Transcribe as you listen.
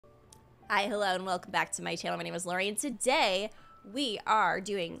Hi, hello, and welcome back to my channel. My name is Lorie, and today we are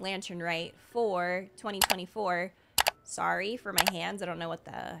doing Lantern Rite for 2024. Sorry for my hands. I don't know what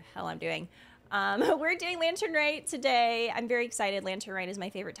the hell I'm doing. We're doing Lantern Rite today. I'm very excited. Lantern Rite is my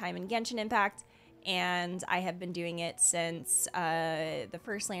favorite time in Genshin Impact, and I have been doing it since the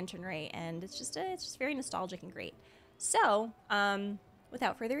first Lantern Rite, and it's just very nostalgic and great. So,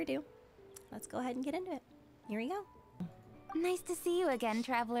 without further ado, let's go ahead and get into it. Here we go. Nice to see you again,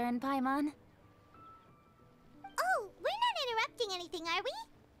 Traveler and Paimon. Oh, we're not interrupting anything, are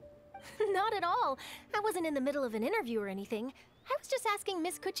we? Not at all. I wasn't in the middle of an interview or anything. I was just asking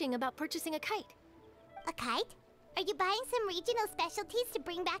Miss Kuching about purchasing a kite. A kite? Are you buying some regional specialties to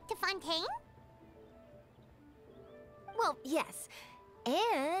bring back to Fontaine? Well, yes.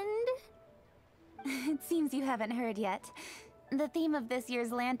 And... It seems you haven't heard yet. The theme of this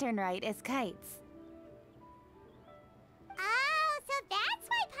year's Lantern Rite is kites. Oh, so that's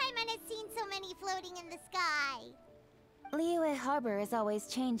why Paimon has seen so many floating in the sky. Liyue Harbor is always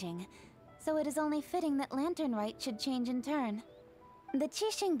changing, so it is only fitting that Lantern Rite should change in turn. The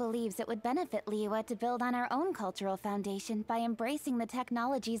Qixing believes it would benefit Liyue to build on our own cultural foundation by embracing the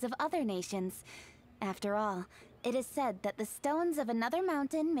technologies of other nations. After all, it is said that the stones of another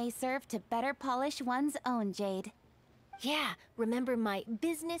mountain may serve to better polish one's own jade. yeah, remember my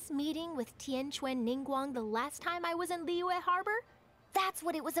business meeting with Tianquan Ningguang the last time I was in Liyue Harbor? That's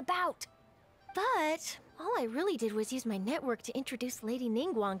what it was about. But all I really did was use my network to introduce Lady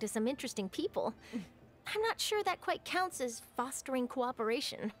Ningguang to some interesting people. I'm not sure that quite counts as fostering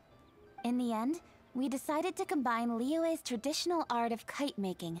cooperation. In the end, we decided to combine Liyue's traditional art of kite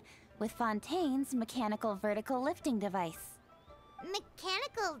making with Fontaine's mechanical vertical lifting device.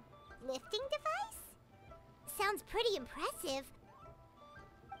 Mechanical lifting device? Sounds pretty impressive.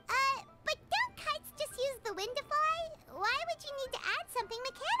 But don't kites just use the wind to fly? Why would you need to add something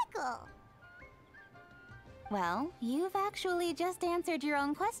mechanical? Well, you've actually just answered your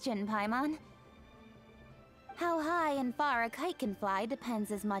own question, Paimon. How high and far a kite can fly depends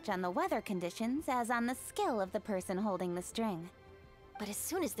as much on the weather conditions as on the skill of the person holding the string. But as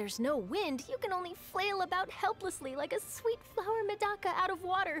soon as there's no wind, you can only flail about helplessly like a sweet flower medaka out of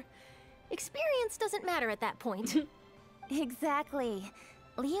water. Experience doesn't matter at that point. Exactly.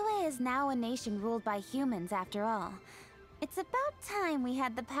 Liyue is now a nation ruled by humans after all. It's about time we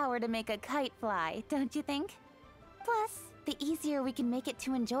had the power to make a kite fly, don't you think? Plus, the easier we can make it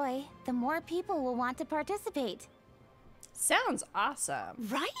to enjoy, the more people will want to participate. Sounds awesome.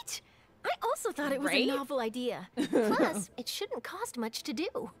 Right? I also thought it was Right? a novel idea. Plus, it shouldn't cost much to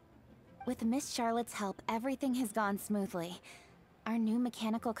do. With Miss Charlotte's help, everything has gone smoothly. Our new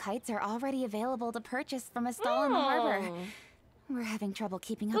mechanical kites are already available to purchase from a stall in the harbor. We're having trouble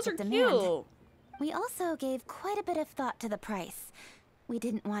keeping Those up are with demand. cute. We also gave quite a bit of thought to the price. We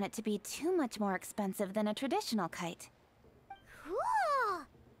didn't want it to be too much more expensive than a traditional kite. Cool!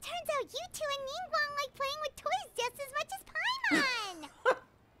 Turns out you two and Ningguang like playing with toys just as much as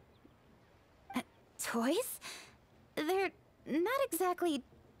Paimon! Toys? They're not exactly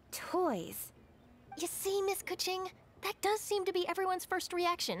toys. You see, Miss Kuching, that does seem to be everyone's first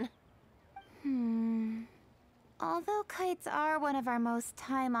reaction. Although kites are one of our most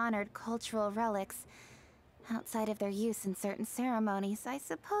time-honored cultural relics, outside of their use in certain ceremonies, I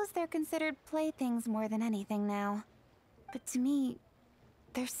suppose they're considered playthings more than anything now. But to me,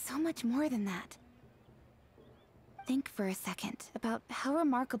 there's so much more than that. Think for a second about how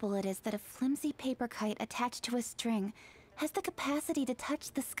remarkable it is that a flimsy paper kite attached to a string has the capacity to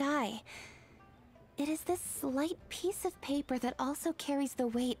touch the sky. It is this slight piece of paper that also carries the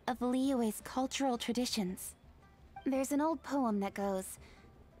weight of Liyue's cultural traditions. There's an old poem that goes,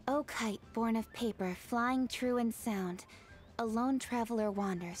 "O kite born of paper, flying true and sound, a lone traveler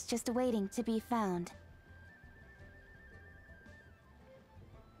wanders, just waiting to be found."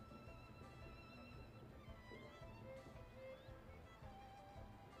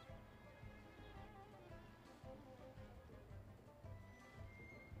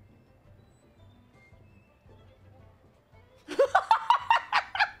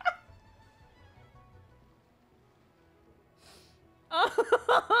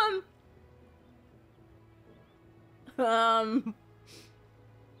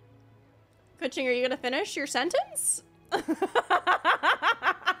 Kuching, are you gonna finish your sentence?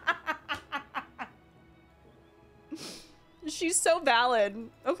 She's so valid.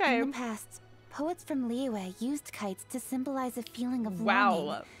 Okay. In the past, poets from Liyue used kites to symbolize a feeling of Wow.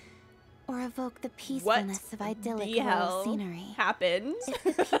 longing, or evoke the peacefulness of idyllic The rural hell scenery. happened? If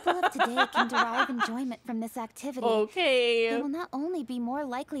the people of today can derive enjoyment from this activity, they Okay. will not only be more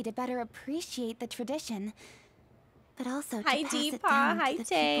likely to better appreciate the tradition, but also to Hi pass it Deepa, down hi to the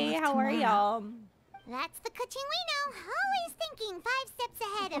Tay, people of how are tomorrow. y'all? That's the kuching we know. Always thinking 5 steps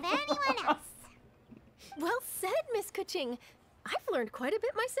ahead of anyone else. Well said, Miss Kuching. I've learned quite a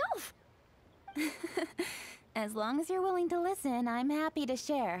bit myself. As long as you're willing to listen, I'm happy to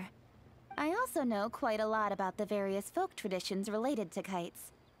share. I also know quite a lot about the various folk traditions related to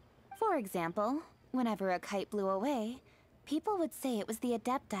kites. For example, whenever a kite blew away, people would say it was the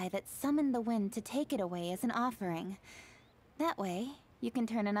Adepti that summoned the wind to take it away as an offering. That way, you can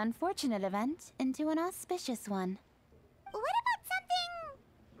turn an unfortunate event into an auspicious one. What about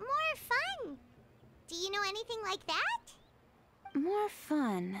something more fun? Do you know anything like that? More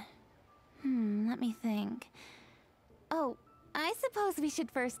fun. Let me think. Oh, I suppose we should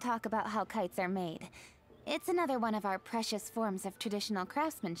first talk about how kites are made. It's another one of our precious forms of traditional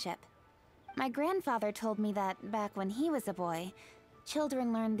craftsmanship. My grandfather told me that back when he was a boy,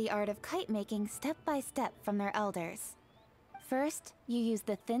 children learned the art of kite making step by step from their elders. First, you use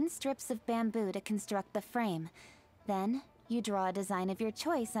the thin strips of bamboo to construct the frame. Then, you draw a design of your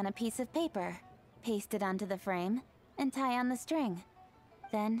choice on a piece of paper, paste it onto the frame, and tie on the string.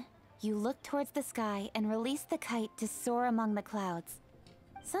 Then, you look towards the sky and release the kite to soar among the clouds.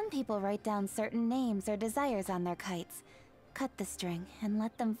 Some people write down certain names or desires on their kites, cut the string, and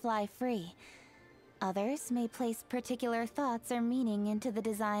let them fly free. Others may place particular thoughts or meaning into the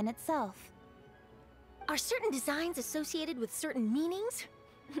design itself. Are certain designs associated with certain meanings?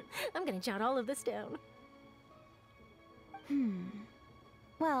 I'm gonna jot all of this down.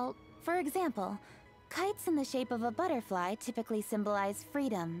 Well, for example, kites in the shape of a butterfly typically symbolize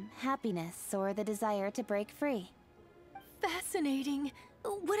freedom, happiness, or the desire to break free. Fascinating.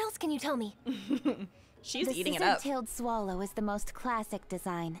 What else can you tell me? She's The eating it up. scissor-tailed swallow is the most classic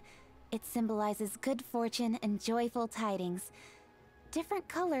design. It symbolizes good fortune and joyful tidings. Different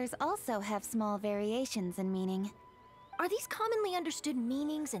colors also have small variations in meaning. Are these commonly understood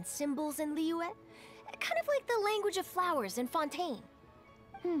meanings and symbols in Liyue? Kind of like the language of flowers in Fontaine.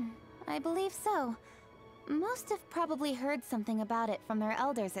 I believe so. Most have probably heard something about it from their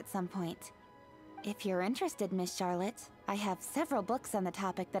elders at some point. If you're interested, Miss Charlotte, I have several books on the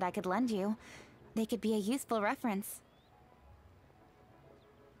topic that I could lend you. They could be a useful reference.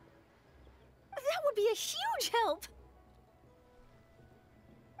 That would be a huge help!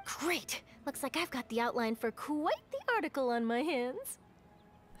 Great! Looks like I've got the outline for quite the article on my hands.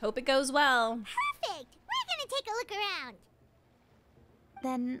 Hope it goes well. Perfect! We're gonna take a look around.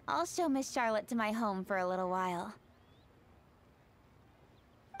 Then I'll show Miss Charlotte to my home for a little while.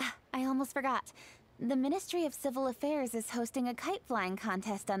 I almost forgot. The Ministry of Civil Affairs is hosting a kite flying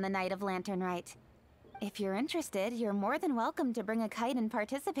contest on the night of Lantern Rite. If you're interested, you're more than welcome to bring a kite and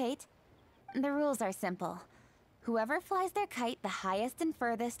participate. The rules are simple. Whoever flies their kite the highest and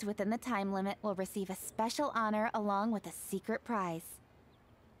furthest within the time limit will receive a special honor along with a secret prize.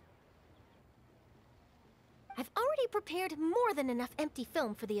 I've already prepared more than enough empty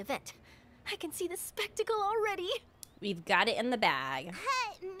film for the event. I can see the spectacle already. We've got it in the bag.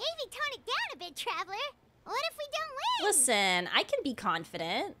 Maybe tone it down a bit, Traveler. What if we don't win? Listen, I can be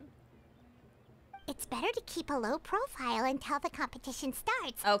confident. It's better to keep a low profile until the competition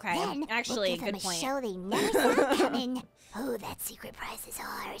starts. Okay, Then actually, we'll give good them point. a show they never saw coming. Oh, that secret prize is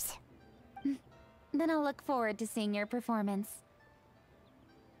ours. Then I'll look forward to seeing your performance.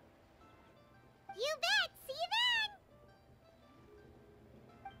 You bet! See you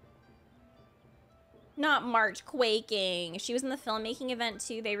then! Not March quaking. She was in the filmmaking event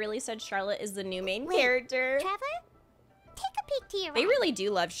too. They really said Charlotte is the new main Wait, character. Traveler, take a peek to your They right. really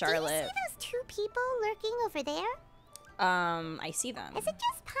do love Do Charlotte. you see those two people lurking over there? I see them. Is it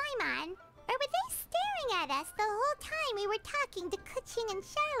just Paimon? Or were they staring at us the whole time we were talking to Kuching and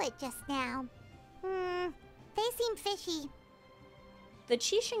Charlotte just now? They seem fishy. The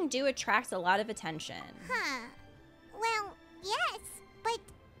Qixing do attract a lot of attention. Huh. Well, yes, but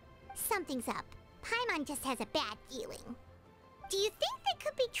something's up. Paimon just has a bad feeling. Do you think they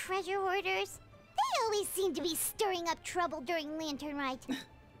could be treasure hoarders? They always seem to be stirring up trouble during Lantern Rite.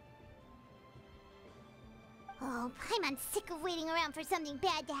 Oh, Paimon's sick of waiting around for something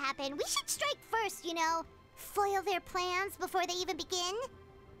bad to happen. We should strike first, you know. Foil their plans before they even begin.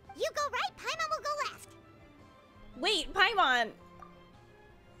 You go right, Paimon will go left. Wait, Paimon!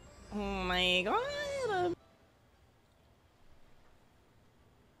 Oh my god.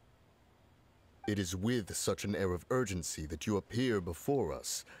 It is with such an air of urgency that you appear before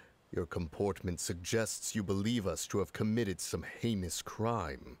us. Your comportment suggests you believe us to have committed some heinous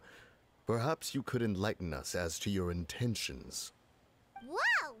crime. Perhaps you could enlighten us as to your intentions.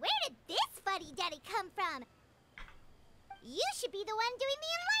 Whoa, where did this fuddy-duddy come from? You should be the one doing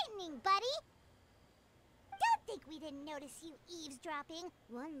the enlightening, buddy. Don't think we didn't notice you eavesdropping.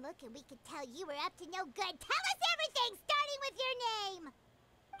 One look and we could tell you were up to no good. Tell us everything, starting with your name!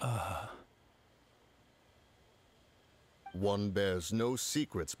 One bears no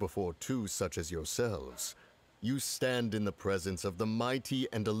secrets before two such as yourselves. You stand in the presence of the mighty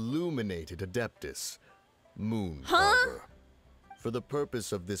and illuminated Adeptus, Moon Carver. For the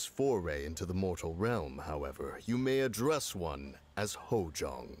purpose of this foray into the mortal realm, however, you may address one as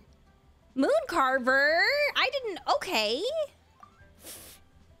Hojong. Moon Carver? I didn't. Okay. You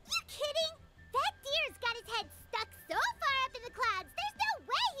kidding? That deer's got his head stuck so far up in the clouds, there's no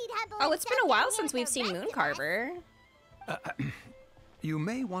way he'd humble Oh, it's been a himself while down here since with we've the seen rest Moon of us. Carver. You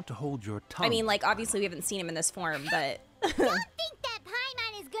may want to hold your tongue. I mean, like, obviously we haven't seen him in this form, but... Don't think that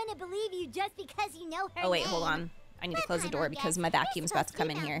Paimon is gonna believe you just because you know her Oh, wait, name. hold on. I need to Let close the door Paimon because guess. my You're vacuum's about to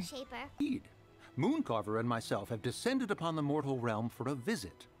come in supposed here. be Mountain Shaper. Indeed. Mooncarver and myself have descended upon the mortal realm for a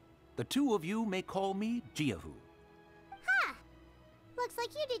visit. The two of you may call me Jiahu. Huh. Looks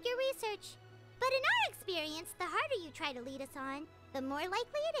like you did your research. But in our experience, the harder you try to lead us on, the more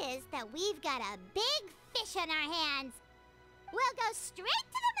likely it is that we've got a big fish on our hands. We'll go straight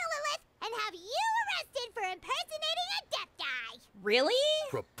to the Millilith and have you arrested for impersonating a Adepti. Really?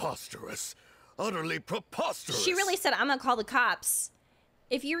 Preposterous. Utterly preposterous. She really said, I'm gonna call the cops.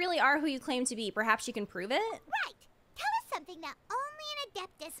 If you really are who you claim to be, perhaps you can prove it? Right. Tell us something that only an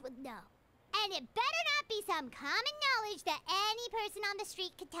Adeptus would know. And it better not be some common knowledge that any person on the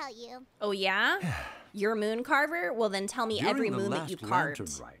street could tell you. Oh, yeah? You're Moon Carver? Well, then tell me During every the moon that last you carved.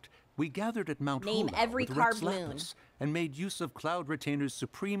 Lantern Rite, we gathered at Mount Name Hula every with carved Rex moon. Lapis and made use of Cloud Retainer's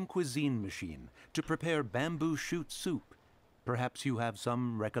supreme cuisine machine to prepare bamboo shoot soup. Perhaps you have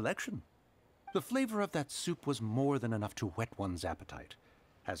some recollection? The flavor of that soup was more than enough to whet one's appetite.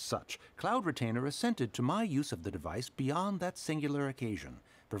 As such, Cloud Retainer assented to my use of the device beyond that singular occasion,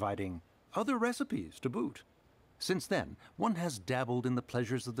 providing other recipes to boot. Since then, one has dabbled in the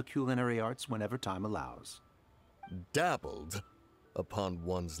pleasures of the culinary arts whenever time allows. Dabbled? Upon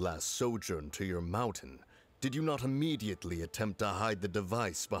one's last sojourn to your mountain, did you not immediately attempt to hide the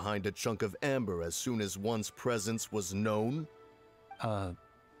device behind a chunk of amber as soon as one's presence was known?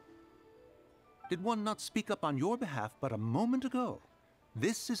 Did one not speak up on your behalf but a moment ago?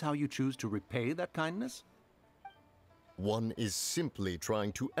 This is how you choose to repay that kindness? One is simply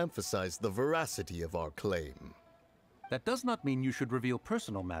trying to emphasize the veracity of our claim. That does not mean you should reveal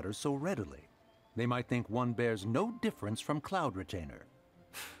personal matters so readily. They might think one bears no difference from Cloud Retainer.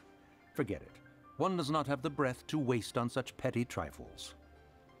 Forget it. One does not have the breath to waste on such petty trifles.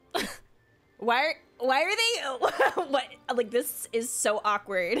 Why are they... what? Like, this is so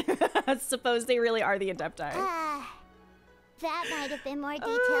awkward. Suppose they really are the Adepti. That might have been more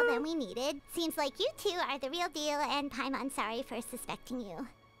detail than we needed. Seems like you two are the real deal, and Paimon sorry for suspecting you.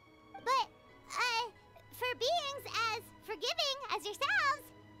 But, for beings as forgiving as yourselves,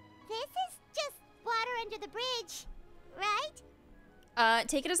 this is just water under the bridge, right?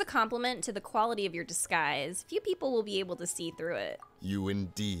 Take it as a compliment to the quality of your disguise. Few people will be able to see through it. You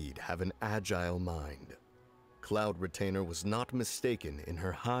indeed have an agile mind. Cloud Retainer was not mistaken in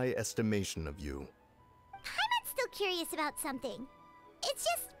her high estimation of you. Paimon's still curious about something. It's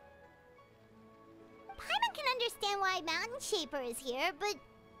just... Paimon can understand why Mountain Shaper is here, but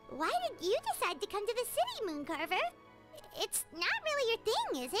why did you decide to come to the city, Mooncarver? It's not really your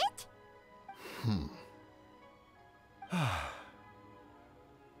thing, is it?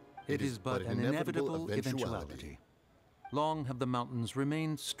 It is but an inevitable eventuality. Long have the mountains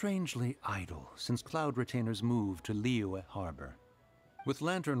remained strangely idle since Cloud Retainer's move to Liyue Harbor. With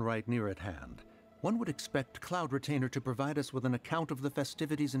Lantern Rite near at hand, one would expect Cloud Retainer to provide us with an account of the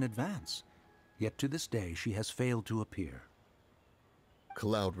festivities in advance. Yet to this day, she has failed to appear.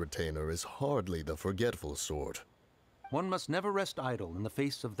 Cloud Retainer is hardly the forgetful sort. One must never rest idle in the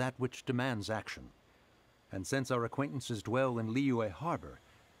face of that which demands action. And since our acquaintances dwell in Liyue Harbor,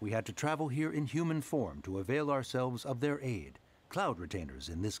 we had to travel here in human form to avail ourselves of their aid, Cloud Retainers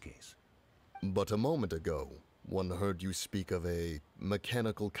in this case. But a moment ago, one heard you speak of a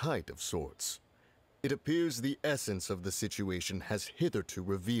mechanical kite of sorts. It appears the essence of the situation has hitherto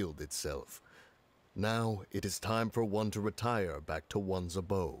revealed itself. Now it is time for one to retire back to one's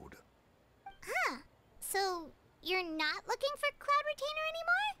abode. Huh. So, you're not looking for Cloud Retainer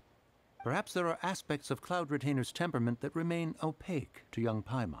anymore? Perhaps there are aspects of Cloud Retainer's temperament that remain opaque to young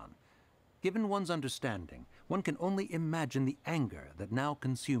Paimon. Given one's understanding, one can only imagine the anger that now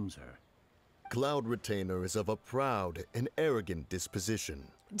consumes her. Cloud Retainer is of a proud and arrogant disposition.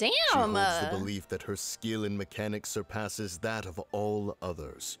 Damn! She holds the belief that her skill in mechanics surpasses that of all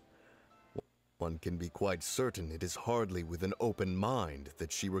others. one can be quite certain it is hardly with an open mind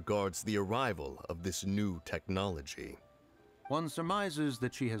that she regards the arrival of this new technology. One surmises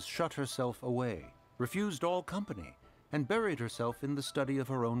that she has shut herself away, refused all company, and buried herself in the study of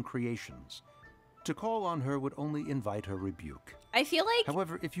her own creations. To call on her would only invite her rebuke. I feel like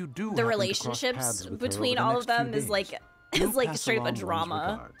However, if you do the happen to cross relationships paths with her between over the all of next few them is days, like do pass straight up a along one's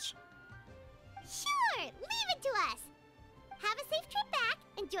drama. regards. Sure, leave it to us. Have a safe trip back,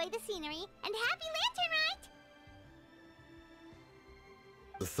 enjoy the scenery, and happy Lantern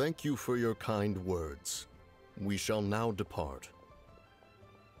Rite! Thank you for your kind words. We shall now depart.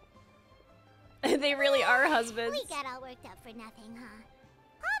 They really are husbands. We got all worked up for nothing, huh?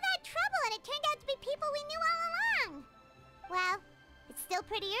 All that trouble and it turned out to be people we knew all along. Well, it's still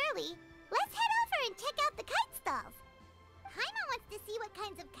pretty early. Let's head over and check out the kite stalls. Paimon wants to see what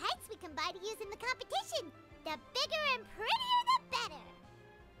kinds of kites we can buy to use in the competition. The bigger and prettier, the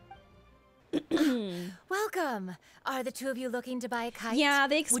better. Welcome! Are the two of you looking to buy a kite? Yeah,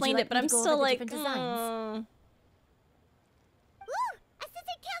 they Would you explained like it, but me I'm to go still over the like, different designs? Ooh, a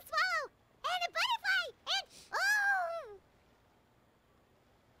scissor-tail swallow! And a butterfly! And... oh!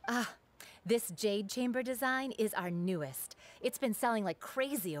 Ah, this jade chamber design is our newest. It's been selling like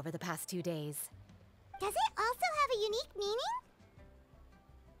crazy over the past 2 days. Does it also have a unique meaning?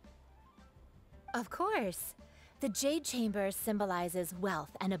 Of course. The jade chamber symbolizes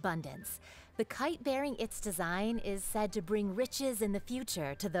wealth and abundance. The kite bearing its design is said to bring riches in the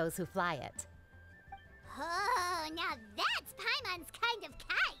future to those who fly it. Oh, now that's Paimon's kind of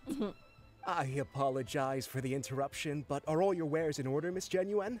kite! I apologize for the interruption, but are all your wares in order, Miss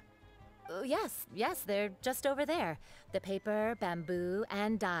Genuine? Yes, they're just over there. The paper, bamboo,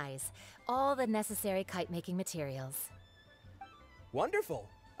 and dyes. All the necessary kite-making materials. Wonderful!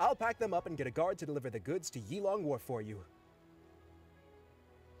 I'll pack them up and get a guard to deliver the goods to Yilong Wharf for you.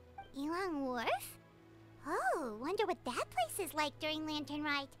 Yilong Wharf? Oh, wonder what that place is like during Lantern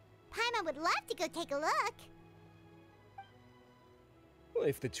Rite. Paimon would love to go take a look. Well,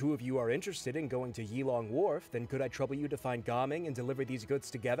 if the two of you are interested in going to Yilong Wharf, then could I trouble you to find Gaming and deliver these goods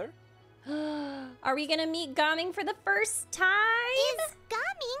together? Are we gonna meet Gaming for the first time? Is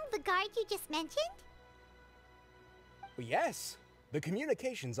Gaming the guard you just mentioned? Well, yes. The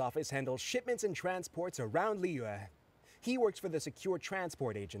communications office handles shipments and transports around Liyue. He works for the Secure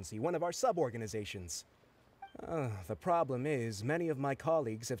Transport Agency, one of our sub-organizations. The problem is, many of my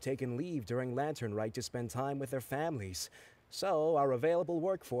colleagues have taken leave during Lantern Rite to spend time with their families. So, our available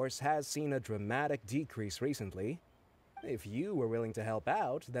workforce has seen a dramatic decrease recently. If you were willing to help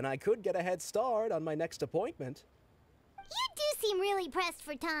out, then I could get a head start on my next appointment. You do seem really pressed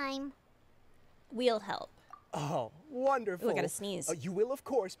for time. We'll help. Oh, wonderful. Ooh, I gotta sneeze. You will, of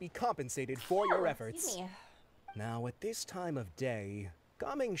course, be compensated for your efforts. Excuse me. Now, at this time of day,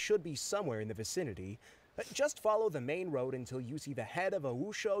 Gaming should be somewhere in the vicinity. Just follow the main road until you see the head of a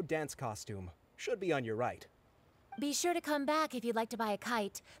Wushu dance costume. Should be on your right. Be sure to come back if you'd like to buy a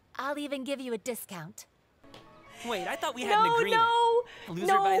kite. I'll even give you a discount. Wait, I thought we had an agreement. No,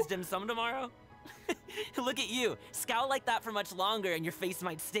 Loser buys dim sum tomorrow? Look at you. Scowl like that for much longer and your face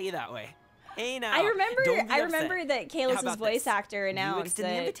might stay that way. Hey now. I remember that How Kalos' about voice this? actor You announced extend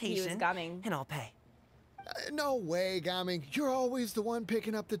the that invitation, he was Gaming. and I'll pay. No way, Gaming. You're always the one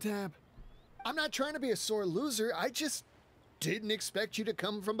picking up the tab. I'm not trying to be a sore loser. I just didn't expect you to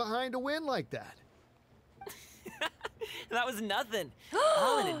come from behind to win like that. That was nothing.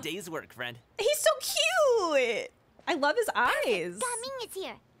 All in a day's work, friend. He's so cute. I love his eyes. Gaming is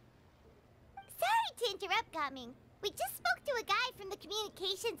here. Sorry to interrupt, Gaming. We just spoke to a guy from the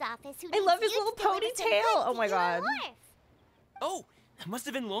communications office who I needs love his you little to deliver some ponytail. goods Oh to my Yilong God. Wharf. Oh, it must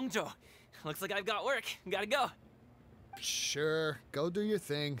have been Longzhou. Looks like I've got work. Gotta go. Sure, go do your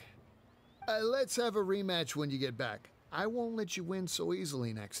thing. Let's have a rematch when you get back. I won't let you win so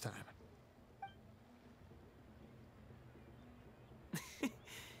easily next time.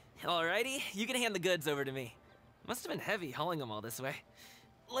 Alrighty, you can hand the goods over to me. Must have been heavy hauling them all this way.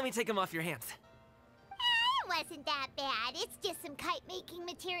 Let me take them off your hands. It wasn't that bad. It's just some kite-making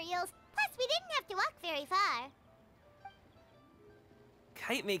materials. Plus, we didn't have to walk very far.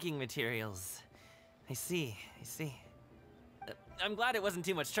 Kite-making materials. I see. I'm glad it wasn't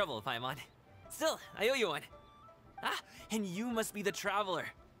too much trouble, Paimon. Still, I owe you one. Ah, and you must be the traveler.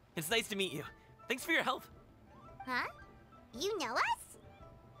 It's nice to meet you. Thanks for your help. Huh? You know us?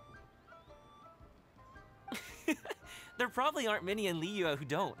 There probably aren't many in Liyue who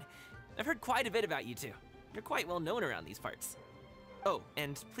don't. I've heard quite a bit about you two. You're quite well known around these parts. Oh,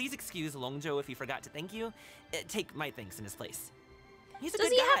 and please excuse Longzhou if he forgot to thank you. Take my thanks in his place. He's a Does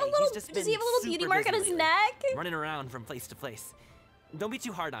good he guy. have a little? He's just Does he been have a little beauty super mark on busy his lately, neck? running around from place to place. Don't be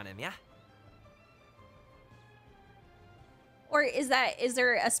too hard on him, yeah? Or is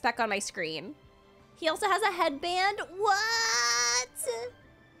there a speck on my screen? He also has a headband. What?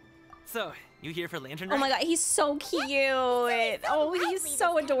 So, you here for Lantern Oh Rite? my god, he's so cute. So Oh, lovely he's this so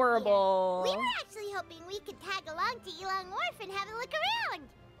time of year. adorable. We were actually hoping we could tag along to Elong Wharf and have a look around.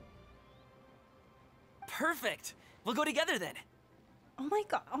 Perfect! We'll go together then. Oh my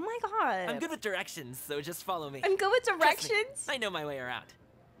god. Oh my god. I'm good with directions, so just follow me. I'm good with Trust me, directions. I know my way around.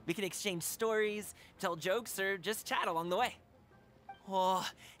 We can exchange stories, tell jokes, or just chat along the way. Oh,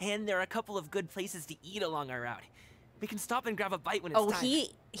 and there are a couple of good places to eat along our route. We can stop and grab a bite when it's time.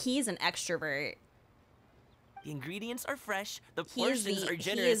 He's an extrovert. The ingredients are fresh, the He is portions are the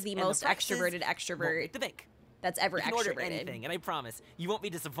generous, the and most the prices extroverted won't extrovert break the bank. that's ever You can order extroverted. anything, and I promise, you won't be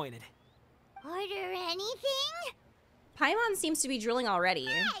disappointed. Order anything? Paimon seems to be drooling already.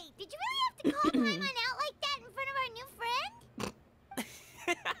 Hey, did you really have to call Paimon out like that in front of our new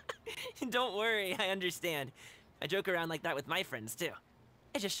friend? Don't worry, I understand. I joke around like that with my friends, too.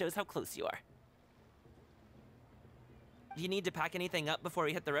 It just shows how close you are. Do you need to pack anything up before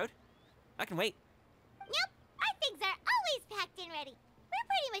we hit the road? I can wait. Nope, our things are always packed and ready. We're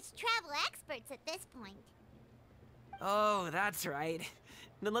pretty much travel experts at this point. Oh, that's right.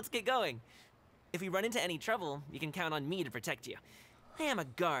 Then let's get going. If we run into any trouble, you can count on me to protect you. I am a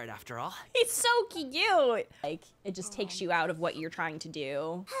guard, after all. He's so cute. Like, it just takes you out of what you're trying to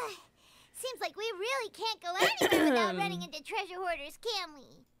do. Seems like we really can't go anywhere without running into treasure hoarders, can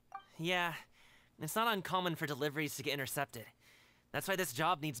we? Yeah, it's not uncommon for deliveries to get intercepted. That's why this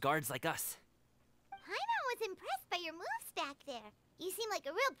job needs guards like us. Paimon was impressed by your moves back there. You seem like a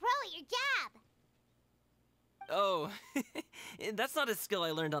real pro at your job. Oh, that's not a skill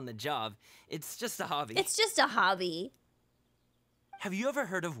I learned on the job. It's just a hobby. It's just a hobby. Have you ever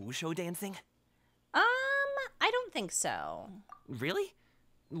heard of wushu dancing? I don't think so. Really?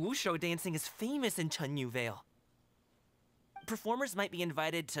 Wushu dancing is famous in Chunyu Vale. Performers might be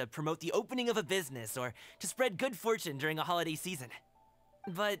invited to promote the opening of a business or to spread good fortune during a holiday season.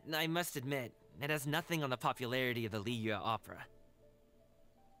 But I must admit, it has nothing on the popularity of the Liyue Opera.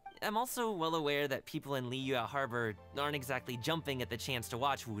 I'm also well aware that people in Liyue Harbor aren't exactly jumping at the chance to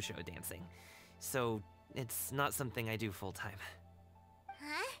watch wushu dancing. So, it's not something I do full-time.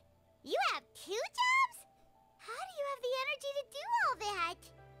 Huh? You have 2 jobs? How do you have the energy to do all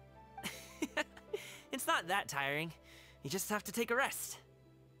that? It's not that tiring. You just have to take a rest.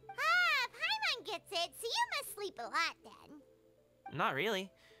 Ah, Paimon gets it, so you must sleep a lot then. Not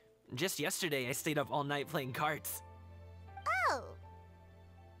really. Just yesterday, I stayed up all night playing cards. Oh.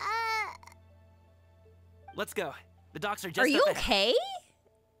 Let's go. The docks are just Are you up ahead. okay?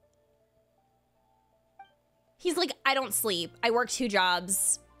 He's like, I don't sleep. I work 2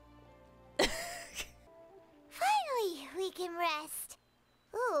 jobs. Finally, we can rest.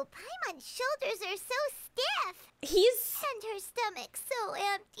 Ooh, Paimon's shoulders are so stiff. And her stomach so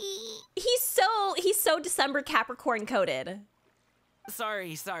empty. He's so December Capricorn coded.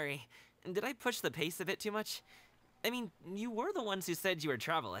 Sorry. Did I push the pace a bit too much? I mean, you were the ones who said you were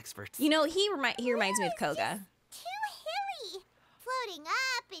travel experts. You know, he reminds me of Koga. Too hilly. Floating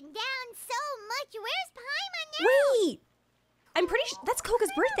up and down so much. Where's Paimon now? Wait! I'm pretty sure that's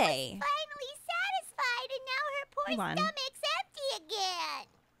Koga's birthday. Finally satisfied, and now her poor Hold on. stomach's empty again.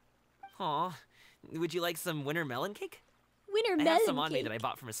 Aw, would you like some winter melon cake? Winter I melon have some on me cake. that I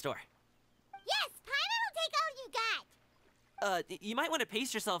bought from a store. Yes, Paimon will take all you got. You might want to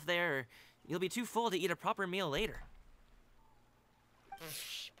pace yourself there, or you'll be too full to eat a proper meal later.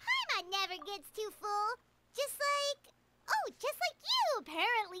 Paimon never gets too full. Just like you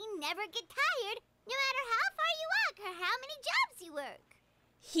apparently never get tired, no matter how far you walk or how many jobs you work.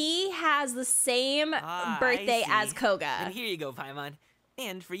 He has the same I birthday see. as Koga. And here you go, Paimon.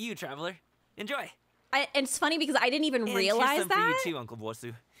 And for you, traveler. Enjoy. And it's funny because I didn't even And realize here's some that. for you too, Uncle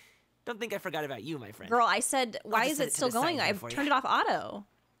Bosu. Don't think I forgot about you, my friend. Girl, I said, why just is set it to still the side going? here I've for you. turned it off auto.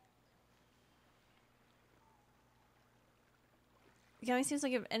 He always seems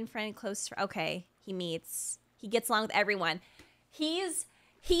like a friend close. Okay, he meets. He gets along with everyone. He is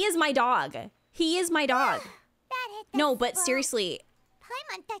my dog. He is my dog. That hit the No, but spot. seriously,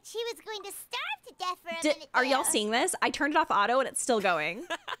 Paimon thought she was going to starve to death for a minute are y'all there. seeing this? I turned it off auto and it's still going.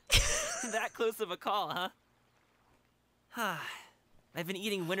 That close of a call, huh? I've been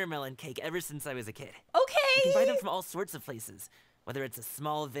eating winter melon cake ever since I was a kid. You can buy them Okay. from all sorts of places, whether it's a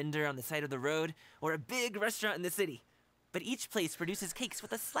small vendor on the side of the road or a big restaurant in the city. But each place produces cakes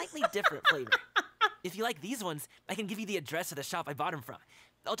with a slightly different flavor. If you like these ones, I can give you the address of the shop I bought them from.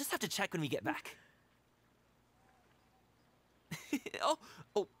 I'll just have to check when we get back. oh,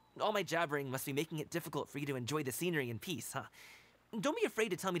 all my jabbering must be making it difficult for you to enjoy the scenery in peace, huh? Don't be afraid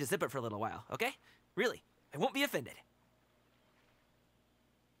to tell me to zip it for a little while, okay? Really, I won't be offended.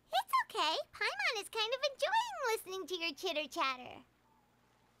 okay. Paimon is kind of enjoying listening to your chitter-chatter.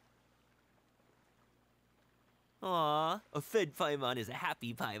 Aw, a fed Paimon is a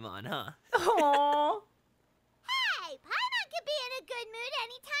happy Paimon, huh? Aww. Hey, Paimon can be in a good mood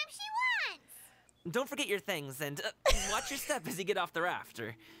anytime she wants. Don't forget your things, and watch your step as you get off the raft,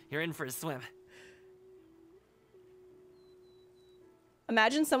 or you're in for a swim.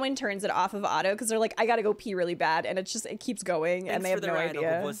 Imagine someone turns it off of auto because they're like, I gotta go pee really bad, and it keeps going, and Thanks they for have the no ride,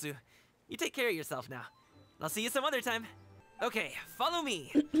 idea. Uncle Bosu. You take care of yourself now. I'll see you some other time. Okay, follow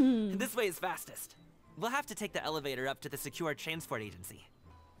me. This way is fastest. We'll have to take the elevator up to the secure transport agency.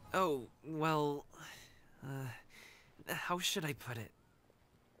 Oh, well... how should I put it?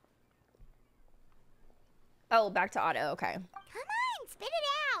 Oh, back to auto, okay. Come on, spit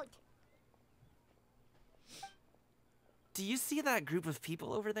it out. Do you see that group of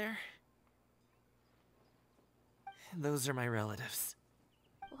people over there? Those are my relatives.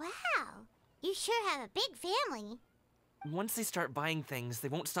 Wow, you sure have a big family. Once they start buying things, they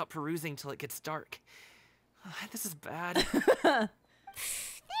won't stop perusing till it gets dark. This is bad. They're your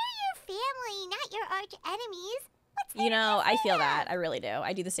family, not your arch enemies. What's You know, I feel that. I I really do.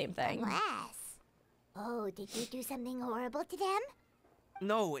 I do the same thing. Unless... Oh, did you do something horrible to them?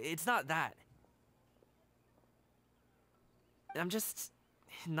 No, it's not that. I'm just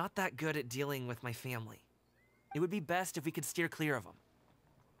not that good at dealing with my family. It would be best if we could steer clear of them.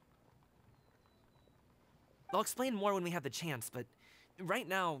 I'll explain more when we have the chance, but right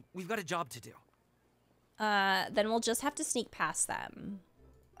now, we've got a job to do. Then we'll just have to sneak past them.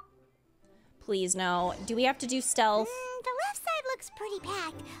 Please, no. Do we have to do stealth? The left side looks pretty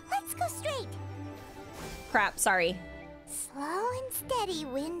packed. Let's go straight. Crap, sorry. Slow and steady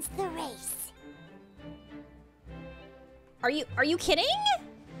wins the race. Are you kidding?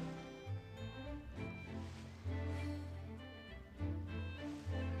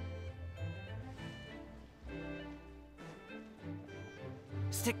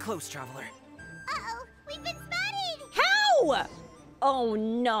 Stick close, traveler. Uh-oh, we've been spotted! How? Oh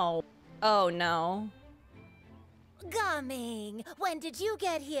no. Oh no. Gumming, when did you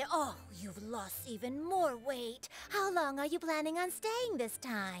get here? Oh, you've lost even more weight. How long are you planning on staying this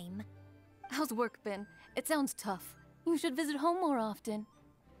time? How's work been? It sounds tough. You should visit home more often.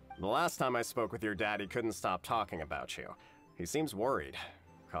 The last time I spoke with your dad, he couldn't stop talking about you. He seems worried.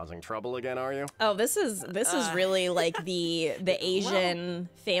 Causing trouble again, are you? Oh, this is really like the Asian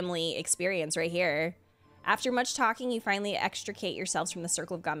family experience right here. After much talking, you finally extricate yourselves from the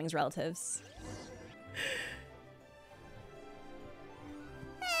circle of Gaming's relatives.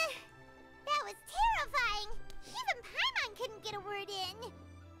 That was terrifying. Even Paimon couldn't get a word in.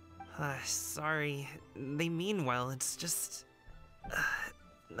 Sorry. They mean well, it's just...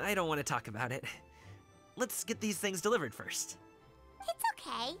 I don't want to talk about it. Let's get these things delivered first. It's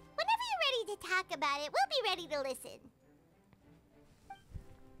okay. Whenever you're ready to talk about it, we'll be ready to listen.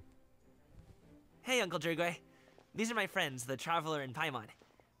 Hey, Uncle Jirgwe. These are my friends, the Traveler and Paimon.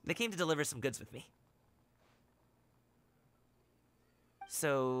 They came to deliver some goods with me.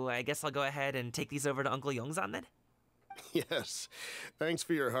 So, I guess I'll go ahead and take these over to Uncle Yongzan then? Yes, thanks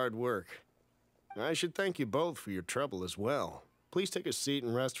for your hard work. I should thank you both for your trouble as well. Please take a seat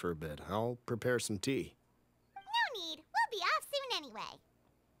and rest for a bit. I'll prepare some tea. No need. We'll be off soon anyway.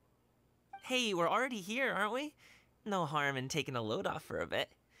 Hey, we're already here, aren't we? No harm in taking a load off for a bit.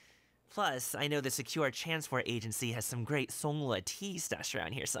 Plus, I know the Secure Transport Agency has some great Songhua tea stashed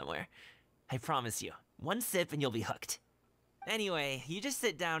around here somewhere. I promise you, one sip and you'll be hooked. Anyway, you just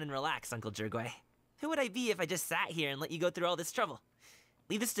sit down and relax, Uncle Jirgwe. Who would I be if I just sat here and let you go through all this trouble?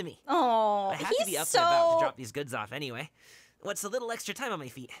 Leave this to me. Oh, I have to be up and about to drop these goods off anyway. What's a little extra time on my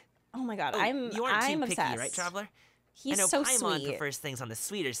feet? Oh my god, Oh, you aren't I'm too obsessed. picky, right, Traveler? He's I know so Paimon sweet. prefers things on the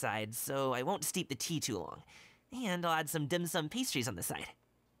sweeter side, so I won't steep the tea too long. And I'll add some dim sum pastries on the side.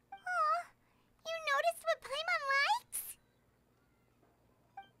 Aw, you noticed what Paimon likes?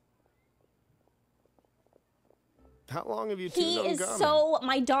 How long have you two He known is Gamin? so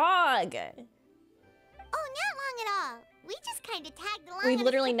my dog. Oh, not long at all. We just kind of tagged along. We've on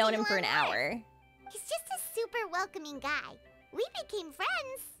literally his known him cookie for an along hour. life. He's just a super welcoming guy. We became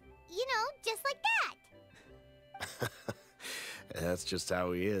friends, you know, just like that. That's just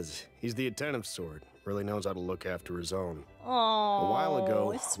how he is. He's the attentive sort. Really knows how to look after his own. Oh, A while ago,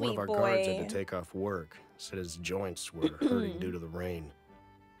 one sweet of our boy. guards had to take off work. Said his joints were hurting due to the rain.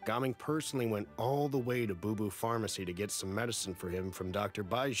 Gaming personally went all the way to Boo Boo Pharmacy to get some medicine for him from Dr.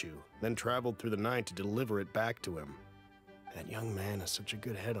 Baiju, then traveled through the night to deliver it back to him. That young man has such a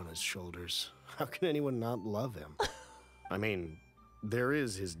good head on his shoulders. How can anyone not love him? I mean, there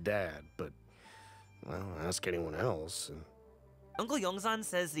is his dad, but, well, ask anyone else. And... Uncle Yongzan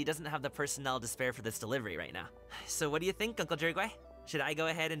says he doesn't have the personnel to spare for this delivery right now. So what do you think, Uncle Jirgwei? Should I go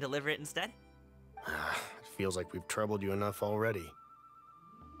ahead and deliver it instead? It feels like we've troubled you enough already.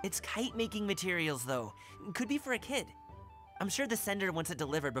 It's kite-making materials, though. Could be for a kid. I'm sure the sender wants it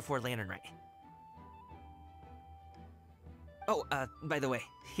delivered before Lantern Rite. Oh, by the way,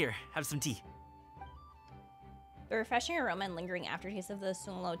 here, have some tea. The refreshing aroma and lingering aftertaste of the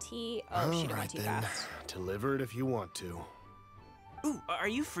Sunglo tea. Oh, she went too fast. Deliver it if you want to. Ooh, are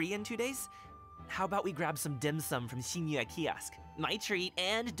you free in 2 days? How about we grab some dim sum from Shinya Kiosk? My treat,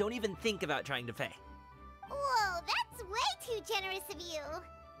 and don't even think about trying to pay. Whoa, that's way too generous of you.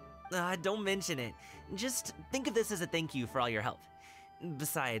 Don't mention it. Just think of this as a thank you for all your help.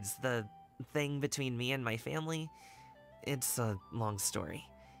 Besides, the thing between me and my family, it's a long story.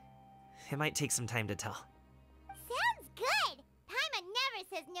 It might take some time to tell. Sounds good! Paimon never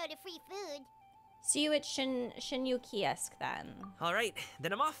says no to free food. See you at Shinyu Kiosk then. Alright,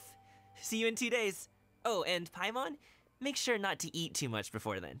 then I'm off. See you in 2 days. Oh, and Paimon, make sure not to eat too much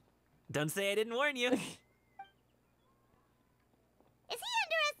before then. Don't say I didn't warn you. Is he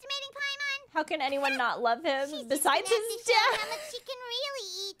underestimating Paimon? How can anyone not love him besides his Show dad? how much she can really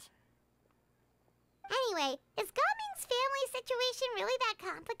eat. Anyway, is Gaming's family situation really that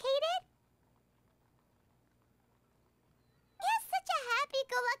complicated? He has such a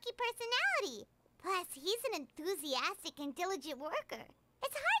happy-go-lucky personality. Plus, he's an enthusiastic and diligent worker.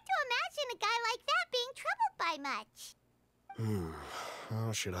 It's hard to imagine a guy like that being troubled by much.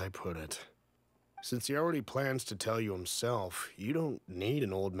 How should I put it? Since he already plans to tell you himself, you don't need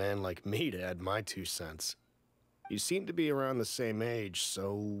an old man like me to add my 2 cents. You seem to be around the same age,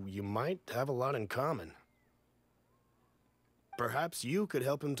 so you might have a lot in common. Perhaps you could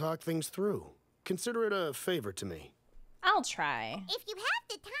help him talk things through. Consider it a favor to me. I'll try. If you have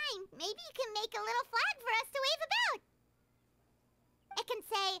the time, maybe you can make a little flag for us to wave about. It can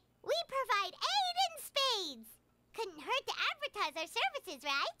say, "We provide aid in spades." Couldn't hurt to advertise our services,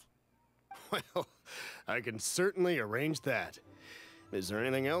 right? Well, I can certainly arrange that. Is there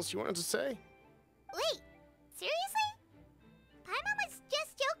anything else you wanted to say? Wait, seriously? Paimon was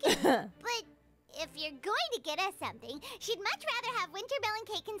just joking. But if you're going to get us something, she'd much rather have wintermelon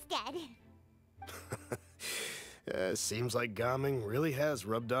cake instead. Seems like Gaming really has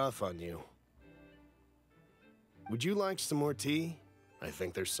rubbed off on you. Would you like some more tea? I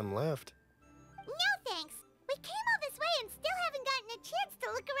think there's some left. No thanks. We came all this way and still haven't gotten a chance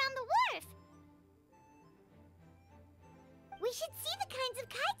to look around the wharf. We should see the kinds of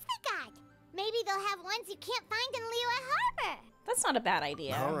kites they got. Maybe they'll have ones you can't find in Liyue Harbor. That's not a bad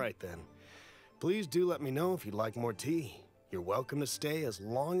idea. All right then. Please do let me know if you'd like more tea. You're welcome to stay as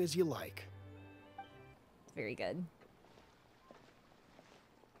long as you like. Very good.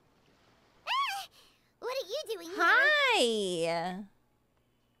 Ah! What are you doing here? Hi!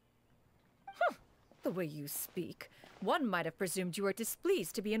 The way you speak, one might have presumed you were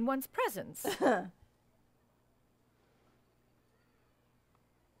displeased to be in one's presence.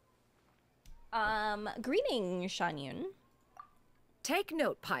 Greeting, Shanyun. Take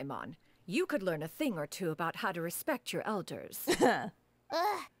note, Paimon. You could learn a thing or two about how to respect your elders.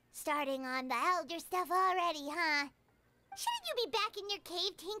 Ugh, starting on the elder stuff already, huh? Shouldn't you be back in your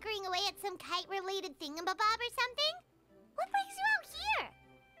cave tinkering away at some kite-related thingamabob or something? What brings you out here?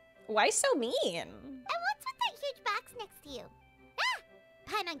 Why so mean? And what's with that huge box next to you? Ah!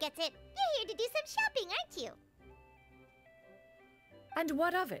 Paimon gets it. You're here to do some shopping, aren't you? And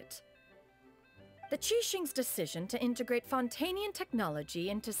what of it? The Qixing's decision to integrate Fontanian technology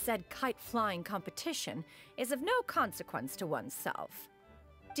into said kite-flying competition is of no consequence to oneself.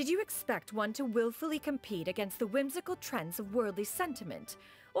 Did you expect one to willfully compete against the whimsical trends of worldly sentiment,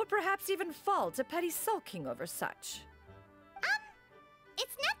 or perhaps even fall to petty sulking over such?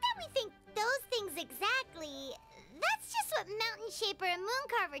 It's not that we think those things exactly. That's just what Mountain Shaper and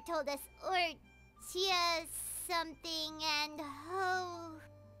Mooncarver told us, or Tia something and Ho.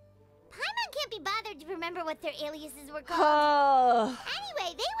 Paimon can't be bothered to remember what their aliases were called.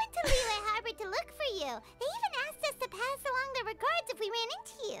 Anyway, they went to Liyue Harbor to look for you. They even asked us to pass along their regards if we ran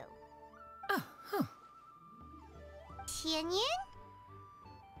into you. Oh, huh. Tianyun?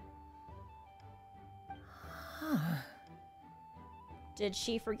 Did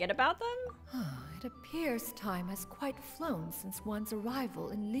she forget about them? It appears time has quite flown since one's arrival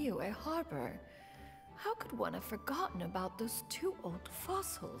in Liyue Harbor. How could one have forgotten about those 2 old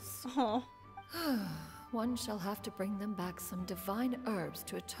fossils? Oh. One shall have to bring them back some divine herbs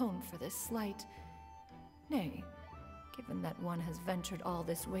to atone for this slight. Nay, given that one has ventured all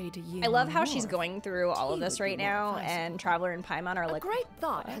this way to yield. I love how she's going through all of this right now, and Traveler and Paimon are a like, great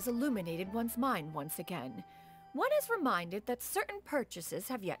thought has illuminated one's mind once again. one is reminded that certain purchases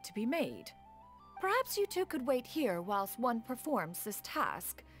have yet to be made. Perhaps you two could wait here whilst one performs this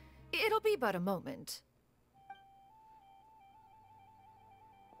task. It'll be but a moment.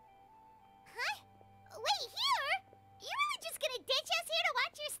 Huh? Wait here? You really just gonna ditch us here to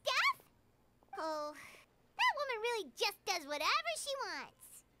watch your stuff? Oh, that woman really just does whatever she wants.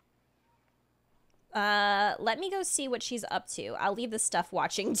 Let me go see what she's up to. I'll leave the stuff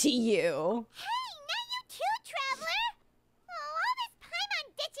watching to you. Hey, not you too, Traveler! Oh, all this Paimon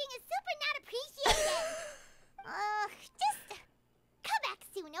ditching is super not appreciated. Just come back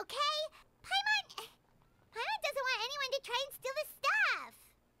soon, okay? Paimon doesn't want anyone to try and steal his stuff.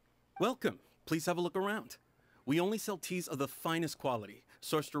 Welcome. Please have a look around. We only sell teas of the finest quality,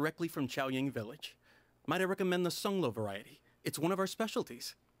 sourced directly from Chaoying Village. Might I recommend the Sunglo variety? It's one of our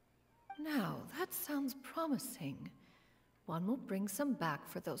specialties. Now, that sounds promising. One will bring some back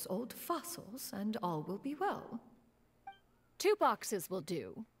for those old fossils, and all will be well. 2 boxes will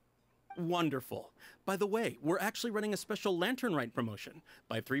do. Wonderful. By the way, we're actually running a special Lantern Rite promotion.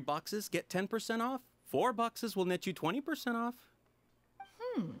 Buy 3 boxes, get 10% off. 4 boxes will net you 20% off.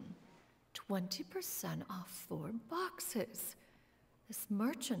 20% off 4 boxes. This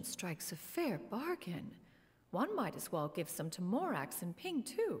merchant strikes a fair bargain. One might as well give some to Morax and Ping,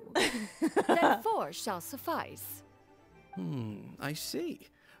 too. Then 4 shall suffice. I see.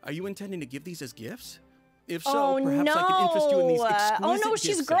 Are you intending to give these as gifts? If so, perhaps I can interest you in these exquisite Oh no,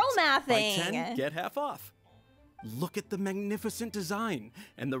 she's gift girl sets. Buy mathing. 10, get half off. Look at the magnificent design.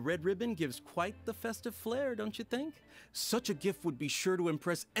 And the red ribbon gives quite the festive flair, don't you think? Such a gift would be sure to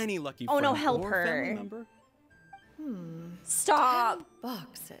impress any lucky friend no, help or her. family member. Stop. 10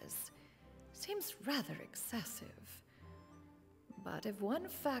 boxes. Seems rather excessive. But if one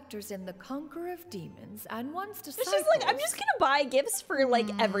factors in the Conqueror of Demons and one's disciples... It's just like, I'm just gonna buy gifts for, like,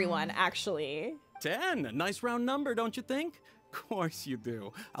 everyone, actually. 10, a nice round number, don't you think? Of course you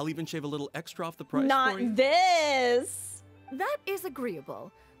do. I'll even shave a little extra off the price Not for you. this. That is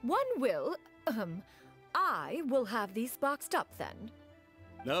agreeable. One will, I will have these boxed up then.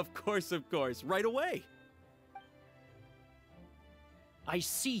 Of course, right away. I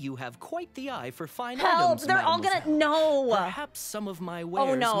see you have quite the eye for fine Help! items, They're all gonna mademoiselle. no. Perhaps some of my wares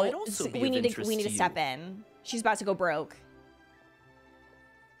Oh no! might also be we of need interest to you. step in. She's about to go broke.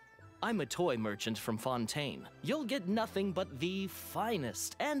 I'm a toy merchant from Fontaine. You'll get nothing but the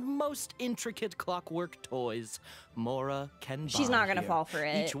finest and most intricate clockwork toys Mora can buy. She's not gonna here. fall for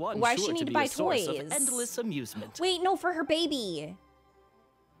it. Each one Why does sure she need to be buy a source toys? of endless amusement. Wait, no, for her baby.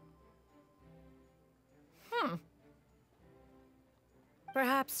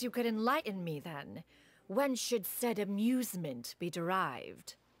 Perhaps you could enlighten me then. When should said amusement be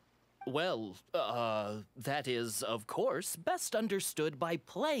derived? Well, that is, of course, best understood by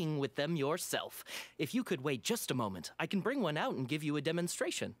playing with them yourself. If you could wait just a moment, I can bring one out and give you a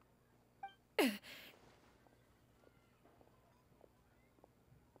demonstration.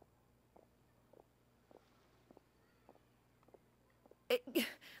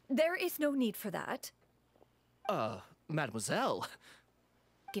 There is no need for that. Mademoiselle.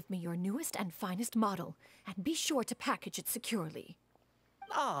 Give me your newest and finest model, and be sure to package it securely.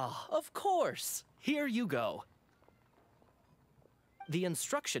 Ah, of course. Here you go. The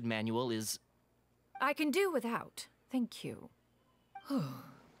instruction manual is... I can do without, thank you.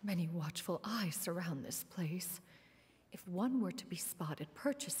 Many watchful eyes surround this place. If one were to be spotted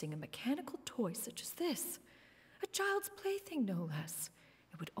purchasing a mechanical toy such as this, a child's plaything no less,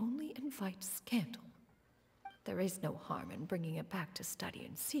 it would only invite scandal. There is no harm in bringing it back to study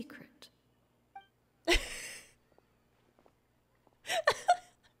in secret.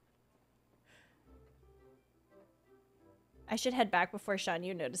 I should head back before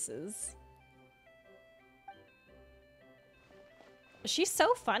Shanyu notices. She's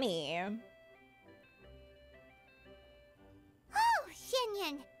so funny. Oh,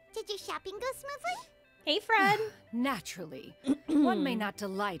 Xianyan, did your shopping go smoothly? Hey, Fred. Naturally. One may not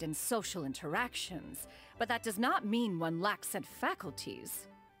delight in social interactions, but that does not mean one lacks said faculties.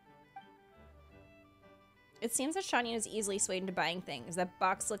 It seems that Shanyu is easily swayed into buying things. That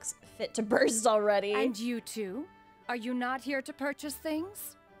box looks fit to burst already. And you too? Are you not here to purchase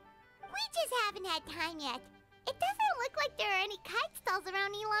things? We just haven't had time yet. It doesn't look like there are any kite stalls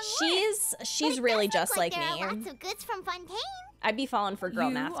around Yulong. She's really just like there me. are lots of goods from Fontaine. I'd be falling for girl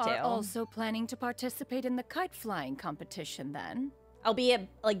math too. You are also planning to participate in the kite flying competition then? I'll be at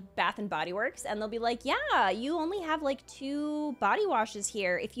like Bath and Body Works and they'll be like, yeah, you only have like 2 body washes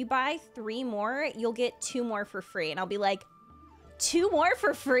here. If you buy 3 more, you'll get 2 more for free. And I'll be like, 2 more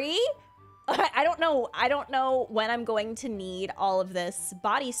for free? I don't know when I'm going to need all of this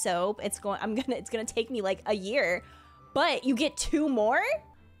body soap. It's gonna take me like a year. But you get 2 more?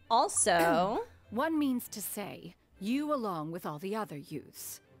 Also, one means to say, you along with all the other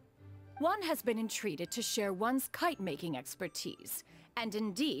youths. One has been entreated to share one's kite-making expertise, and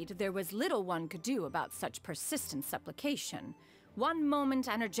indeed, there was little one could do about such persistent supplication. One moment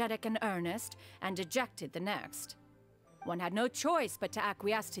energetic and earnest, and dejected the next. One had no choice but to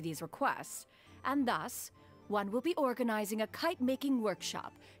acquiesce to these requests, and thus, one will be organizing a kite-making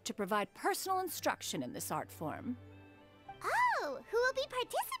workshop to provide personal instruction in this art form. Oh, who will be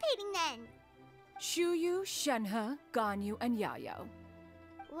participating then? Shuyu, Shenhe, Ganyu, and Yayo.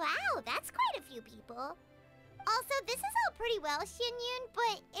 Wow, that's quite a few people. Also, this is all pretty well, Xinyun,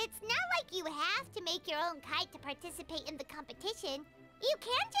 but it's not like you have to make your own kite to participate in the competition. You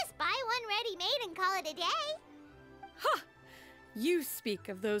can just buy one ready-made and call it a day. Ha! You speak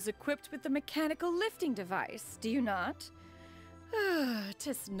of those equipped with the mechanical lifting device, do you not?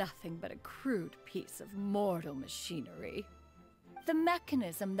 'Tis nothing but a crude piece of mortal machinery. The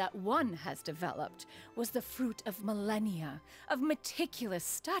mechanism that one has developed was the fruit of millennia of meticulous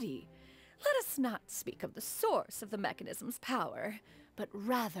study. Let us not speak of the source of the mechanism's power, but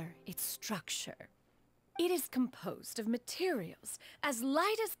rather its structure. It is composed of materials as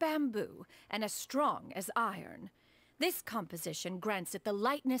light as bamboo and as strong as iron. This composition grants it the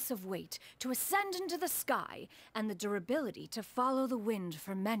lightness of weight to ascend into the sky and the durability to follow the wind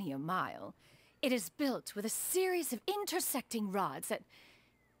for many a mile. It is built with a series of intersecting rods that...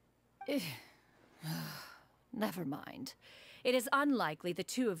 Never mind. It is unlikely the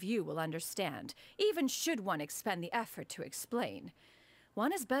two of you will understand, even should one expend the effort to explain.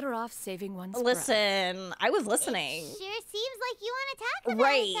 One is better off saving one's breath. Listen, I was listening. It sure seems like you want to talk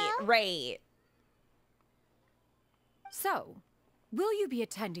about it, though. Right. So, will you be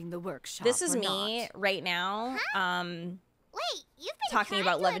attending the workshop? This is or me not? right now. Huh? Wait, you've been talking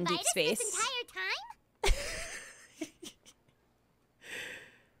about Love and Deep us Space. this entire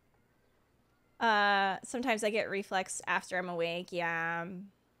time? Sometimes I get reflex after I'm awake. Yeah.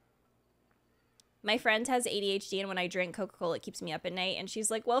 My friend has ADHD, and when I drink Coca-Cola, it keeps me up at night. And she's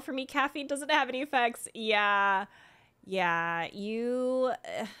like, well, for me, caffeine doesn't have any effects. Yeah. Yeah,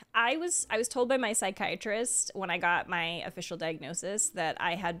 I was told by my psychiatrist when I got my official diagnosis that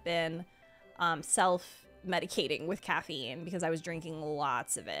I had been self-medicating with caffeine because I was drinking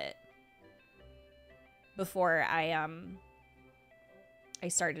lots of it before I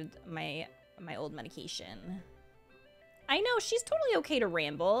started my old medication. I know, she's totally okay to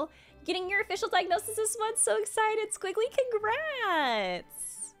ramble. Getting your official diagnosis this month, so excited. Squiggly,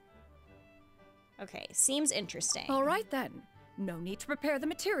 congrats! Okay, seems interesting. All right then. No need to prepare the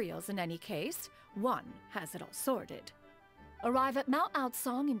materials in any case. One has it all sorted. Arrive at Mount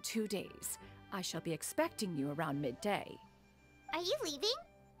Outsong in 2 days. I shall be expecting you around midday. Are you leaving?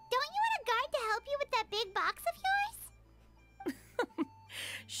 Don't you want a guard to help you with that big box of yours?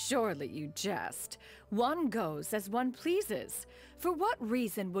 Surely you jest. One goes as one pleases. For what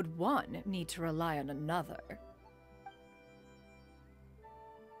reason would one need to rely on another?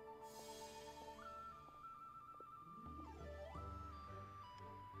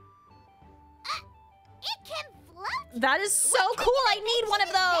 It can float? That is so cool! I need one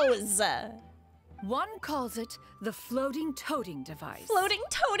of those! One calls it the floating toting device. Floating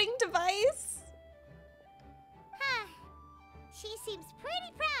toting device? Huh. She seems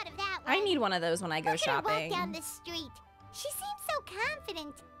pretty proud of that one. I need one of those when I go shopping. Look at her walk down the street. She seems so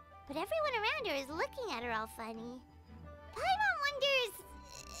confident, but everyone around her is looking at her all funny. Paimon wonders...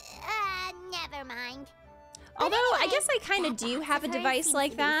 never mind. Although, anyway, I guess I kind of do have a device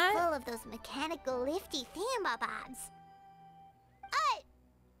like that. Full of those mechanical lifty thingamabobs.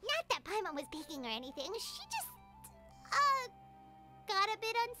 Not that Paimon was peeking or anything. She just, got a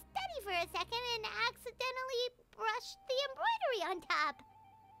bit unsteady for a second and accidentally brushed the embroidery on top.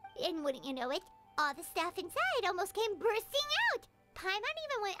 And wouldn't you know it, all the stuff inside almost came bursting out. Paimon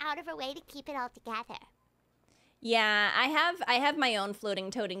even went out of her way to keep it all together. Yeah, I have my own floating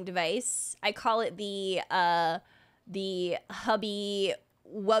toting device. I call it the hubby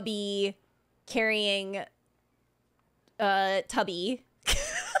wubby carrying tubby.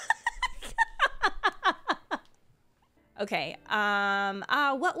 Okay,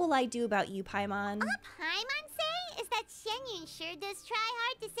 what will I do about you, Paimon? All Paimon say is that Xianyun sure does try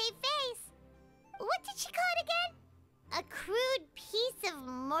hard to save face. What did she call it again? A crude piece of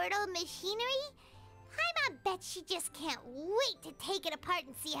mortal machinery? Paimon bet she just can't wait to take it apart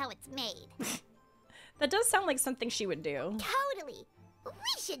and see how it's made. That does sound like something she would do. Totally.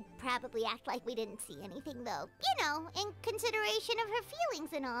 We should probably act like we didn't see anything, though. You know, in consideration of her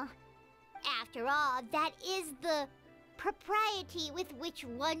feelings and all. After all, that is the propriety with which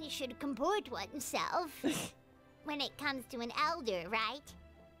one should comport oneself. When it comes to an elder, right?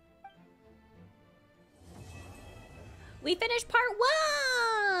 We finished part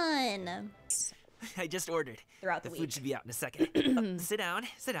 1! I just ordered. Throughout the food week. should be out in a second. Sit down,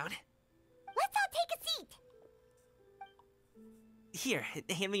 sit down. Let's all take a seat. Here,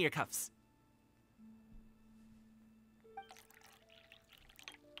 hand me your cups.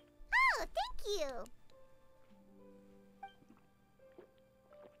 Oh, thank you.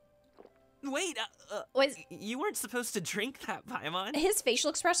 Wait, you weren't supposed to drink that, Paimon. His facial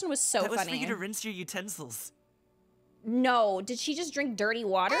expression was so that was funny. for you to rinse your utensils. No, did she just drink dirty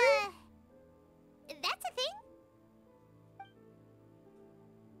water? That's a thing.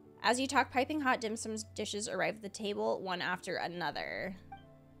 As you talk, piping hot dim sum dishes arrive at the table, one after another.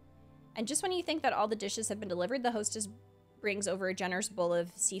 And just when you think that all the dishes have been delivered, the hostess brings over a generous bowl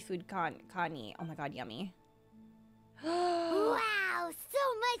of seafood kani. Oh my god, yummy. Wow, so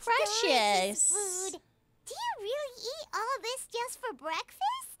much Precious. delicious food. Do you really eat all this just for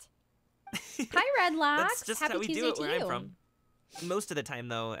breakfast? Hi, Redlock. That's just Happy how we Tuesday do it to where you. I'm from. Most of the time,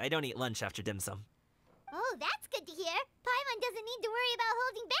 though, I don't eat lunch after dim sum. Oh, that's good to hear. Paimon doesn't need to worry about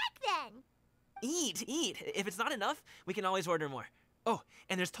holding back then. Eat, eat. If it's not enough, we can always order more. Oh,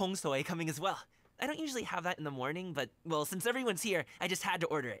 and there's tong soy coming as well. I don't usually have that in the morning, but, well, since everyone's here, I just had to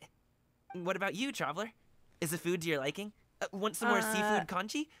order it. What about you, Traveler? Is the food to your liking? Want some more seafood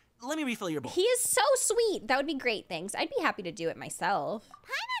kanchi? Let me refill your bowl. He is so sweet. That would be great, thanks. I'd be happy to do it myself.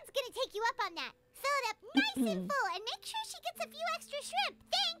 Paimon's gonna take you up on that. Fill it up nice and full and make sure she gets a few extra shrimp.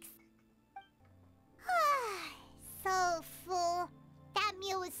 Thanks. So full. That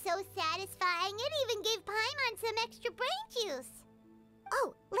meal was so satisfying, it even gave Paimon some extra brain juice.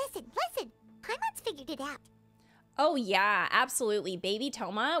 Oh, listen. Paimon's figured it out. Oh yeah, absolutely. Baby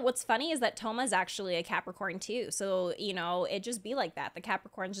Toma. What's funny is that Toma's actually a Capricorn too. So, you know, it just be like that. The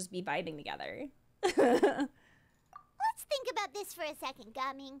Capricorns just be vibing together. Let's think about this for a second,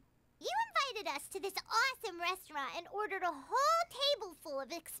 Gaming. You invited us to this awesome restaurant and ordered a whole table full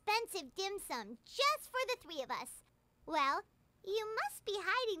of expensive dim sum just for the three of us. Well, you must be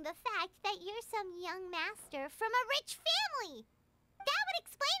hiding the fact that you're some young master from a rich family. That would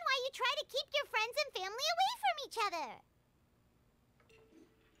explain why you try to keep your friends and family away from each other.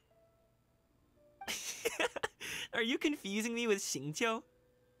 Are you confusing me with Xingqiu?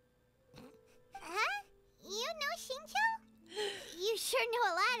 Huh? You know Xingqiu? You sure know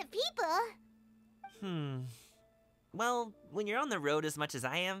a lot of people. Well, when you're on the road as much as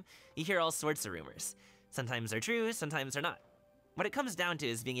I am, you hear all sorts of rumors. Sometimes they're true, sometimes they're not. What it comes down to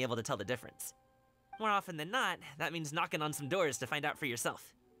is being able to tell the difference. More often than not, that means knocking on some doors to find out for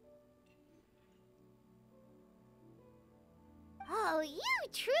yourself. Oh, you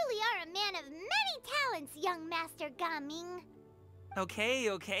truly are a man of many talents, young Master Gaming.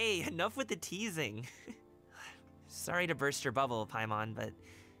 Okay, enough with the teasing. Sorry to burst your bubble, Paimon, but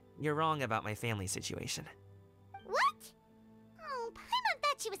you're wrong about my family situation. What? Oh, Paimon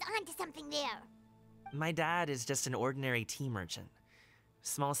thought she was onto something there. My dad is just an ordinary tea merchant.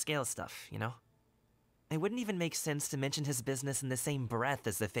 Small scale stuff, you know? It wouldn't even make sense to mention his business in the same breath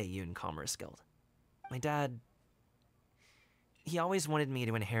as the Feiyun Commerce Guild. My dad... he always wanted me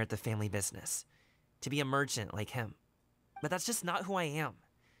to inherit the family business. To be a merchant like him. But that's just not who I am.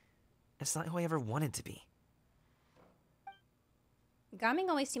 It's not who I ever wanted to be. Gaming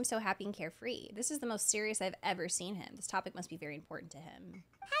always seems so happy and carefree. This is the most serious I've ever seen him. This topic must be very important to him.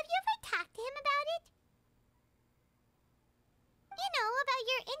 Have you ever talked to him about it? You know, about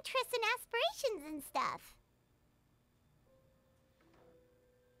your interests and aspirations and stuff.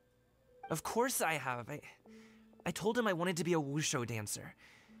 Of course I have. I told him I wanted to be a wushu dancer.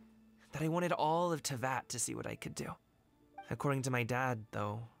 That I wanted all of Tevat to see what I could do. According to my dad,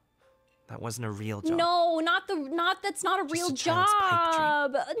 though, that wasn't a real job. No, that's not a real job.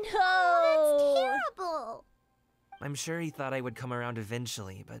 No. Oh, that's terrible. I'm sure he thought I would come around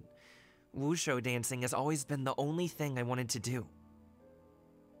eventually, but wushu dancing has always been the only thing I wanted to do.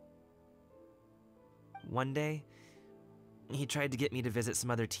 One day, he tried to get me to visit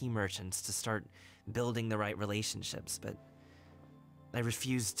some other tea merchants to start building the right relationships, but I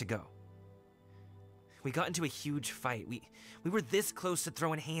refused to go. We got into a huge fight. We were this close to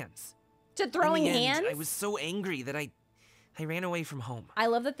throwing hands. To throwing In the end, hands? I was so angry that I ran away from home. I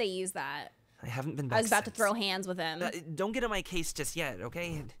love that they use that. I haven't been back I was about since. to throw hands with him. Don't get on my case just yet,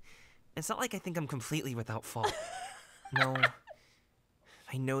 okay? It's not like I think I'm completely without fault. No.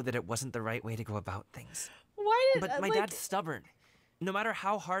 I know that it wasn't the right way to go about things. Why did... But my dad's stubborn. No matter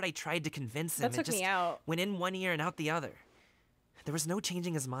how hard I tried to convince him, That took it just me out. went in one ear and out the other. There was no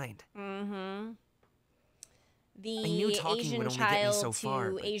changing his mind. Mm-hmm. The I knew talking Asian would only get me child so to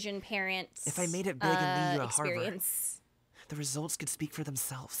far, but Asian parents. if I made it big in Liyue Harbor, experience. the results could speak for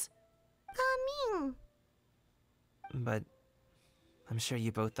themselves. Coming. But I'm sure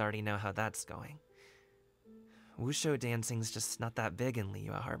you both already know how that's going. Wushu dancing's just not that big in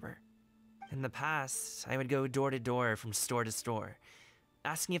Liyue Harbor. In the past, I would go door to door from store to store,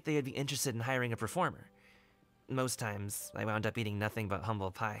 asking if they would be interested in hiring a performer. Most times, I wound up eating nothing but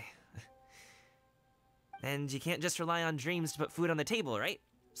humble pie. And you can't just rely on dreams to put food on the table, right?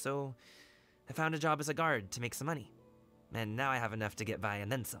 So, I found a job as a guard to make some money. And now I have enough to get by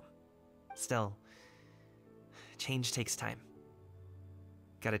and then some. Still, change takes time.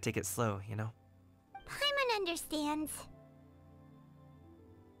 Gotta take it slow, you know? Paimon understands.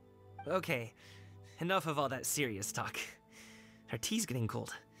 Okay, enough of all that serious talk. Our tea's getting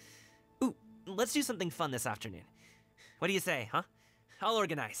cold. Ooh, let's do something fun this afternoon. What do you say, huh? I'll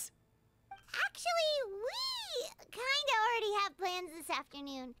organize. Actually, we kinda already have plans this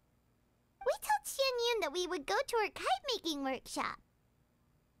afternoon. We told Xianyun that we would go to her kite-making workshop.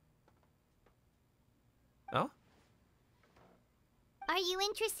 Oh? Are you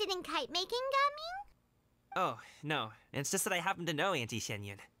interested in kite-making, Gaming? Oh, no. It's just that I happen to know Auntie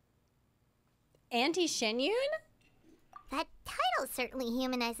Xianyun. Auntie Xianyun? That title certainly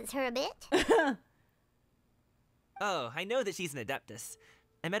humanizes her a bit. Oh, I know that she's an Adeptus.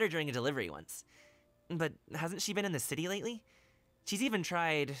 I met her during a delivery once. But hasn't she been in the city lately? She's even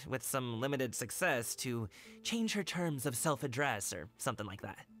tried, with some limited success, to change her terms of self-address or something like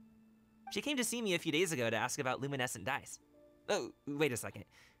that. She came to see me a few days ago to ask about luminescent dyes. Oh, wait a second.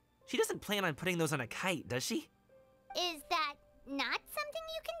 She doesn't plan on putting those on a kite, does she? Is that not something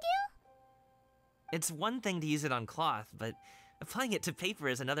you can do? It's one thing to use it on cloth, but applying it to paper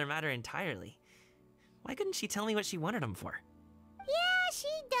is another matter entirely. Why couldn't she tell me what she wanted them for? Yeah, she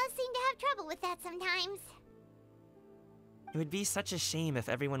does seem to have trouble with that sometimes. It would be such a shame if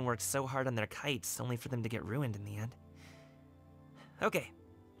everyone worked so hard on their kites only for them to get ruined in the end. Okay,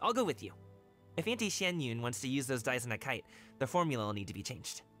 I'll go with you. If Auntie Xianyun wants to use those dyes on a kite, the formula will need to be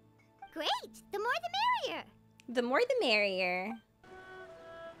changed. Great! The more the merrier! The more the merrier.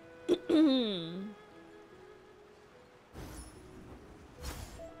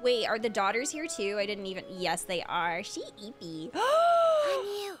 Wait, are the daughters here too? I didn't even... Yes, they are. She eepy.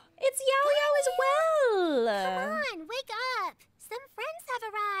 It's Yao Yao as well! Come on, wake up! Some friends have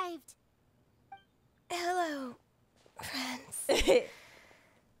arrived. Hello, friends.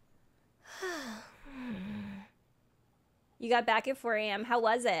 You got back at 4 a.m. How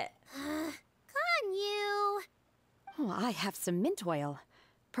was it? Con you! Oh, I have some mint oil.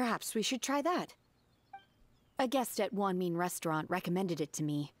 Perhaps we should try that. A guest at Wanmin Restaurant recommended it to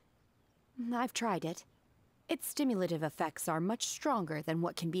me. I've tried it. Its stimulative effects are much stronger than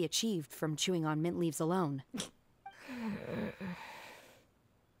what can be achieved from chewing on mint leaves alone.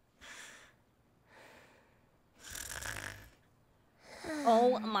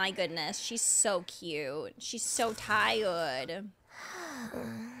 Oh my goodness, she's so cute. She's so tired.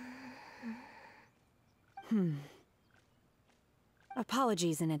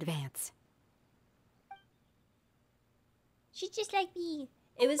 Apologies in advance. She's just like me.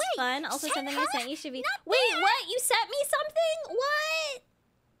 It was fun. Also, something I sent you should be. Not Wait, what? You sent me something? What?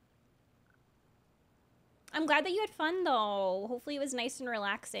 I'm glad that you had fun though. Hopefully, it was nice and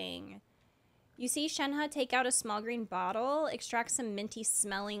relaxing. You see Shenhe take out a small green bottle, extract some minty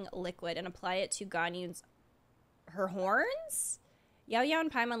smelling liquid, and apply it to Ganyun's her horns? Yao Yao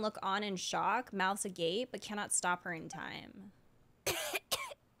and Paimon look on in shock, mouths agape, but cannot stop her in time.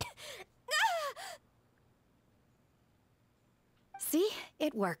 See?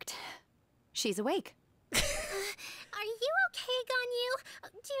 It worked. She's awake. Are you okay, Ganyu?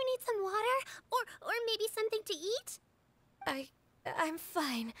 Do you need some water? Or maybe something to eat? I'm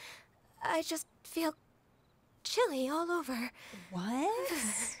fine. I just feel chilly all over.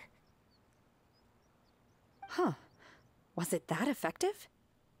 What? Huh. Was it that effective?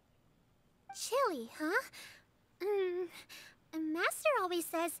 Chilly, huh? Master always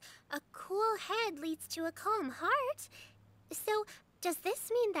says a cool head leads to a calm heart. So, does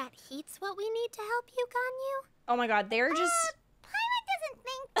this mean that heat's what we need to help you, Ganyu? Oh my god, they're just... Paimon doesn't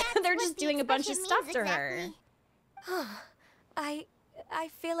think that's they're what just the doing a bunch of expression stuff to means her. exactly. I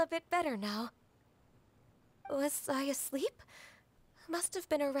feel a bit better now. Was I asleep? Must have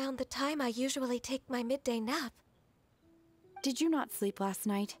been around the time I usually take my midday nap. Did you not sleep last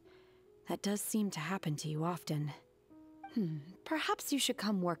night? That does seem to happen to you often. Perhaps you should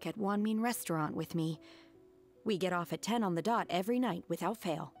come work at Wanmin Restaurant with me. We get off at 10 on the dot every night without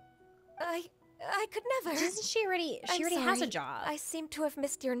fail. I could never. Doesn't she already? She already has a job. I seem to have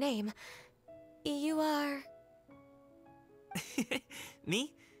missed your name. You are...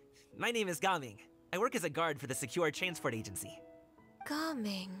 Me? My name is Gaming. I work as a guard for the Secure Transport Agency.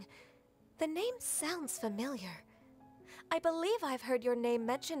 Gaming. The name sounds familiar. I believe I've heard your name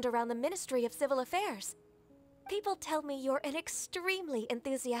mentioned around the Ministry of Civil Affairs. People tell me you're an extremely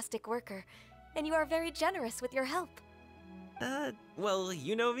enthusiastic worker, and you are very generous with your help. Well,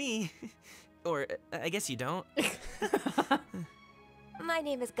 you know me. Or, I guess you don't. My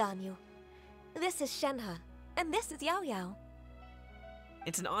name is Ganyu. This is Shenhe, and this is Yao Yao.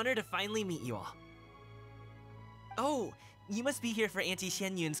 It's an honor to finally meet you all. Oh, you must be here for Auntie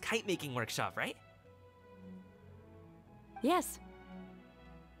Xianyun's kite-making workshop, right? Yes.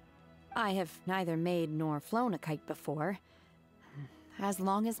 I have neither made nor flown a kite before. As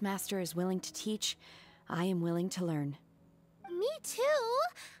long as Master is willing to teach, I am willing to learn. Me too.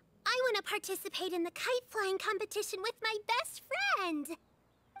 I want to participate in the kite flying competition with my best friend.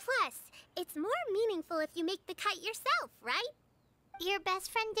 Plus, it's more meaningful if you make the kite yourself, right? Your best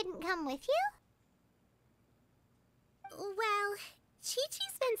friend didn't come with you? Well,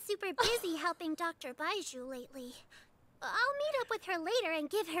 Chi-Chi's been super busy helping Dr. Baiju lately. I'll meet up with her later and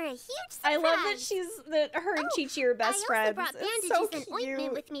give her a huge surprise. I love that her and Chi-Chi are best friends. I also brought bandages so and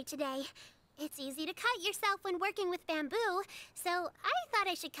ointment with me today. It's easy to cut yourself when working with bamboo, so I thought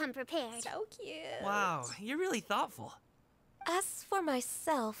I should come prepared. So cute. Wow, you're really thoughtful. As for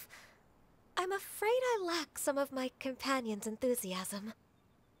myself, I'm afraid I lack some of my companion's enthusiasm.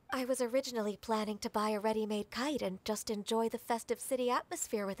 I was originally planning to buy a ready-made kite and just enjoy the festive city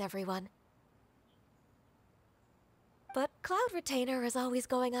atmosphere with everyone. But Cloud Retainer is always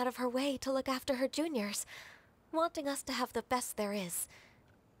going out of her way to look after her juniors, wanting us to have the best there is.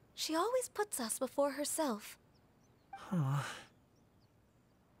 She always puts us before herself. Huh.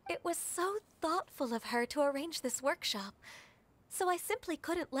 It was so thoughtful of her to arrange this workshop, so I simply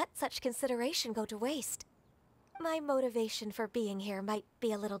couldn't let such consideration go to waste. My motivation for being here might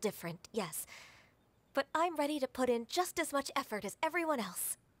be a little different, yes, but I'm ready to put in just as much effort as everyone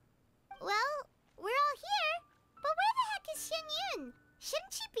else. Well, we're all here, but where the heck is Xianyun?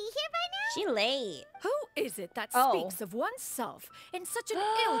 Shouldn't she be here by now? She late. Who is it that Oh. speaks of oneself in such an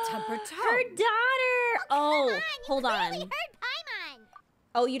ill-tempered tone? Her daughter! Oh, hold on. Heard Paimon!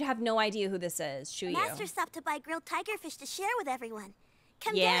 Oh, you'd have no idea who this is, Shuyu. Master stopped to buy grilled tigerfish to share with everyone.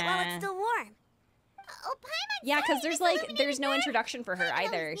 Come get it Yeah. while it's still warm. Oh, Paimon! Yeah, because there's no introduction for her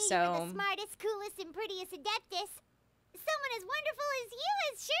either, You're so... the smartest, coolest, and prettiest Adeptus. Someone as wonderful as you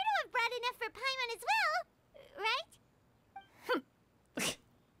is sure to have brought enough for Paimon as well, right?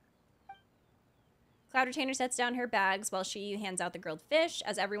 Cloud Retainer sets down her bags while Shuyu hands out the grilled fish.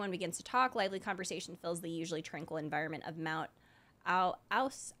 As everyone begins to talk, lively conversation fills the usually tranquil environment of Mount Aosang.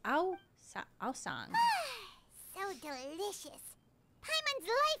 So delicious. Paimon's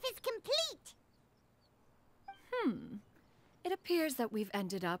life is complete. It appears that we've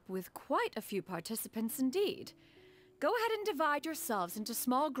ended up with quite a few participants indeed. Go ahead and divide yourselves into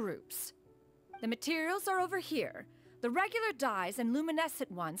small groups. The materials are over here. The regular dyes and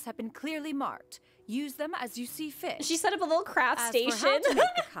luminescent ones have been clearly marked. Use them as you see fit. She set up a little craft As station. for how to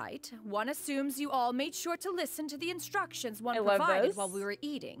make the kite, one assumes you all made sure to listen to the instructions one I love provided this. while we were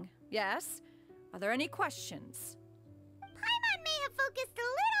eating. Yes? Are there any questions? Paimon may have focused a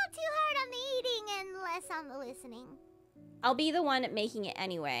little too hard on the eating and less on the listening. I'll be the one making it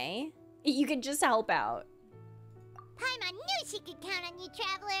anyway. You can just help out. Paimon knew she could count on you,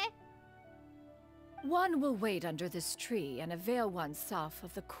 Traveler. One will wait under this tree and avail oneself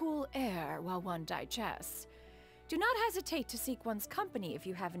of the cool air while one digests. Do not hesitate to seek one's company if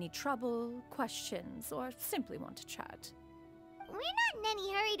you have any trouble, questions, or simply want to chat. We're not in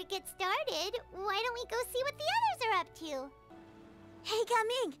any hurry to get started. Why don't we go see what the others are up to? Hey,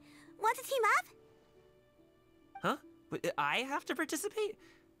 Gaming, want to team up? Huh? But I have to participate?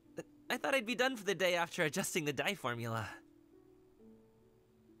 I thought I'd be done for the day after adjusting the dye formula.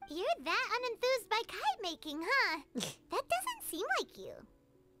 You're that unenthused by kite making, huh? That doesn't seem like you.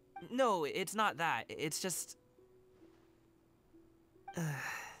 No, it's not that. It's just...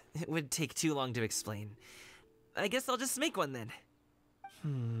 it would take too long to explain. I guess I'll just make one then.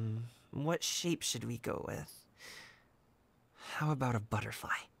 What shape should we go with? How about a butterfly?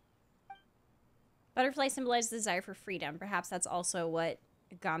 Butterfly symbolizes the desire for freedom. Perhaps that's also what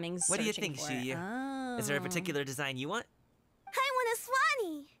Gaming's What do you searching think, for. Shuyu? Oh. Is there a particular design you want? I want a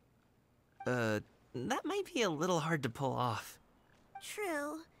swanee. That might be a little hard to pull off.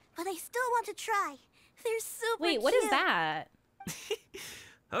 True, but I still want to try. They're super Wait, what is that?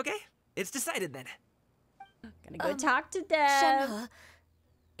 Okay, it's decided then. Gonna go talk to Dev. Shenhe,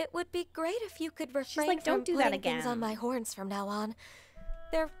 It would be great if you could refrain like, from "Don't do that putting things again." on my horns from now on.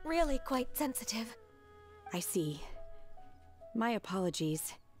 They're really quite sensitive. I see. My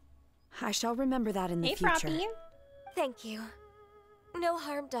apologies. I shall remember that in the Hey, future. Froppy. Thank you. No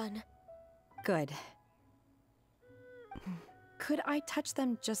harm done. Good. Could I touch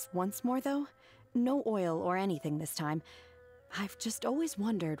them just once more, though? No oil or anything this time. I've just always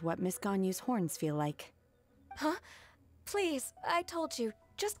wondered what Miss Ganyu's horns feel like. Huh? Please, I told you.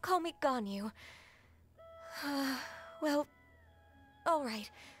 Just call me Ganyu. Well, all right.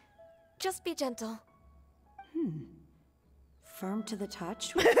 Just be gentle. Firm to the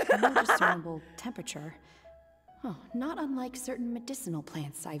touch, with no discernible temperature. Oh, not unlike certain medicinal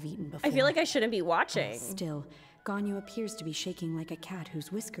plants I've eaten before. I feel like I shouldn't be watching. Still, Ganyu appears to be shaking like a cat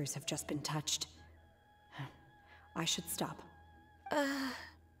whose whiskers have just been touched. I should stop.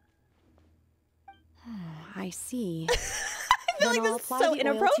 I see. I feel like I'll this is apply so the oil to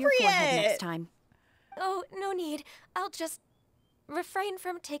your forehead inappropriate. next time. Oh, no need. I'll just refrain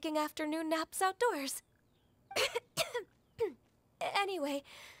from taking afternoon naps outdoors. Anyway,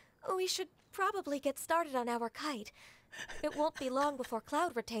 we should probably get started on our kite. It won't be long before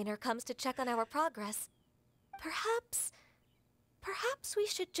Cloud Retainer comes to check on our progress. Perhaps we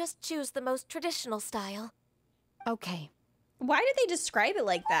should just choose the most traditional style. Okay. Why did they describe it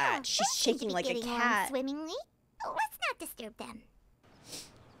like that? Oh, She's they seem to shaking be like a getting along cat. swimmingly. Oh, let's not disturb them.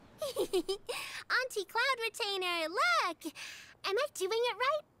 Auntie Cloud Retainer, look! Am I doing it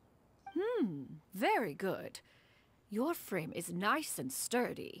right? Very good. Your frame is nice and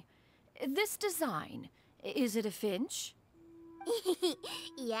sturdy. This design, is it a finch?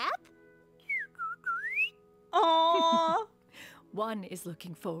 Yep. Aww. One is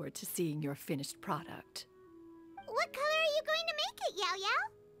looking forward to seeing your finished product. What color are you going to make it, Yao Yao?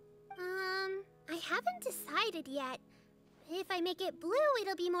 I haven't decided yet. If I make it blue,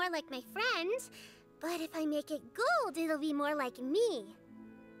 it'll be more like my friend. But if I make it gold, it'll be more like me.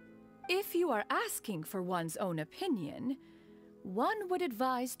 If you are asking for one's own opinion, one would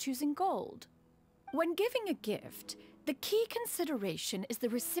advise choosing gold. When giving a gift, the key consideration is the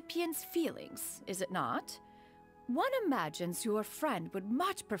recipient's feelings, is it not? One imagines your friend would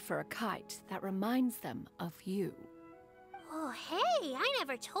much prefer a kite that reminds them of you. Oh, hey, I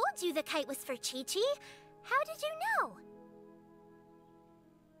never told you the kite was for Chi-Chi. How did you know?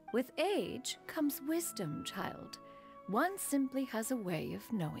 With age comes wisdom, child. One simply has a way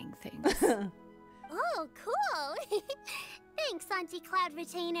of knowing things. Oh, cool. Thanks, Auntie Cloud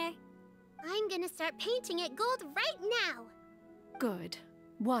Retainer. I'm gonna start painting it gold right now. Good.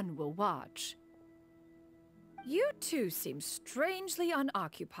 One will watch. You two seem strangely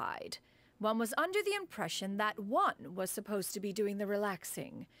unoccupied. One was under the impression that one was supposed to be doing the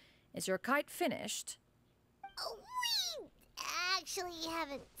relaxing. Is your kite finished? Oh, we actually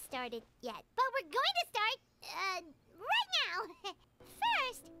haven't started yet, but we're going to start, right now.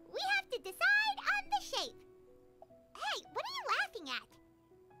 First, we have to decide on the shape. Hey, what are you laughing at?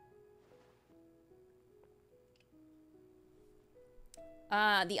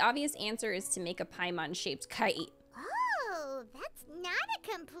 The obvious answer is to make a Paimon-shaped kite. Oh, that's not a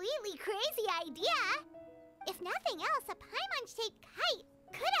completely crazy idea. If nothing else, a Paimon-shaped kite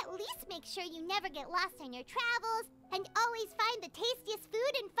could at least make sure you never get lost on your travels and always find the tastiest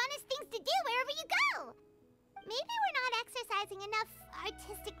food and funnest things to do wherever you go. Maybe we're not exercising enough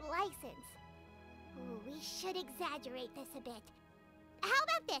artistic license. Ooh, we should exaggerate this a bit. How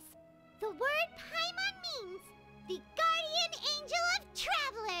about this? The word Paimon means the guardian angel of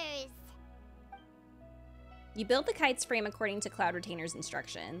travelers. You build the kite's frame according to Cloud Retainer's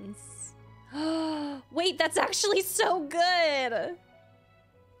instructions. Wait, that's actually so good!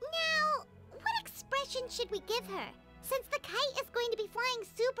 Now, what expression should we give her, since the kite is going to be flying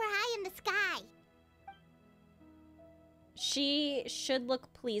super high in the sky? She should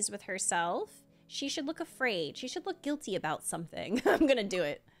look pleased with herself. She should look afraid. She should look guilty about something. I'm gonna do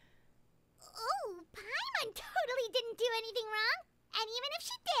it. Oh, Paimon totally didn't do anything wrong. And even if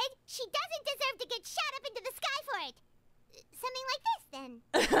she did, she doesn't deserve to get shot up into the sky for it. Something like this, then.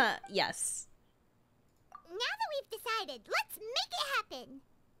 Yes. Now that we've decided, let's make it happen.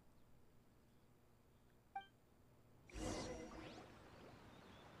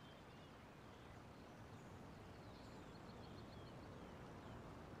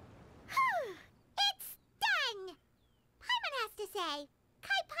 It's done! Paimon has to say.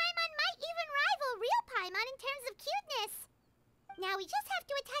 Kai Paimon might even rival real Paimon in terms of cuteness. Now we just have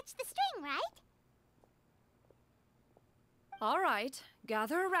to attach the string, right? All right,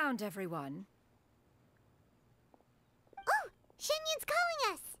 gather around, everyone. Oh, Shenyun's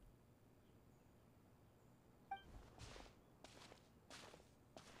calling us.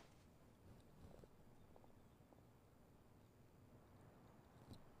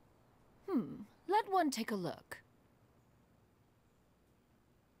 Let one take a look.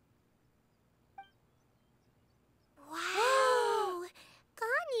 Wow!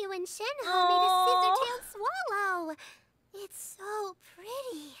 Ganyu and Shenhe made a scissor-tailed swallow. It's so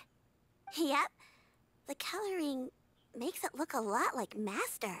pretty. Yep. The coloring makes it look a lot like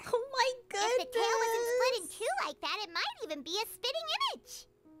Master. Oh my goodness! If the tail wasn't split in two like that, it might even be a spitting image.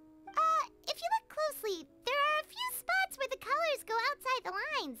 If you look closely, there are a few spots where the colors go outside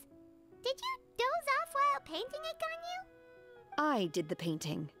the lines. Did you doze off while painting it, Ganyu? I did the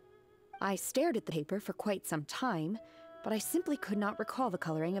painting. I stared at the paper for quite some time, but I simply could not recall the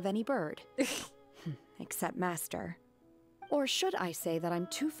coloring of any bird. Except Master. Or should I say that I'm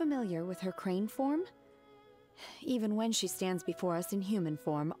too familiar with her crane form? Even when she stands before us in human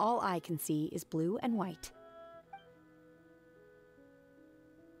form, all I can see is blue and white.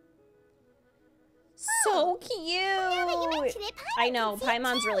 So cute! Now that you mention it, Paimon I know, can see it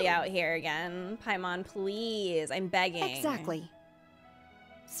Paimon's really too. out here again. Paimon, please. I'm begging. Exactly.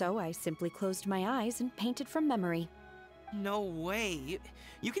 So I simply closed my eyes and painted from memory. No way.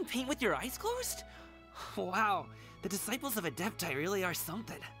 You can paint with your eyes closed? Wow. The disciples of Adepti really are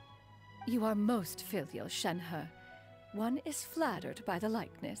something. You are most filial, Shenhe. One is flattered by the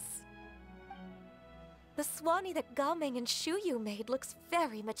likeness. The Swanee that Gaming and Shuyu made looks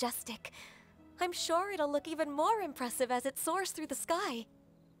very majestic. I'm sure it'll look even more impressive as it soars through the sky.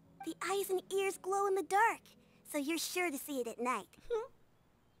 The eyes and ears glow in the dark, so you're sure to see it at night.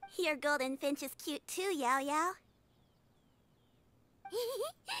 Your golden finch is cute too, Yao Yao.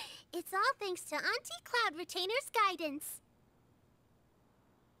 It's all thanks to Auntie Cloud Retainer's guidance.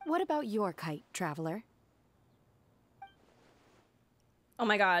 What about your kite, Traveler? Oh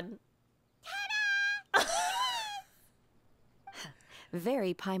my god.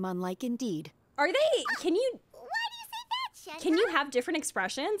 Very Paimon-like indeed. Are they? Can you... Why do you say that, Shenhe? Can you have different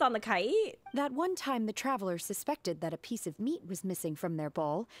expressions on the kite? That one time the Traveler suspected that a piece of meat was missing from their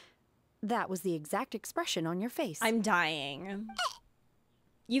bowl, that was the exact expression on your face. I'm dying.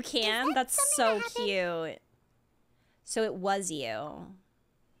 You can? That's so cute. So it was you.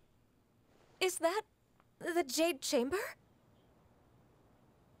 Is that the Jade Chamber?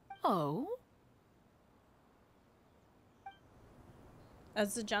 Oh?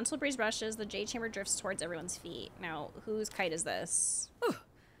 As the gentle breeze brushes, the jade chamber drifts towards everyone's feet. Now, whose kite is this?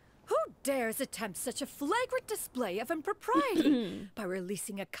 Who dares attempt such a flagrant display of impropriety by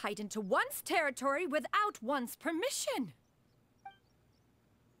releasing a kite into one's territory without one's permission?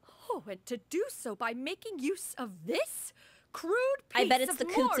 Oh, and to do so by making use of this crude piece I bet it's of the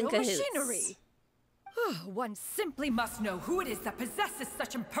Coots and mortal Cahoots. machinery. One simply must know who it is that possesses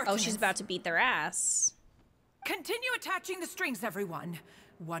such impertinence. Oh, she's about to beat their ass. Continue attaching the strings, everyone.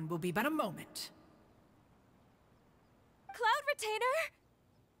 One will be but a moment. Cloud Retainer?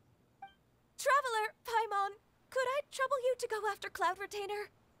 Traveler, Paimon, could I trouble you to go after Cloud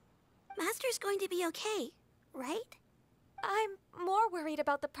Retainer? Master's going to be okay, right? I'm more worried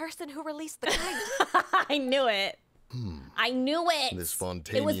about the person who released the kite. I knew it. I knew it. This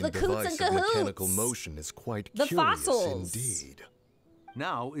It was Fontanian the Coots and device of mechanical Cahoots. motion is quite The curious fossils. indeed.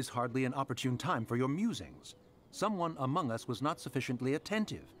 Now is hardly an opportune time for your musings. Someone among us was not sufficiently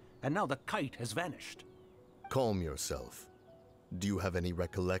attentive, and now the kite has vanished. Calm yourself. Do you have any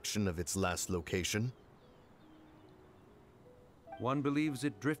recollection of its last location? One believes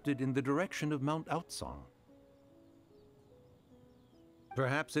it drifted in the direction of Mount Outsong.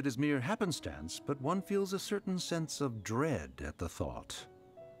 Perhaps it is mere happenstance, but one feels a certain sense of dread at the thought.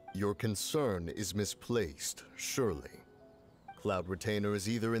 Your concern is misplaced, surely. Cloud Retainer is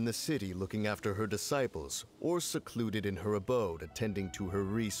either in the city looking after her disciples, or secluded in her abode attending to her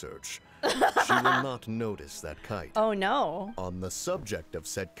research. She will not notice that kite. Oh no. On the subject of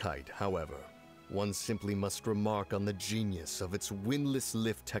said kite, however, one simply must remark on the genius of its windless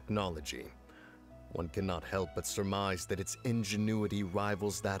lift technology. One cannot help but surmise that its ingenuity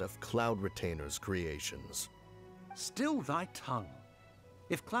rivals that of Cloud Retainer's creations. Still thy tongue.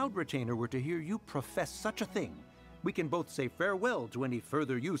 If Cloud Retainer were to hear you profess such a thing, we can both say farewell to any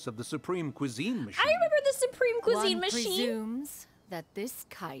further use of the Supreme Cuisine Machine. I remember the Supreme Cuisine One Machine. presumes that this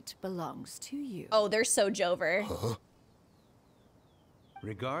kite belongs to you. Oh, they're so Jover. Huh?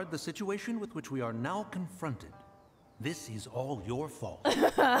 Regard the situation with which we are now confronted. This is all your fault.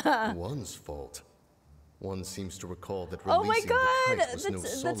 One's fault. One seems to recall that Oh my releasing the god, kite was no the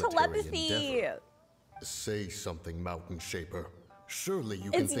solitary telepathy. endeavor. Say something, Mountain Shaper. Surely you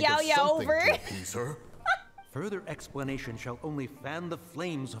can It's think Yao of Yao something over. to appease her. Further explanation shall only fan the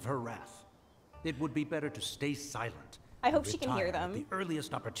flames of her wrath. It would be better to stay silent. I and hope she can hear retire at them. the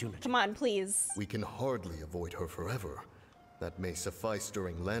earliest opportunity. Come on, please. We can hardly avoid her forever. That may suffice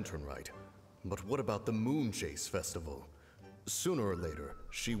during Lantern Rite. But what about the Moon Chase Festival? Sooner or later,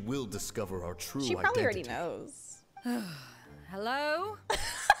 she will discover our true She identity. probably already knows. Hello?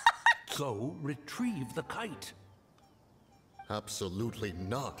 So, retrieve the kite. Absolutely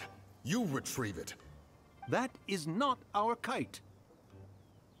not. You retrieve it. That is not our kite.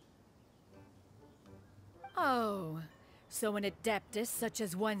 Oh, so an adeptus such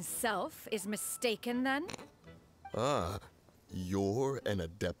as oneself is mistaken then? Ah, you're an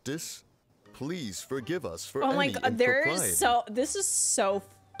adeptus? Please forgive us for Oh my any god, there is impropriety. this is so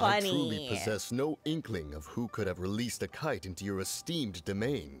funny. I truly possess no inkling of who could have released a kite into your esteemed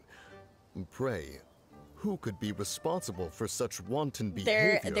domain. Pray, who could be responsible for such wanton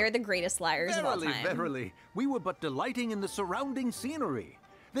behavior? They're the greatest liars of all time. Verily, we were but delighting in the surrounding scenery.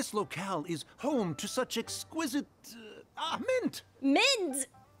 This locale is home to such exquisite... mint! Mint!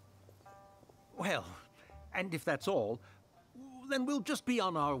 Well, and if that's all, then we'll just be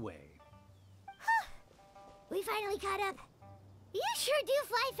on our way. We finally caught up. You sure do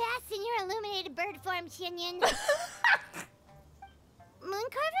fly fast in your illuminated bird form, Shinyan.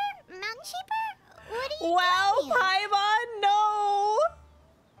 Mooncarver? Mountain Sheeper? What are you Wow, doing? Paimon, no!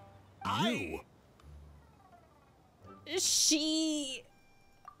 You? She...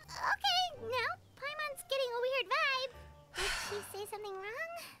 Okay, now Paimon's getting a weird vibe. Did she say something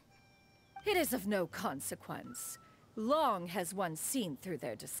wrong? It is of no consequence. Long has one seen through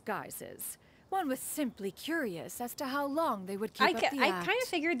their disguises. One was simply curious as to how long they would keep up the I act. kind of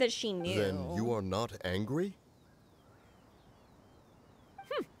figured that she knew. Then you are not angry?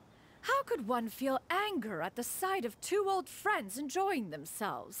 How could one feel anger at the sight of two old friends enjoying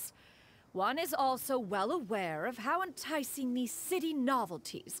themselves? One is also well aware of how enticing these city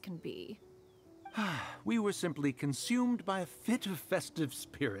novelties can be. We were simply consumed by a fit of festive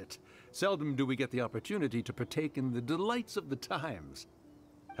spirit. Seldom do we get the opportunity to partake in the delights of the times.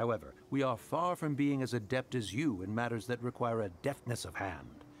 However, we are far from being as adept as you in matters that require a deftness of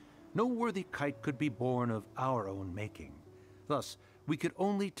hand. No worthy kite could be born of our own making. Thus, we could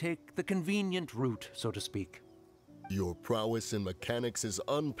only take the convenient route, so to speak. Your prowess in mechanics is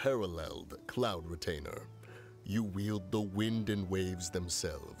unparalleled, Cloud Retainer. You wield the wind and waves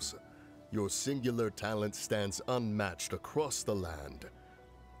themselves. Your singular talent stands unmatched across the land.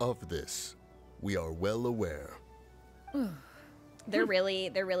 Of this, we are well aware. They're really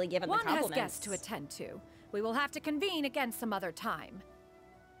giving One the compliments. has guests to attend to. We will have to convene again some other time.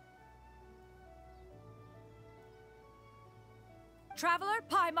 Traveler,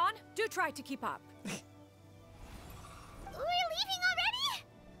 Paimon, do try to keep up. We're leaving already?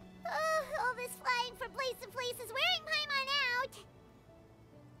 All this flying from place to place is wearing Paimon out.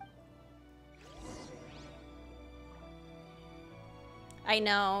 I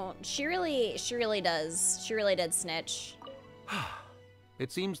know. She really does. She really did snitch.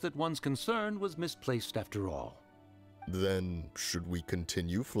 It seems that one's concern was misplaced after all. Then, should we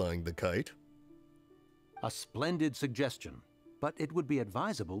continue flying the kite? A splendid suggestion, but it would be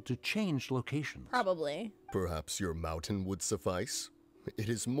advisable to change locations. Probably. Perhaps your mountain would suffice? It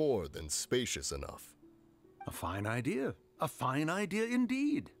is more than spacious enough. A fine idea. A fine idea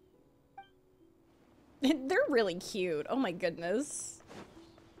indeed. They're really cute. Oh my goodness.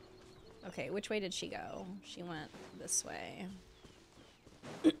 Okay, which way did she go? She went this way.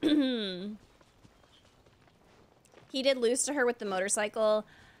 He did lose to her with the motorcycle.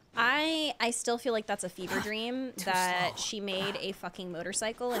 I still feel like that's a fever dream that she made a fucking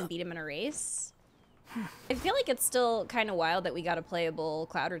motorcycle and beat him in a race. I feel like it's still kind of wild that we got a playable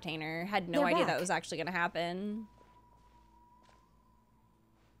Cloud Retainer. Had no idea that was actually going to happen.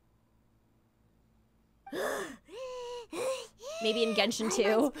 Maybe in Genshin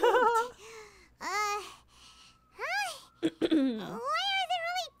too. Hi. Why are there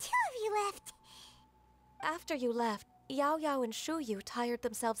only two of you left? After you left, Yao Yao and Shu Yu tired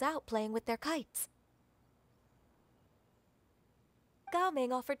themselves out playing with their kites. Gao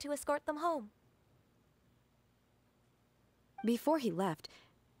Ming offered to escort them home. Before he left,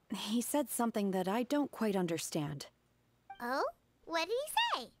 he said something that I don't quite understand. Oh? What did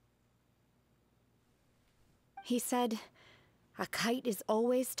he say? He said, a kite is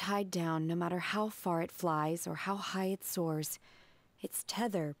always tied down no matter how far it flies or how high it soars. Its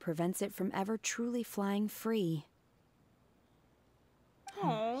tether prevents it from ever truly flying free.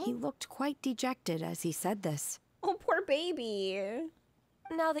 Aww. He looked quite dejected as he said this. Oh, poor baby.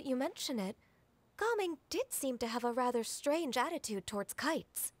 Now that you mention it, Gao Ming did seem to have a rather strange attitude towards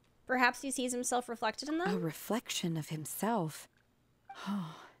kites. Perhaps he sees himself reflected in them? A reflection of himself.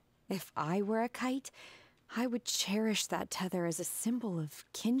 Oh, if I were a kite, I would cherish that tether as a symbol of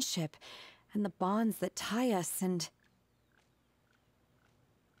kinship and the bonds that tie us and...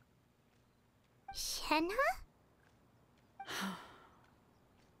 Shenhe?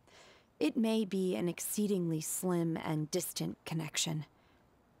 It may be an exceedingly slim and distant connection,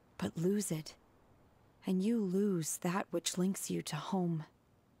 but lose it, and you lose that which links you to home.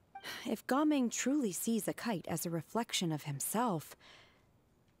 If Gaming truly sees a kite as a reflection of himself,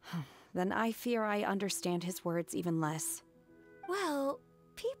 then I fear I understand his words even less. Well,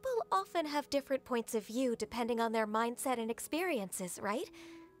 people often have different points of view depending on their mindset and experiences, right?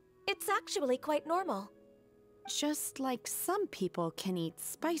 It's actually quite normal. Just like some people can eat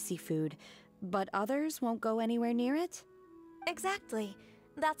spicy food, but others won't go anywhere near it? Exactly.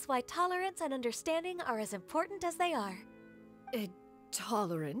 That's why tolerance and understanding are as important as they are.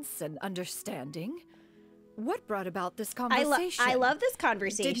 Tolerance and understanding? What brought about this conversation? I love this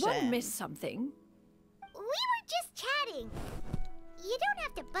conversation. Did one miss something? We were just chatting. You don't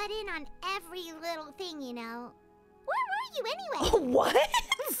have to butt in on every little thing, you know. Where were you anyway? What?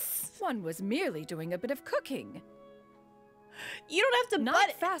 One was merely doing a bit of cooking. You don't have to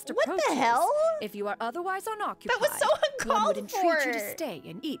Not fast What approaches. the hell? If you are otherwise unoccupied, That was so uncalled one would entreat you to for. stay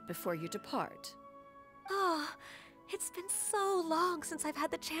and eat before you depart. Oh, it's been so long since I've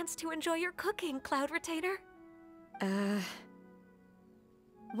had the chance to enjoy your cooking, Cloud Retainer.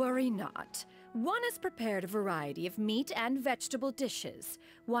 Worry not. One has prepared a variety of meat and vegetable dishes.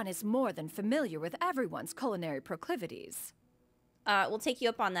 One is more than familiar with everyone's culinary proclivities. We'll take you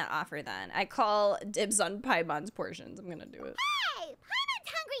up on that offer then. I call dibs on Paimon's portions. I'm gonna do it. Hey, Paimon's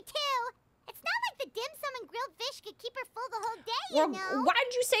hungry too. It's not like the dim sum and grilled fish could keep her full the whole day, Well, you know. why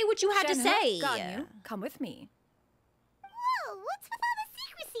did you say what you had to say? Ganyu, come with me. Whoa, what's with all the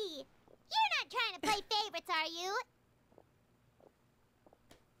secrecy? You're not trying to play favorites, are you?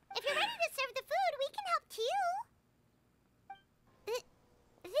 If you're ready to serve the food, we can help too.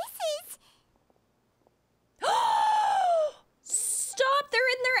 This is... Stop!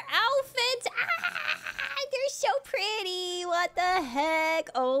 They're in their outfits! Ah, they're so pretty! What the heck?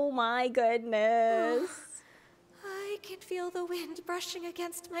 Oh my goodness. I can feel the wind brushing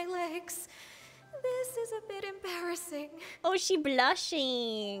against my legs. This is a bit embarrassing. Oh, she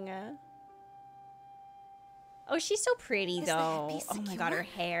blushing. Oh, she's so pretty Is the though. headpiece Oh my secure? god, her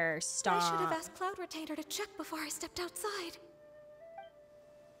hair. Stop. I should have asked Cloud Retainer to check before I stepped outside.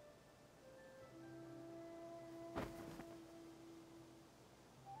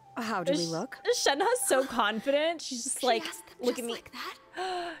 How do we look? Shenhe's so confident. She's just like, asked them look just at me. like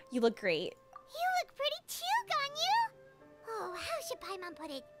that? You look great. You look pretty too, Ganyu. Oh, how should Paimon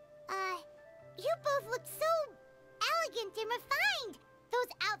put it? You both look so elegant and refined.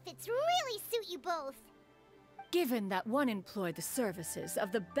 Those outfits really suit you both. Given that one employed the services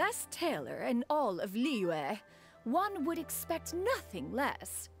of the best tailor in all of Liyue, one would expect nothing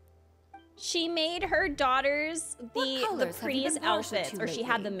less. She made her daughters the colours have you prettiest been partial outfits, to or she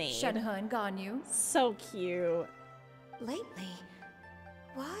had lately, them made. Shenhe and Ganyu? So cute. Lately?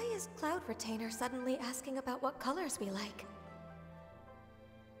 Why is Cloud Retainer suddenly asking about what colors we like?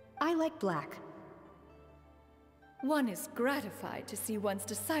 I like black. One is gratified to see one's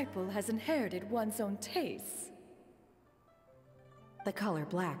disciple has inherited one's own tastes. The color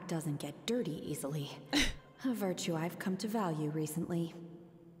black doesn't get dirty easily. A virtue I've come to value recently.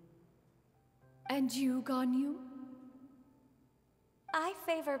 And you, Ganyu? I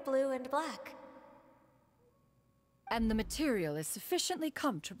favor blue and black. And the material is sufficiently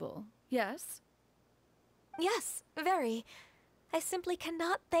comfortable, yes? Yes, very. I simply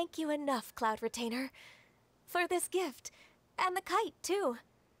cannot thank you enough, Cloud Retainer, for this gift, and the kite, too.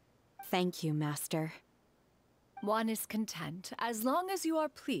 Thank you, Master. One is content, as long as you are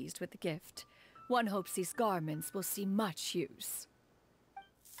pleased with the gift. One hopes these garments will see much use.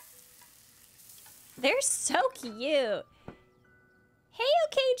 They're so cute. Hey,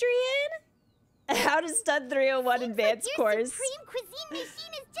 Ocadrian. How to stud 301 advanced Your course. supreme cuisine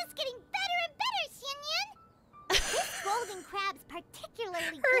machine is just getting better and better, Xinyan. This golden crab's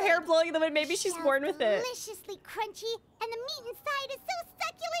particularly Her good. hair blowing in the wind. Maybe she's Shell's born with it. Deliciously crunchy, and the meat inside is so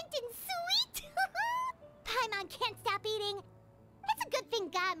succulent and sweet. Paimon can't stop eating. It's a good thing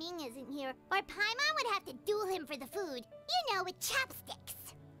Gaming isn't here, or Paimon would have to duel him for the food. You know, with chopsticks.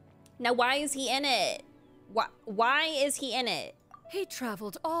 Now, why is he in it? Why is he in it? He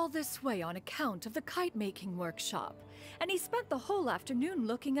traveled all this way on account of the kite-making workshop, and he spent the whole afternoon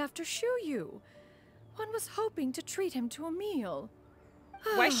looking after Shuyu. One was hoping to treat him to a meal.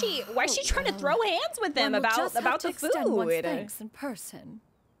 Why is she trying to throw hands with him One will just have about to the extend one's food? thanks in person.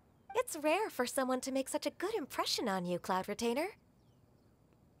 It's rare for someone to make such a good impression on you, Cloud Retainer.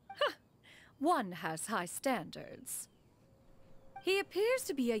 One has high standards. He appears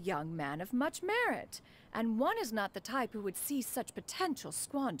to be a young man of much merit, and one is not the type who would see such potential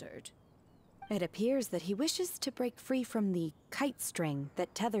squandered. It appears that he wishes to break free from the kite string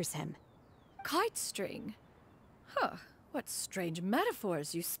that tethers him. Kite string? Huh, what strange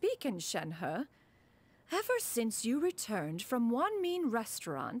metaphors you speak in, Shenhe. Ever since you returned from one mean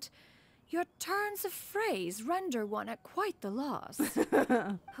restaurant, your turns of phrase render one at quite the loss.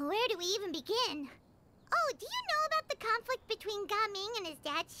 Where do we even begin? Oh, do you know about the conflict between Gaming and his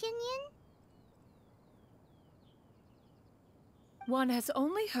dad, Xinyan? One has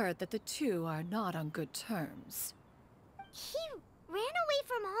only heard that the two are not on good terms. He ran away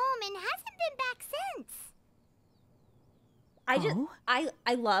from home and hasn't been back since.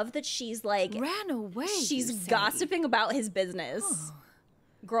 I love that she's like ran away. She's gossiping about his business. Oh.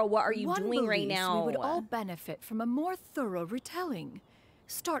 Girl, what are you One doing right believes now? We would all benefit from a more thorough retelling.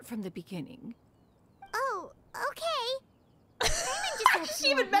 Start from the beginning. Oh, okay. She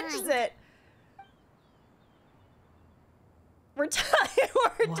even mentions it. We're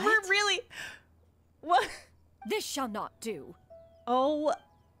we're really. What? This shall not do. Oh.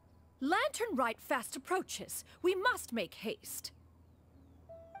 Lantern Rite fast approaches. We must make haste.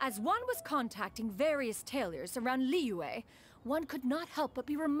 As one was contacting various tailors around Liyue, one could not help but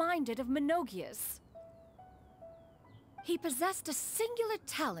be reminded of Megistus. He possessed a singular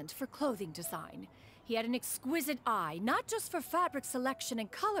talent for clothing design. He had an exquisite eye, not just for fabric selection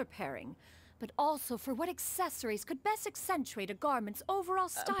and color pairing, but also for what accessories could best accentuate a garment's overall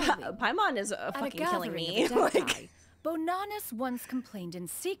styling. Paimon is fucking killing me. Like... Bonanus once complained in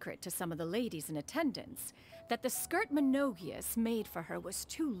secret to some of the ladies in attendance that the skirt Megistus made for her was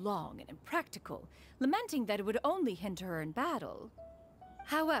too long and impractical, lamenting that it would only hinder her in battle.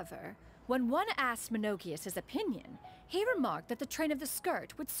 However, when one asked Megistus his opinion, he remarked that the train of the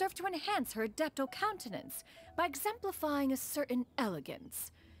skirt would serve to enhance her adeptal countenance by exemplifying a certain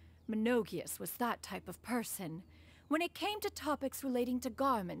elegance. Megistus was that type of person. When it came to topics relating to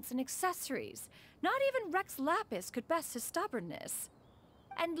garments and accessories, not even Rex Lapis could best his stubbornness.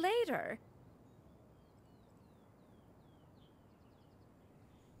 And later...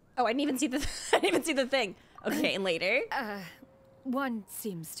 Oh, I didn't even see the I didn't even see the thing. Okay, and later? One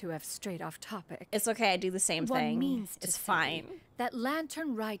seems to have strayed off topic. It's okay, I do the same thing. One means to it's say fine. That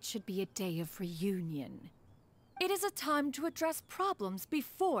Lantern Rite should be a day of reunion. It is a time to address problems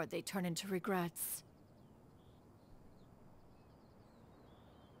before they turn into regrets.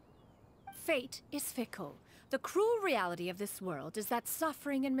 Fate is fickle. The cruel reality of this world is that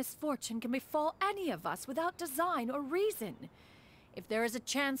suffering and misfortune can befall any of us without design or reason. If there is a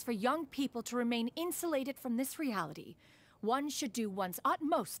chance for young people to remain insulated from this reality, one should do one's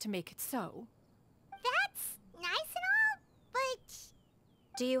utmost to make it so. That's nice and all, but...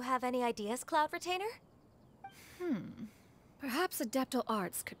 Do you have any ideas, Cloud Retainer? Perhaps adeptal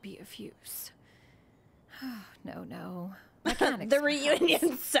arts could be of use. No. Mechanics, the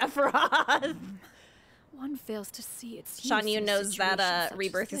reunion, Sephiroth. One fails to see its use. Sean, you in a knows that situation such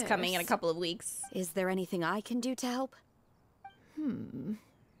Rebirth as is coming in a this. couple of weeks. Is there anything I can do to help?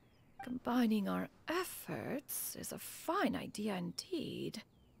 Combining our efforts is a fine idea indeed.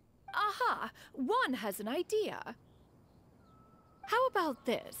 Aha! One has an idea. How about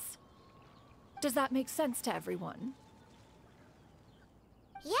this? Does that make sense to everyone?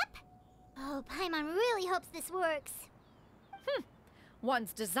 Yep. Oh, Paimon really hopes this works.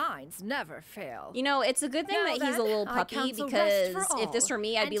 One's designs never fail. You know, it's a good thing Now that he's a then, little I puppy, counsel because rest for if this all, were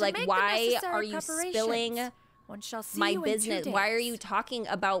me, I'd and be to like, make the why necessary are you preparations. spilling One shall see my you in 2 business? Why are days. you talking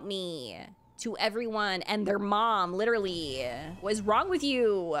about me to everyone and their mom, literally? What is wrong with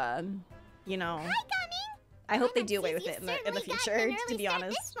you? You know. Hi, Gaming. I hope they do away with it in the future, to be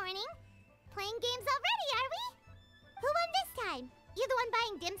honest. This morning. Playing games already, are we? Who won this time? You the one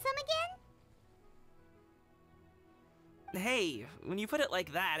buying dim sum again? Hey, when you put it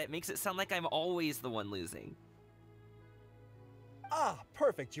like that, it makes it sound like I'm always the one losing. Ah,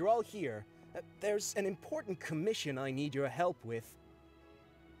 perfect, you're all here. There's an important commission I need your help with.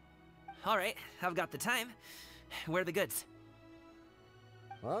 Alright, I've got the time. Where are the goods?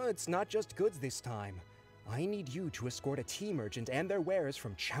 Well, it's not just goods this time. I need you to escort a tea merchant and their wares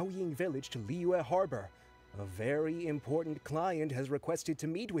from Chaoying Village to Liyue Harbor. A very important client has requested to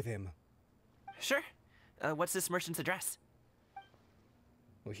meet with him. Sure. What's this merchant's address?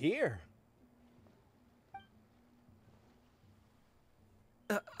 Well, here.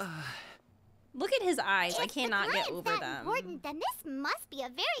 Look at his eyes. I If the cannot get client's over that them. important, then this must be a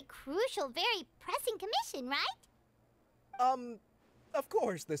very crucial, very pressing commission, right? Of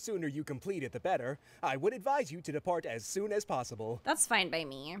course, the sooner you complete it, the better. I would advise you to depart as soon as possible. That's fine by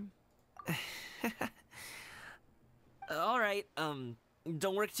me. Alright,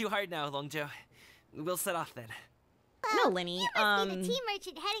 don't work too hard now, Longjo. We'll set off then. But No, Linny. You must be the tea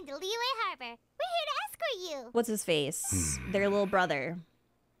merchant heading to Liyue Harbor. We're here to escort you. What's his face? Their little brother.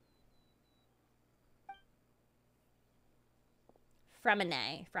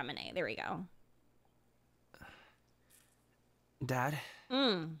 Fremine. There we go. Dad?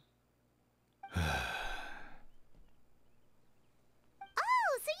 Oh,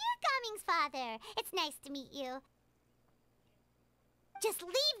 so you're Gaming's father. It's nice to meet you. Just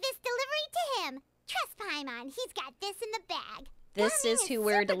leave this delivery to him. Trust Paimon, he's got this in the bag. This is who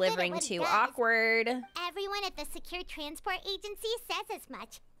we're delivering to. Awkward. Everyone at the Secure Transport Agency says as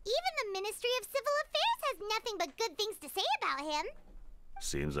much. Even the Ministry of Civil Affairs has nothing but good things to say about him.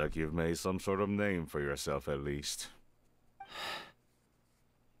 Seems like you've made some sort of name for yourself, at least.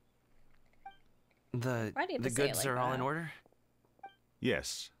 The goods are all in order?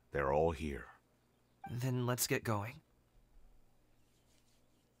 Yes, they're all here. Then let's get going.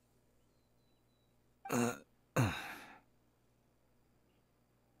 A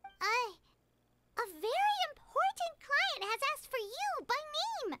very important client has asked for you by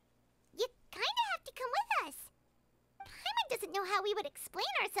name. You kinda have to come with us. Paimon doesn't know how we would explain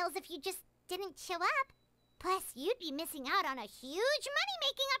ourselves if you just didn't show up. Plus, you'd be missing out on a huge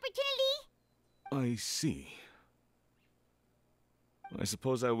money-making opportunity. I see. I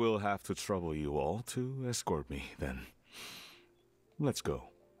suppose I will have to trouble you all to escort me, then. Let's go.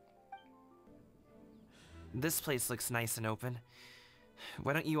 This place looks nice and open.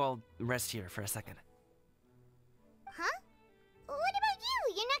 Why don't you all rest here for a second? Huh? What about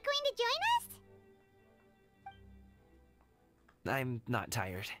you? You're not going to join us? I'm not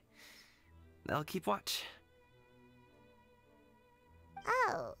tired. I'll keep watch.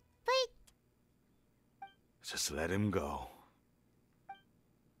 Oh, but... Just let him go.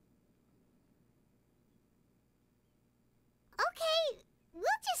 Okay, we'll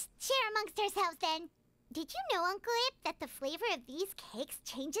just share amongst ourselves then. Did you know, Uncle Ip, that the flavor of these cakes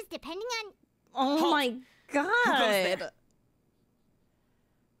changes depending on... Oh my god!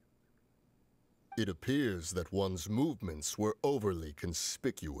 It appears that one's movements were overly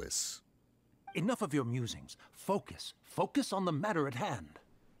conspicuous. Enough of your musings. Focus. Focus on the matter at hand.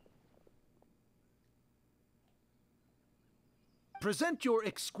 Present your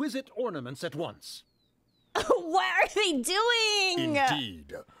exquisite ornaments at once. What are they doing?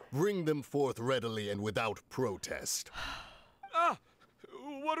 Indeed. Bring them forth readily and without protest.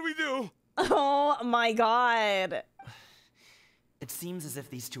 What do we do? Oh my god. It seems as if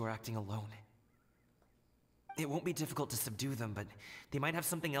these two are acting alone. It won't be difficult to subdue them, but they might have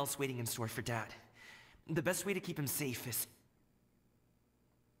something else waiting in store for Dad. The best way to keep him safe is...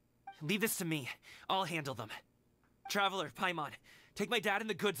 Leave this to me. I'll handle them. Traveler, Paimon, take my dad and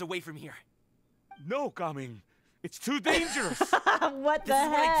the goods away from here. No, Gaming. It's too dangerous. What the This is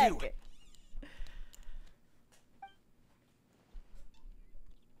what I do.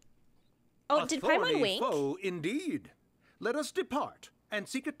 Oh, did Paimon wink? Foe, indeed. Let us depart and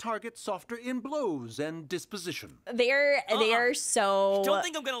seek a target softer in blows and disposition. They're so... Don't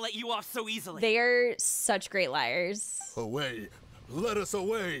think I'm gonna let you off so easily. They're such great liars. Away! Let us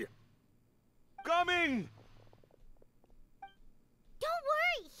away! Gaming! Don't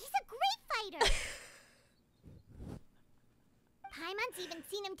worry, he's a great fighter. Paimon's even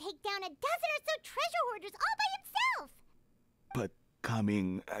seen him take down a dozen or so treasure hoarders all by himself. But,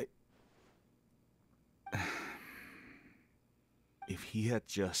 Gaming, if he had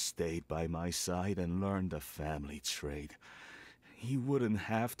just stayed by my side and learned the family trade, he wouldn't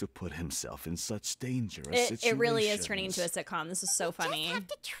have to put himself in such dangerous situations. It really is turning into a sitcom. This is so funny. You just have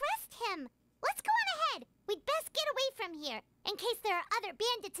to trust him. Let's go on ahead. We'd best get away from here, in case there are other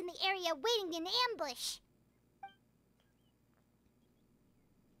bandits in the area waiting in ambush.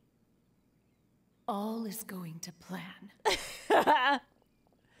 All is going to plan.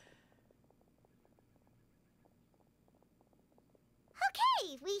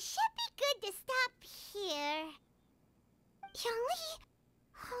 Okay, we should be good to stop here. Yongli?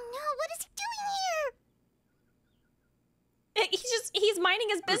 Oh no, what is he doing here? He's minding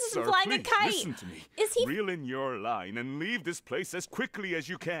his business and flying a kite. Listen to me. Is he... Reel in your line and leave this place as quickly as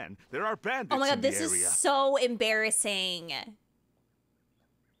you can. There are bandits Oh my god, in the this area. is so embarrassing.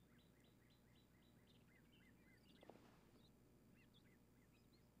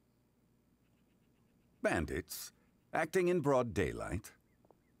 Bandits? Acting in broad daylight?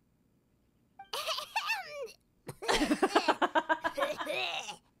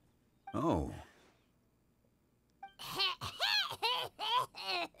 Oh.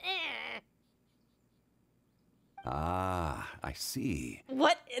 Ah, I see.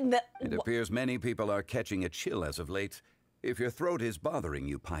 What in the... It appears many people are catching a chill as of late. If your throat is bothering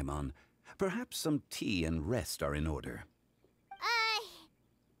you, Paimon, Perhaps some tea and rest are in order.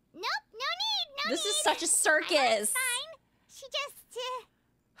 Nope, no need. This is such a circus. Fine. She just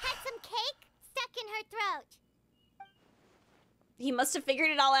had some cake stuck in her throat. He must have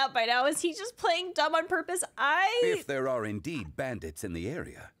figured it all out by now. Is he just playing dumb on purpose? If there are indeed bandits in the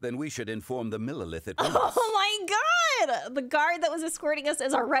area, then we should inform the Millilith at once. Oh my god! The guard that was escorting us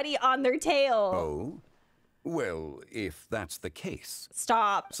is already on their tail. Oh? Well, if that's the case...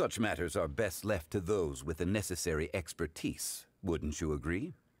 Stop. Such matters are best left to those with the necessary expertise. Wouldn't you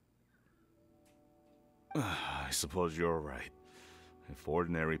agree? I suppose you're right. If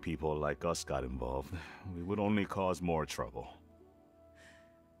ordinary people like us got involved, we would only cause more trouble.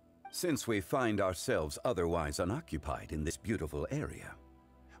 Since we find ourselves otherwise unoccupied in this beautiful area,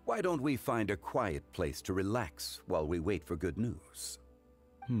 why don't we find a quiet place to relax while we wait for good news?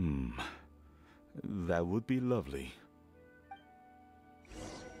 That would be lovely.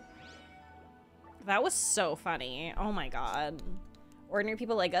 That was so funny. Oh my god. Ordinary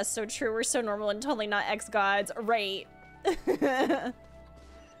people like us, so true. We're so normal and totally not ex-gods. Right.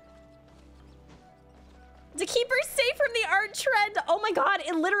 To keep her safe from the art trend. Oh my god,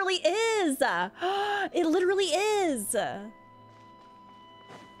 it literally is. It literally is.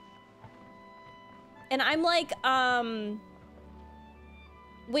 And I'm like,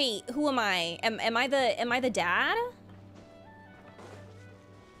 wait, who am I? Am I the dad?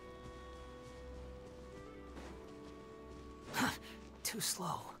 Too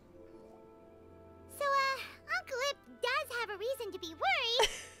slow. So, Uncle Ip does have a reason to be worried.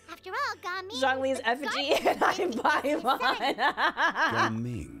 After all, Gaming... Zhongli's effigy and I buy one.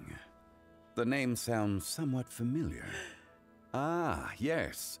 Gaming. The name sounds somewhat familiar. Ah,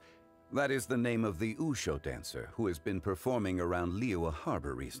 yes. That is the name of the Usho dancer who has been performing around Liyue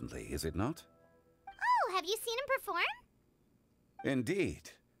Harbor recently, is it not? Oh, have you seen him perform?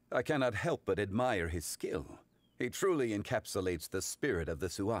 Indeed. I cannot help but admire his skill. He truly encapsulates the spirit of the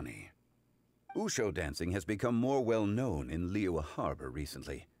Suani. Usho dancing has become more well known in Liyue Harbor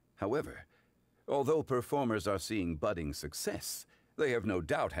recently. However, although performers are seeing budding success, they have no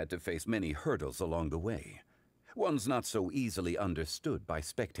doubt had to face many hurdles along the way. Ones not so easily understood by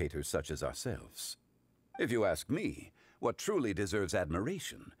spectators such as ourselves. If you ask me, what truly deserves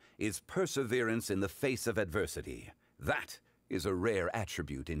admiration is perseverance in the face of adversity. That is a rare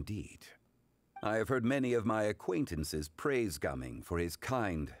attribute indeed. I have heard many of my acquaintances praise Gaming for his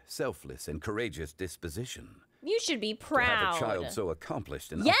kind, selfless, and courageous disposition. You should be proud. To have a child so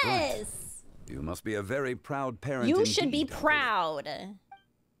accomplished and yes! upright. You must be a very proud parent You indeed, should be Uncle. proud.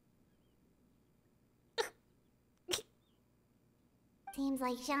 Seems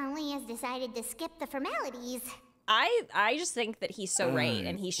like Zhongli has decided to skip the formalities. I just think that he's so right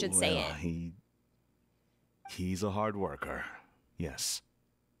and he should say it. He's a hard worker. Yes.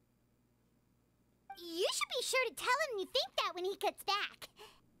 You should be sure to tell him you think that when he gets back.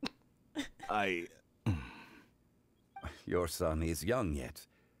 Your son is young yet.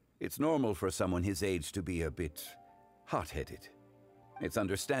 It's normal for someone his age to be a bit hot-headed. It's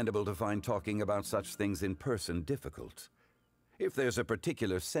understandable to find talking about such things in person difficult. If there's a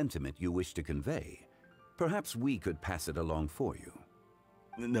particular sentiment you wish to convey, perhaps we could pass it along for you.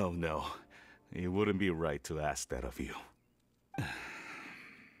 No. It wouldn't be right to ask that of you.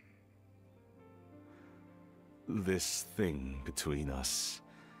 This thing between us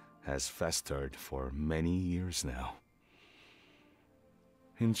has festered for many years now.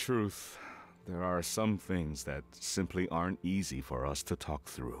 In truth, there are some things that simply aren't easy for us to talk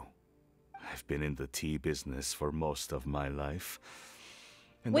through. I've been in the tea business for most of my life.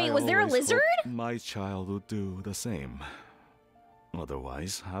 And Wait, I was there a always lizard? hoped my child would do the same.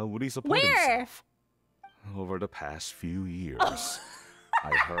 Otherwise, how would he support Where? himself? Over the past few years,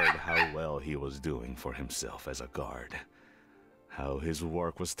 I heard how well he was doing for himself as a guard. How his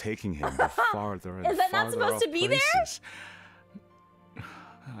work was taking him farther and Is that not farther supposed off to be places.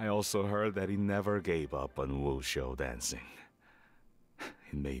 I also heard that he never gave up on wuxia dancing.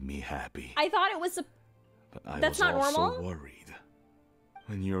 It made me happy. I thought it was But I that's was not also normal? worried.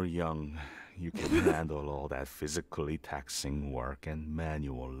 When you're young, you can handle all that physically taxing work and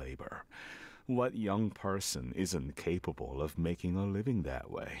manual labor. What young person isn't capable of making a living that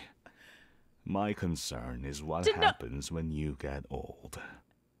way? My concern is what happens when you get old.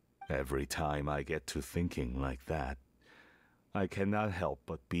 Every time I get to thinking like that, I cannot help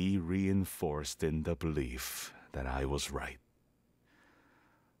but be reinforced in the belief that I was right.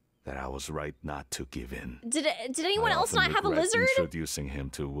 That I was right not to give in. Did anyone else often not have a regret lizard? Introducing him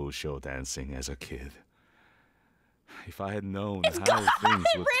to wuxia dancing as a kid. If I had known It's how gone! things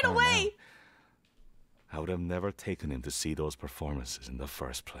It would ran turn away! out, I would have never taken him to see those performances in the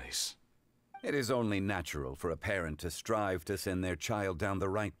first place. It is only natural for a parent to strive to send their child down the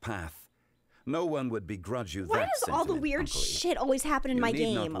right path. No one would begrudge you Why that does all the sentiment, weird Uncle E. shit always happen in You my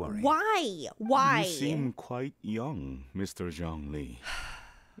need not game? worry. Why? Why? You seem quite young, Mr. Zhongli.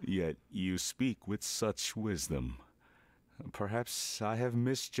 Yet you speak with such wisdom. Perhaps I have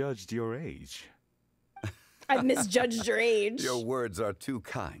misjudged your age. I've misjudged your age. Your words are too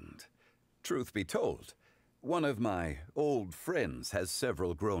kind. Truth be told, one of my old friends has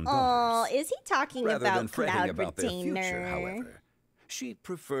several grown daughters. Oh, is he talking Rather about than fretting Cloud about their Retainer? future, however, she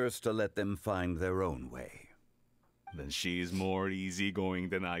prefers to let them find their own way. Then she is more easygoing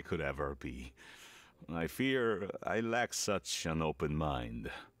than I could ever be. I fear I lack such an open mind.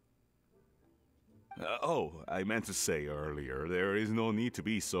 I meant to say earlier, there is no need to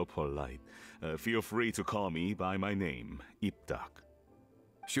be so polite. Feel free to call me by my name, Iptak.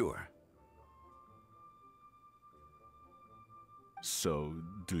 Sure. So,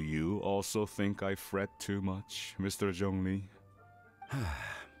 do you also think I fret too much, Mr. Zhongli?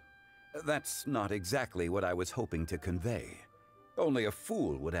 That's not exactly what I was hoping to convey. Only a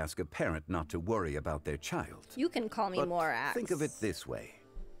fool would ask a parent not to worry about their child. You can call me But Morax. think of it this way.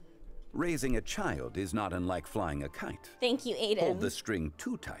 Raising a child is not unlike flying a kite. Thank you, Aiden. Hold the string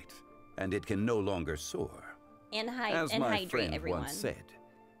too tight, and it can no longer soar. And As my hydrate friend everyone. once said,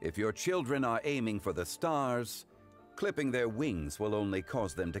 if your children are aiming for the stars, clipping their wings will only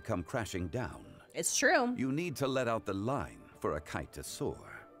cause them to come crashing down. It's true. You need to let out the line for a kite to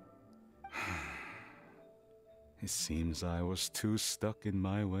soar. It seems I was too stuck in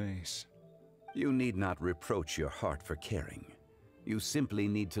my ways. You need not reproach your heart for caring. You simply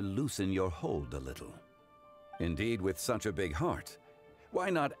need to loosen your hold a little. Indeed, with such a big heart, why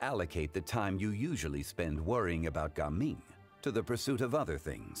not allocate the time you usually spend worrying about Gaming to the pursuit of other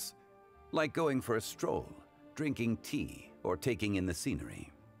things, like going for a stroll, drinking tea, or taking in the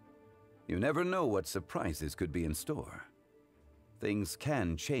scenery? You never know what surprises could be in store. Things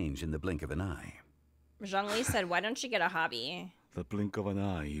can change in the blink of an eye. Zhongli said, why don't you get a hobby? The blink of an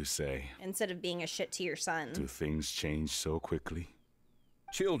eye, you say? Instead of being a shit to your son. Do things change so quickly?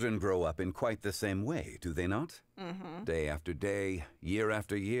 Children grow up in quite the same way, do they not? Mm-hmm. Day after day, year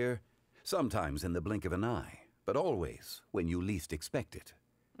after year, sometimes in the blink of an eye, but always when you least expect it.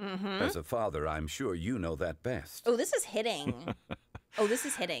 Mm-hmm. As a father, I'm sure you know that best. Oh, this is hitting. Oh, this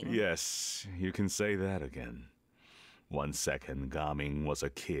is hitting. Yes, you can say that again. 1 second, Gaming was a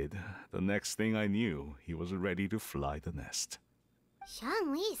kid. The next thing I knew, he was ready to fly the nest.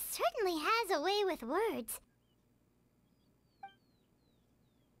 Zhongli certainly has a way with words.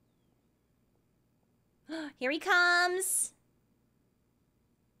 Here he comes.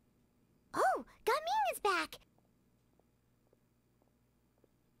 Oh, Gaming is back.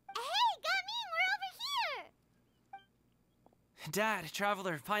 Hey, Gaming, we're over here! Dad,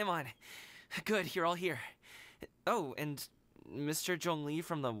 Traveler, Paimon. Good, you're all here. Oh, and Mr. Zhongli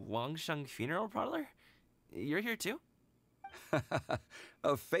from the Wangsheng Funeral Parlor? You're here too?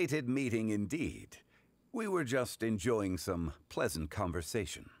 A fated meeting indeed. We were just enjoying some pleasant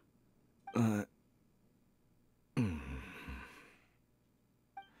conversation.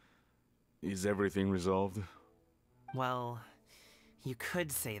 Is everything resolved? Well, you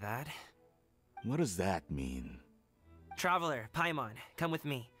could say that. What does that mean? Traveler, Paimon, come with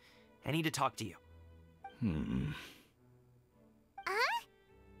me. I need to talk to you. Huh?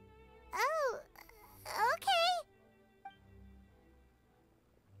 Oh, okay.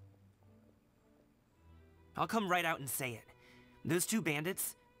 I'll come right out and say it. Those two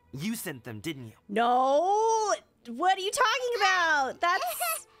bandits, you sent them, didn't you? No! What are you talking about? That's...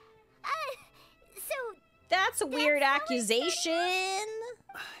 That's a weird accusation.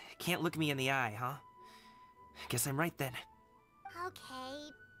 Can't look me in the eye, huh? Guess I'm right then.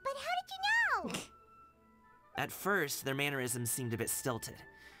 Okay, but how did you know? At first, their mannerisms seemed a bit stilted.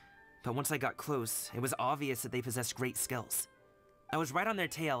 But once I got close, it was obvious that they possessed great skills. I was right on their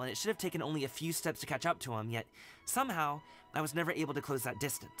tail, and it should have taken only a few steps to catch up to them, yet somehow, I was never able to close that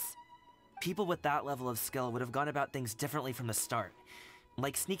distance. People with that level of skill would have gone about things differently from the start,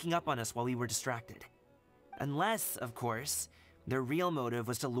 like sneaking up on us while we were distracted. Unless, of course, their real motive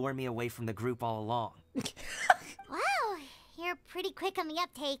was to lure me away from the group all along. Wow, you're pretty quick on the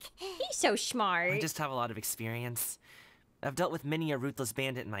uptake. He's so smart. I just have a lot of experience. I've dealt with many a ruthless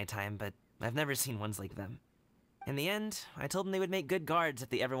bandit in my time, but I've never seen ones like them. In the end, I told them they would make good guards if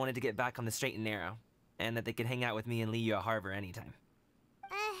they ever wanted to get back on the straight and narrow, and that they could hang out with me in Liyue Harbor anytime.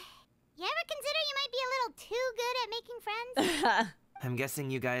 You ever consider you might be a little too good at making friends? I'm guessing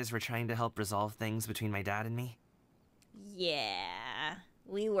you guys were trying to help resolve things between my dad and me? Yeah,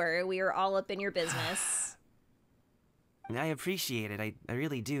 we were. We were all up in your business. I appreciate it, I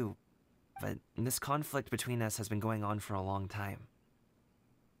really do. But this conflict between us has been going on for a long time.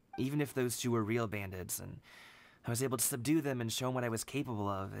 Even if those two were real bandits, and I was able to subdue them and show him what I was capable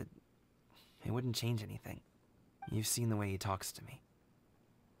of, it wouldn't change anything. You've seen the way he talks to me.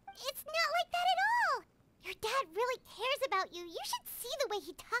 It's not like that at all! Your dad really cares about you. You should see the way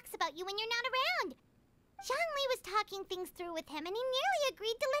he talks about you when you're not around. Zhongli was talking things through with him, and he nearly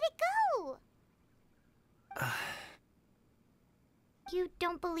agreed to let it go. You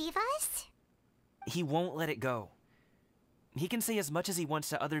don't believe us? He won't let it go. He can say as much as he wants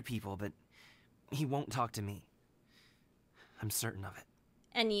to other people, but he won't talk to me. I'm certain of it.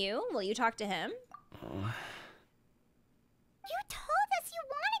 And you? Will you talk to him? You told us you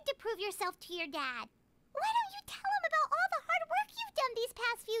wanted to prove yourself to your dad. Why don't you tell him about all the hard work you've done these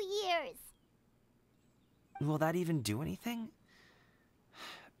past few years? Will that even do anything?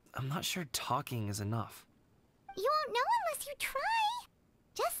 I'm not sure talking is enough. You won't know unless you try.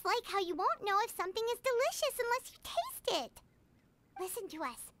 Just like how you won't know if something is delicious unless you taste it. Listen to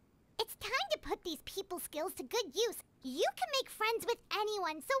us. It's time to put these people skills to good use. You can make friends with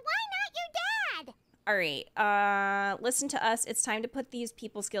anyone, so why not your dad? All right, listen to us. It's time to put these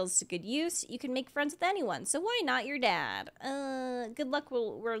people skills to good use. You can make friends with anyone, so why not your dad? Good luck.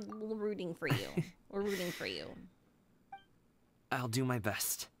 We're rooting for you. We're rooting for you. I'll do my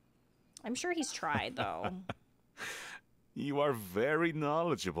best. I'm sure he's tried, though. You are very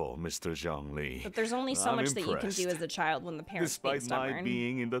knowledgeable, Mr. Zhongli. But there's only so much that you can do as a child when the parents being Despite my stubborn.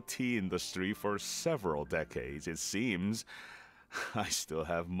 being in the tea industry for several decades, it seems I still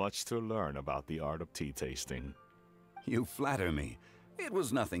have much to learn about the art of tea tasting. You flatter me. It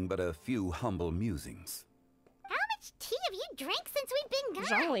was nothing but a few humble musings. How much tea have you drank since we've been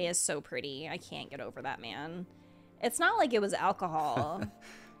gone? Zhongli is so pretty. I can't get over that man. It's not like it was alcohol.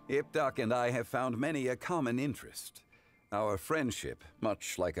 Ipdak and I have found many a common interest. Our friendship,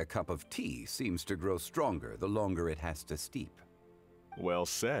 much like a cup of tea, seems to grow stronger the longer it has to steep. Well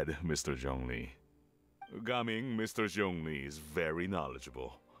said, Mr. Zhongli. Gaming, Mr. Zhongli is very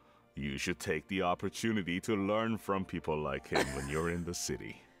knowledgeable. You should take the opportunity to learn from people like him when you're in the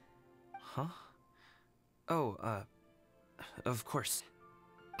city. Huh? Oh, of course.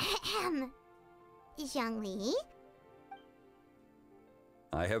 Zhongli?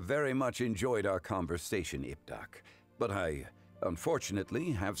 I have very much enjoyed our conversation, Ipdak, but I,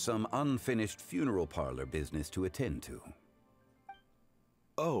 unfortunately, have some unfinished funeral parlor business to attend to.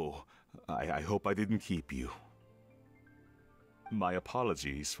 Oh, I hope I didn't keep you. My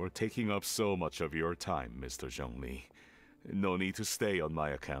apologies for taking up so much of your time, Mr. Zhongli. No need to stay on my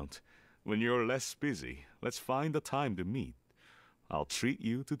account. When you're less busy, let's find a time to meet. I'll treat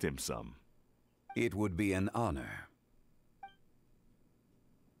you to dim sum. It would be an honor.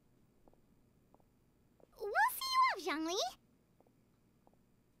 We'll see you off, Zhongli.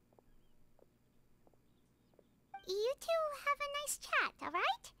 You two have a nice chat,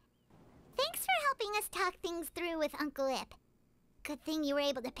 alright? Thanks for helping us talk things through with Uncle Ip. Good thing you were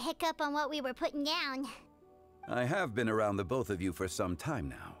able to pick up on what we were putting down. I have been around the both of you for some time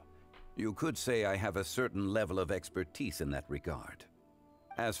now. You could say I have a certain level of expertise in that regard.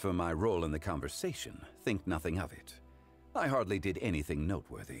 As for my role in the conversation, think nothing of it. I hardly did anything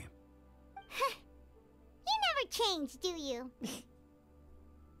noteworthy. You never change, do you?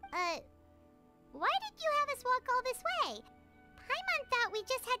 Why did you have us walk all this way? Paimon thought we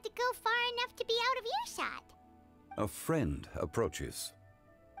just had to go far enough to be out of earshot. A friend approaches.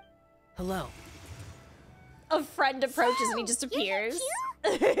 Hello. A friend approaches and he just appears.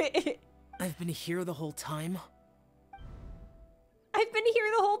 I've been here the whole time. I've been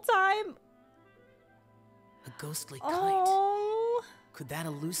here the whole time. A ghostly kite. Oh. Could that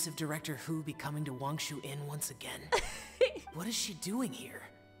elusive Director Hu be coming to Wangshu Inn once again? What is she doing here?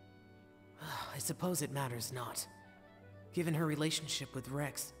 I suppose it matters not. Given her relationship with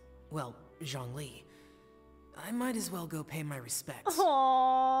Rex, well, Zhongli, I might as well go pay my respects.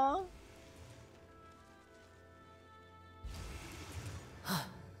 Aww.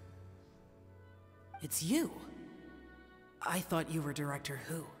 It's you. I thought you were Director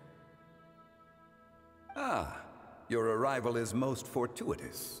Hu. Ah, your arrival is most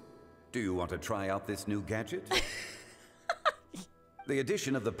fortuitous. Do you want to try out this new gadget? The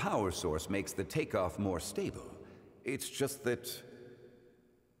addition of the power source makes the takeoff more stable. It's just that...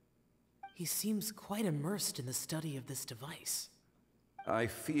 He seems quite immersed in the study of this device. I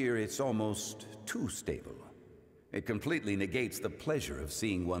fear it's almost too stable. It completely negates the pleasure of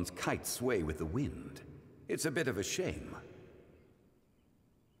seeing one's kite sway with the wind. It's a bit of a shame.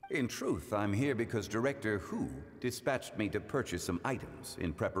 In truth, I'm here because Director Hu dispatched me to purchase some items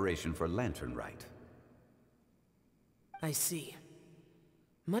in preparation for Lantern Rite. I see.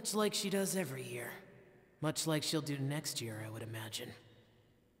 Much like she does every year. Much like she'll do next year, I would imagine.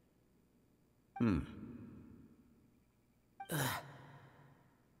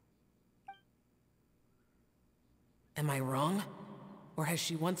 Am I wrong? Or has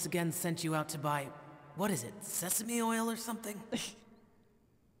she once again sent you out to buy, what is it, sesame oil or something?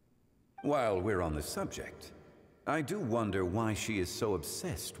 While we're on the subject, I do wonder why she is so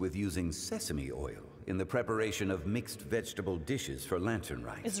obsessed with using sesame oil in the preparation of mixed vegetable dishes for Lantern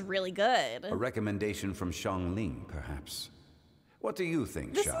Rite. It's really good. A recommendation from Xiangling, perhaps. What do you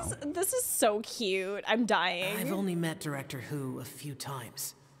think, Xiao? This is so cute. I'm dying. I've only met Director Hu a few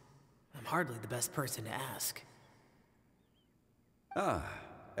times. I'm hardly the best person to ask. Ah,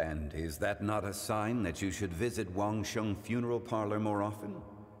 and is that not a sign that you should visit Wang Sheng Funeral Parlor more often?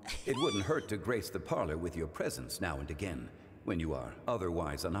 It wouldn't hurt to grace the parlor with your presence now and again, when you are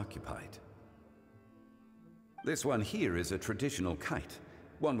otherwise unoccupied. This one here is a traditional kite,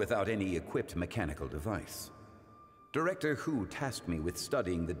 one without any equipped mechanical device. Director Hu tasked me with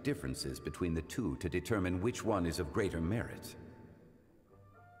studying the differences between the two to determine which one is of greater merit.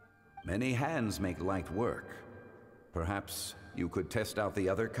 Many hands make light work. Perhaps you could test out the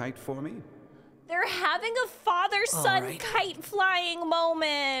other kite for me? They're having a father-son kite flying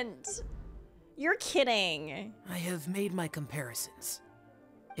moment. You're kidding. I have made my comparisons.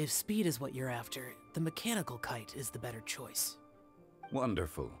 If speed is what you're after, the mechanical kite is the better choice.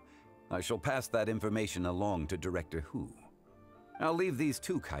 Wonderful. I shall pass that information along to Director Hu. I'll leave these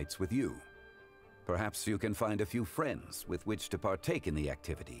two kites with you. Perhaps you can find a few friends with which to partake in the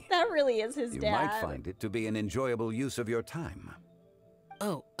activity. That really is his You dad. might find it to be an enjoyable use of your time.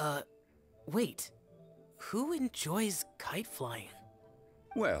 Oh, wait. Who enjoys kite flying?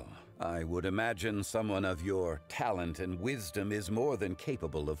 Well, I would imagine someone of your talent and wisdom is more than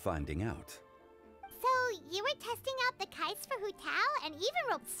capable of finding out. So, you were testing out the kites for Hu Tao and even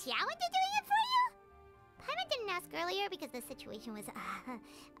roped Xiao into doing it for you? Paimon didn't ask earlier because the situation was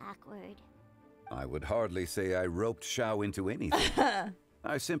awkward. I would hardly say I roped Xiao into anything.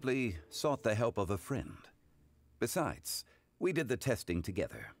 I simply sought the help of a friend. Besides, we did the testing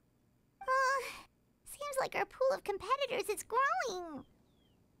together. Seems like our pool of competitors is growing.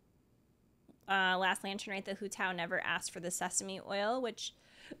 Last Lantern Rite, the Hu Tao never asked for the sesame oil, which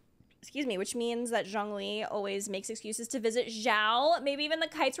means that Zhongli always makes excuses to visit Zhao. Maybe even the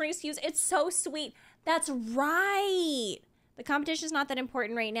kites were an excuse. It's so sweet. That's right. The competition is not that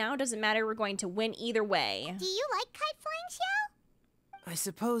important right now. Doesn't matter. We're going to win either way. Do you like kite flying, Xiao? I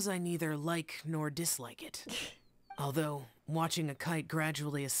suppose I neither like nor dislike it. Although, watching a kite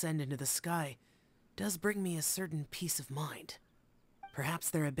gradually ascend into the sky does bring me a certain peace of mind. Perhaps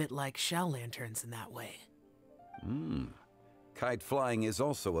they're a bit like shell lanterns in that way. Kite flying is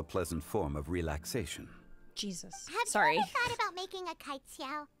also a pleasant form of relaxation. Jesus. Have you ever thought about making a kite,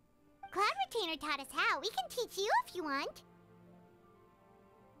 Xiao? Cloud Retainer taught us how. We can teach you if you want.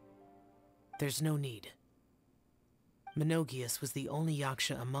 There's no need. Megistus was the only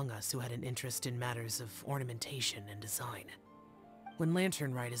Yaksha among us who had an interest in matters of ornamentation and design. When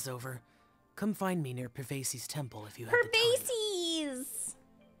Lantern Rite is over, come find me near Pervasi's temple if you have the time. Pervasi's!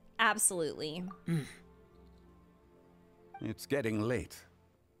 Absolutely. It's getting late.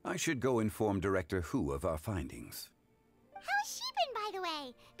 I should go inform Director Hu of our findings. How's she been, by the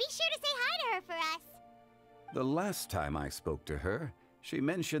way? Be sure to say hi to her for us. The last time I spoke to her, she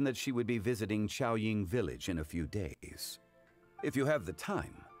mentioned that she would be visiting Chaoying Village in a few days. If you have the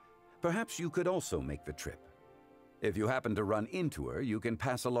time, perhaps you could also make the trip. If you happen to run into her, you can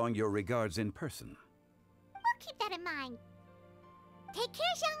pass along your regards in person. We'll keep that in mind. Take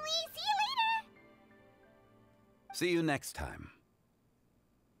care, Zhongli. See you later. See you next time.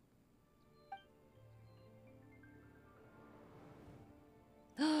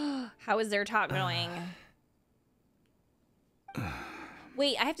 How is their talk going?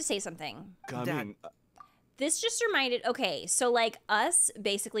 Wait, I have to say something. This just reminded, okay, so like us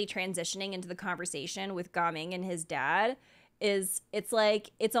basically transitioning into the conversation with Gaming and his dad it's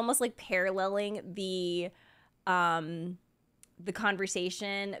almost like paralleling the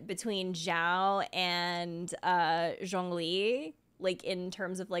conversation between Zhao and Zhongli, like in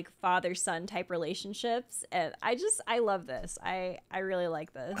terms of like father-son type relationships. And I love this. I really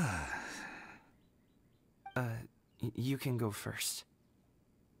like this. You can go first.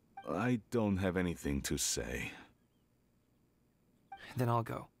 I don't have anything to say. Then I'll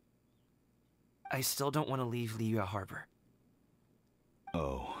go. I still don't want to leave Liyue Harbor.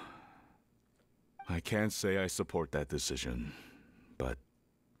 Oh. I can't say I support that decision, but...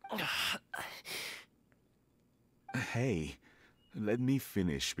 Hey, let me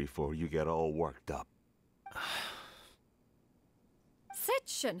finish before you get all worked up. Sit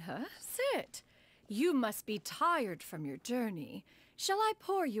Shenhe, sit. You must be tired from your journey. Shall I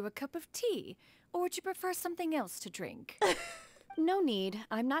pour you a cup of tea, or would you prefer something else to drink? No need.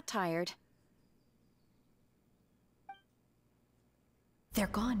 I'm not tired. They're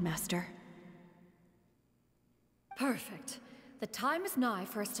gone, Master. Perfect. The time is nigh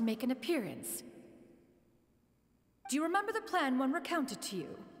for us to make an appearance. Do you remember the plan when recounted to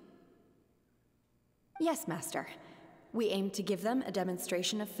you? Yes, Master. We aim to give them a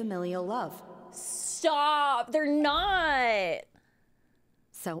demonstration of familial love. Stop! They're not!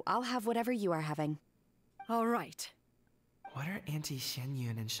 So I'll have whatever you are having. All right. What are Auntie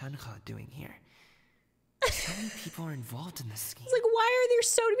Xianyun and Shenhe doing here? So many people are involved in this scheme. It's like, why are there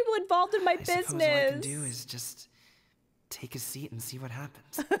so many people involved in my business? Suppose all I can do is just take a seat and see what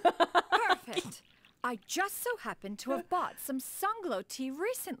happens. Perfect. I just so happen to have bought some Sunglow tea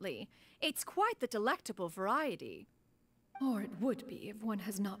recently. It's quite the delectable variety. Or it would be if one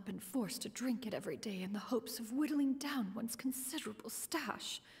has not been forced to drink it every day in the hopes of whittling down one's considerable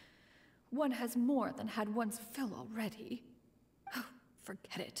stash. One has more than had one's fill already. Oh,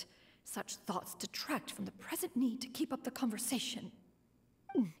 forget it. Such thoughts detract from the present need to keep up the conversation.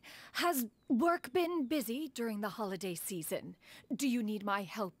 Has work been busy during the holiday season? Do you need my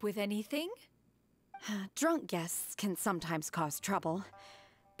help with anything? Drunk guests can sometimes cause trouble,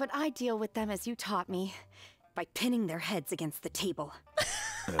 but I deal with them as you taught me, by pinning their heads against the table.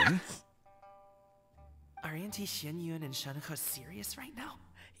 Are Auntie Xianyun and Shenhe serious right now?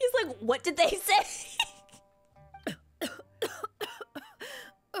 He's like, what did they say?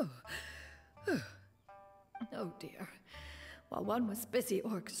 Oh dear. While one was busy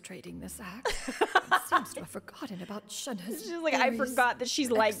orchestrating this act, one seems to have forgotten about Shenhe's She's like, I forgot that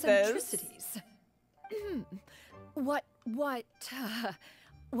she's like this. eccentricities. What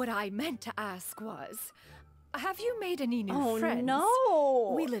I meant to ask was, have you made any new friends?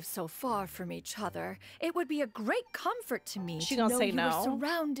 No. We live so far from each other. It would be a great comfort to me She to gonna know say you no. were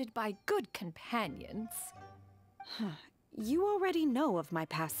surrounded by good companions. You already know of my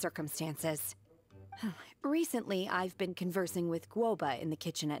past circumstances. Recently, I've been conversing with Guoba in the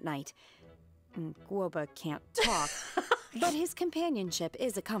kitchen at night. Guoba can't talk, but his companionship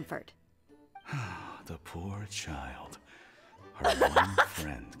is a comfort. The poor child. Her one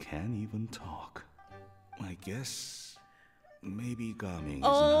friend can't even talk. I guess maybe Gaming is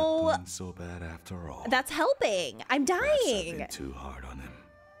not doing so bad after all. That's helping. I'm Perhaps I've dying. been too hard on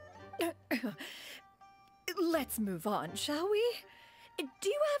him. Let's move on, shall we? Do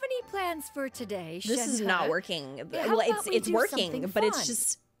you have any plans for today, This is not Shenhe? working. How Well, about we it's do working, something but it's fun?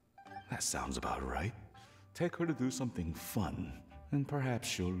 just... That sounds about right. Take her to do something fun, and perhaps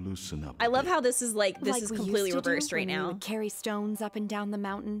she'll loosen up. I love how this is like, this Like is we completely used to do reversed right when we now. would carry stones up and down the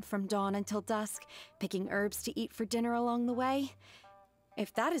mountain from dawn until dusk, picking herbs to eat for dinner along the way.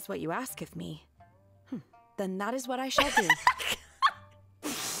 If that is what you ask of me, then that is what I shall do.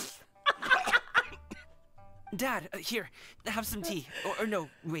 Dad, here, have some tea. Or no,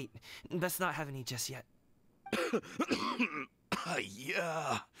 wait, best not have any just yet.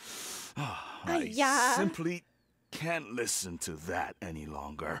 Yeah. I Yeah. simply can't listen to that any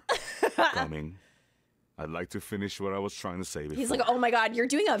longer. Coming. I'd like to finish what I was trying to say before. He's like, oh my god, you're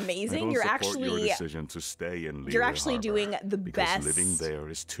doing I amazing. don't You're support actually... your decision to stay in You're Liyue actually Harbor doing the because best. living there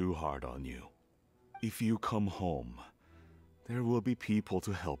is too hard on you. If you come home, there will be people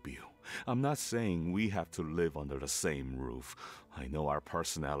to help you. I'm not saying we have to live under the same roof. I know our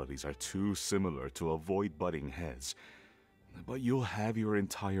personalities are too similar to avoid butting heads. But you'll have your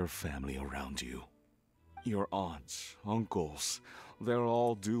entire family around you. Your aunts, uncles, they'll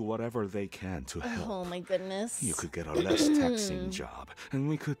all do whatever they can to help. Oh my goodness. You could get a less taxing job, and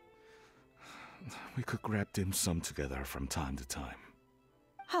we could grab dim sum together from time to time.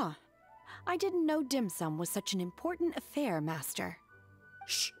 Huh. I didn't know dim sum was such an important affair, Master.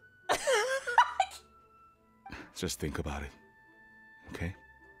 Shh. Just think about it, okay?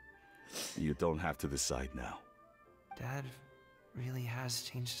 You don't have to decide now. Dad really has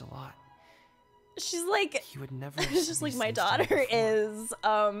changed a lot. She's like... He would never. It's just like my daughter is...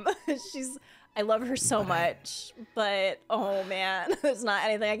 she's... I love her so much, but oh man, there's not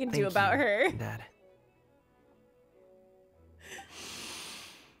anything I can do about her. Dad.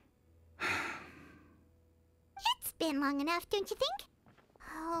 It's been long enough, don't you think?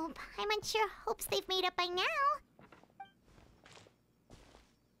 Oh, Paimon sure hopes they've made up by now.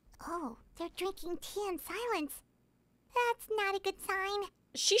 Oh, they're drinking tea in silence. That's not a good sign.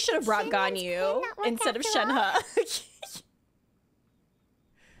 She should have brought Ganyu instead of Shenhe.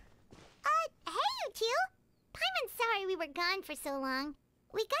 Hey, you two! Paimon's sorry we were gone for so long.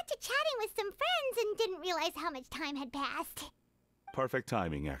 We got to chatting with some friends and didn't realize how much time had passed. Perfect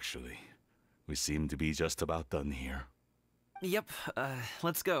timing, actually. We seem to be just about done here. Yep,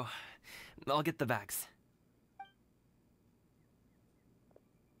 let's go. I'll get the bags.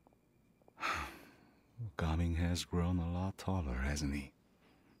 Gaming has grown a lot taller, hasn't he?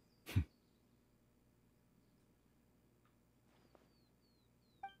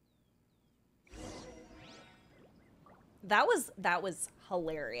 That was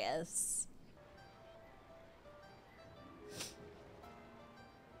hilarious.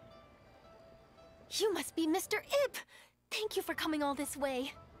 You must be Mr. Ip! Thank you for coming all this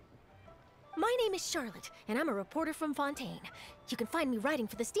way. My name is Charlotte, and I'm a reporter from Fontaine. You can find me writing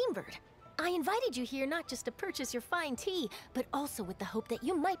for the Steambird. I invited you here not just to purchase your fine tea, but also with the hope that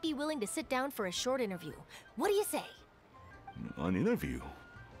you might be willing to sit down for a short interview. What do you say? An interview?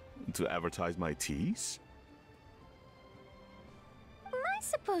 To advertise my teas? I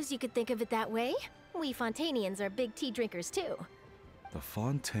suppose you could think of it that way. We Fontainians are big tea drinkers too. The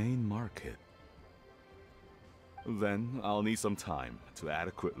Fontaine Market. Then I'll need some time to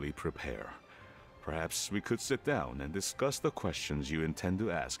adequately prepare. Perhaps we could sit down and discuss the questions you intend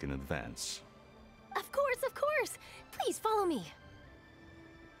to ask in advance. Of course, of course! Please follow me.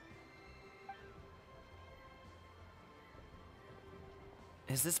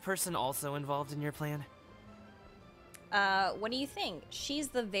 Is this person also involved in your plan? What do you think? She's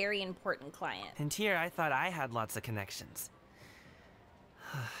the very important client. And here I thought I had lots of connections.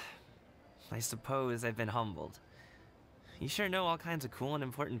 I suppose I've been humbled. You sure know all kinds of cool and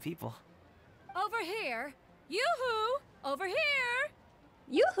important people. Over here! Yoo-hoo! Over here!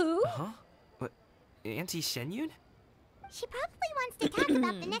 Yoo-hoo! Huh? What? Auntie Shenyun? She probably wants to talk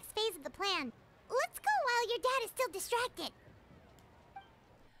about the next phase of the plan. Let's go while your dad is still distracted.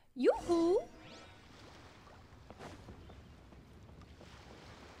 Yoo-hoo!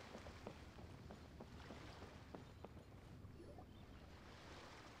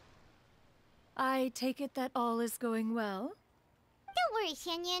 I take it that all is going well? Don't worry,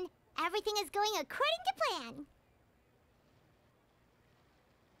 Shenyun. Everything is going according to plan.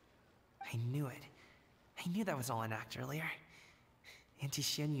 I knew it. I knew that was all an act earlier. Auntie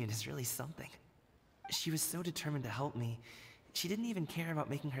Shenyun is really something. She was so determined to help me. She didn't even care about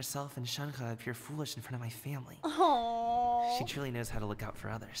making herself and Shanka appear foolish in front of my family. Aww. She truly knows how to look out for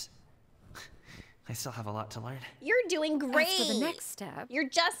others. I still have a lot to learn. You're doing great. As for the next step, you're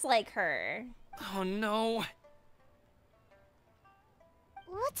just like her. Oh no.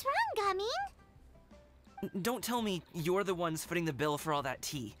 What's wrong, Gaming? Don't tell me you're the ones footing the bill for all that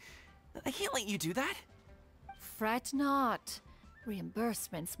tea. I can't let you do that. fret not.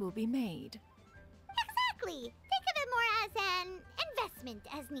 Reimbursements will be made. Exactly. Think of it more as an investment,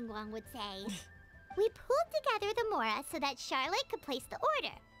 as Ningguang would say. We pooled together the Mora so that Charlotte could place the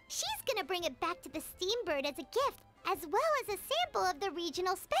order. She's gonna bring it back to the Steambird as a gift, as well as a sample of the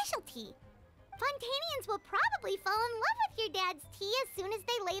regional specialty. Fontainians will probably fall in love with your dad's tea as soon as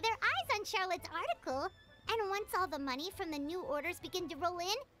they lay their eyes on Charlotte's article. And once all the money from the new orders begin to roll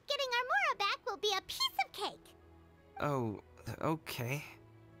in, getting our Mora back will be a piece of cake. Oh, okay.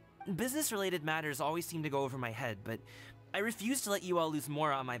 Business-related matters always seem to go over my head, but I refuse to let you all lose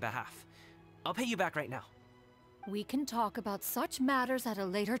Mora on my behalf. I'll pay you back right now. We can talk about such matters at a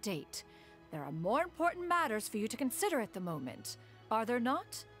later date. There are more important matters for you to consider at the moment, are there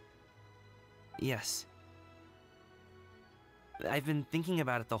not? Yes. I've been thinking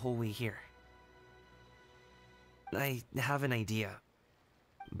about it the whole way here. I have an idea,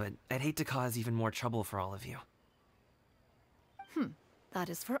 but I'd hate to cause even more trouble for all of you. That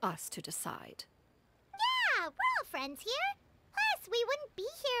is for us to decide. Yeah, we're all friends here. Plus, we wouldn't be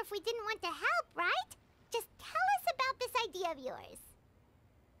here if we didn't want to help, right? Just tell us about this idea of yours.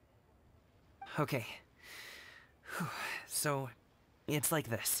 Okay. So, it's like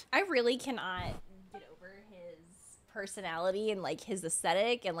this. I really cannot get over his personality and like his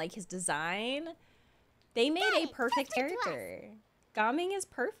aesthetic and like his design. They made a perfect character. Gaming is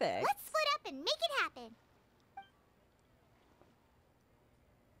perfect. Let's split up and make it happen.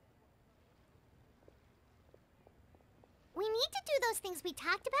 We need to do those things we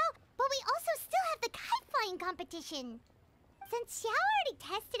talked about, but we also still have the kite flying competition. Since Xiao already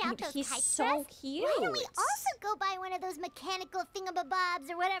tested out those he's kites so for us, cute. why don't we also go buy one of those mechanical thingamabobs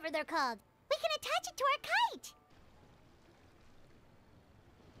or whatever they're called? We can attach it to our kite.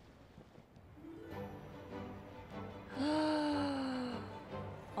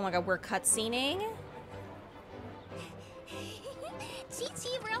 Oh my god, we're cutscening?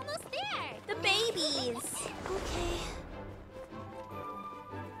 Chi-Chi, we're almost there. The babies. Okay.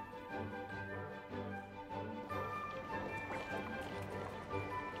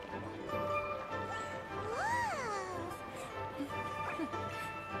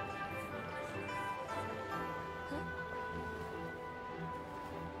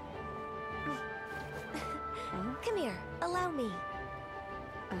 Come here, allow me.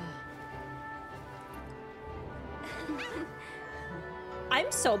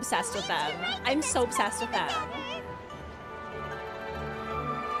 I'm so obsessed with them. I'm so obsessed with them.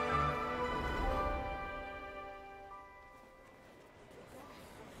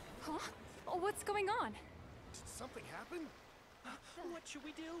 Huh? Oh, what's going on? Did something happen? What should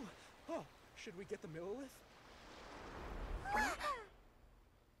we do? Oh, should we get the Millilith?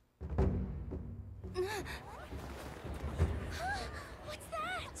 What's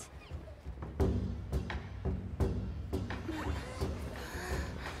that?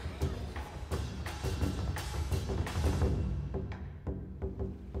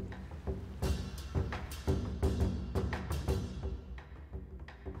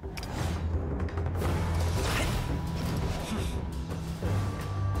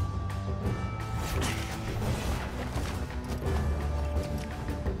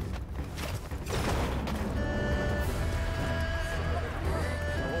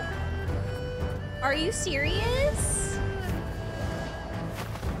 Are you serious?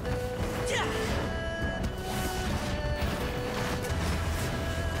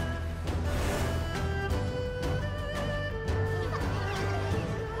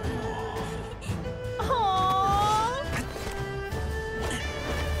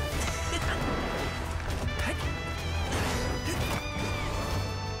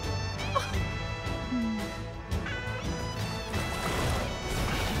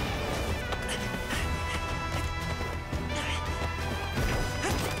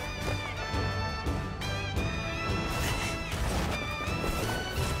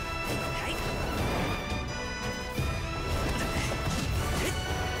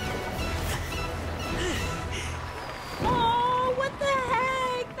 Oh, what the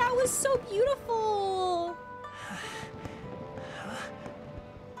heck? That was so beautiful.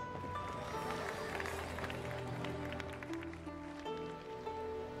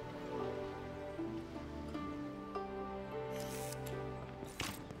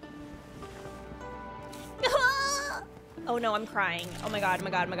 Oh no, I'm crying. Oh my god, oh my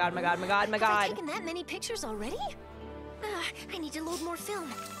god, oh my god, oh my god, oh my god, oh my Have I god. taken that many pictures already? I need to load more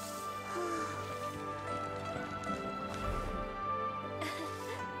film.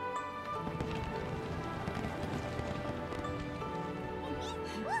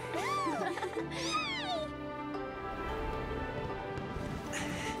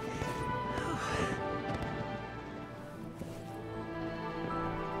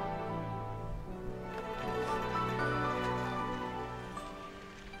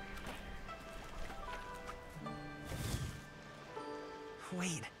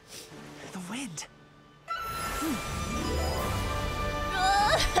 Wait, the wind. Oh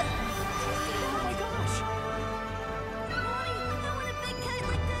my gosh! Lorie, I want a big kite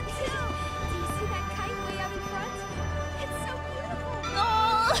like that too! Do you see that kite way out in front? It's so beautiful!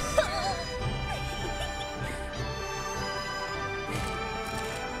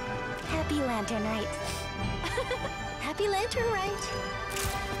 Happy Lantern Rite. Happy Lantern Rite!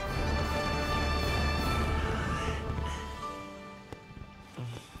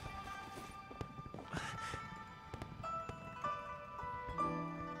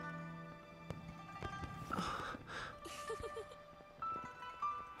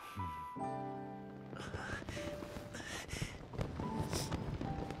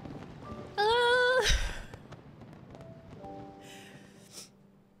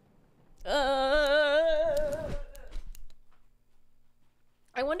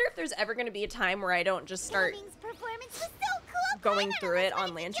 I wonder if there's ever going to be a time where I don't just start going through it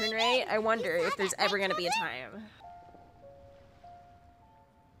on Lantern Rite. I wonder if there's ever going to be a time.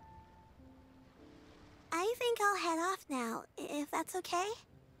 I think I'll head off now, if that's okay.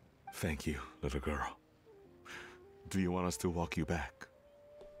 Thank you, little girl. Do you want us to walk you back?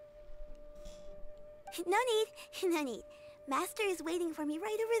 No need, no need. Master is waiting for me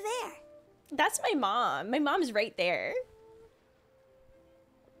right over there. That's my mom. My mom's right there.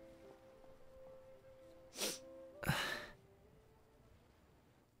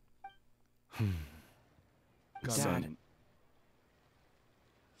 Dad.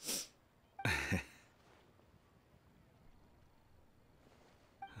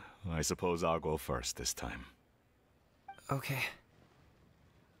 I suppose I'll go first this time. Okay.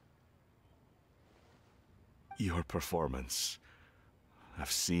 Your performance.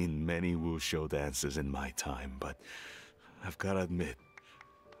 I've seen many wushou dances in my time, but I've got to admit,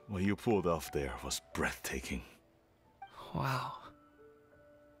 what you pulled off there was breathtaking. Wow.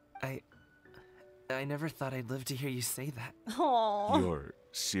 I never thought I'd live to hear you say that. Aww. You're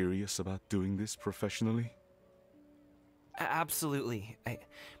serious about doing this professionally? Absolutely.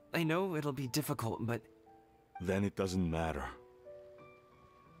 I know it'll be difficult, but then it doesn't matter.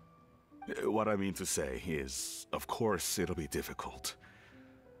 What I mean to say is, of course it'll be difficult.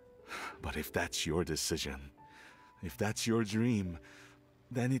 But if that's your decision, if that's your dream,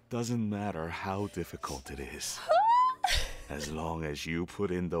 then it doesn't matter how difficult it is. As long as you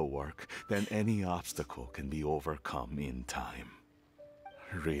put in the work, then any obstacle can be overcome in time.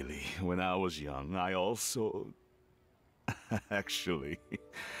 Really, when I was young, I also... Actually,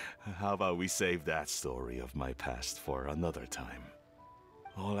 how about we save that story of my past for another time?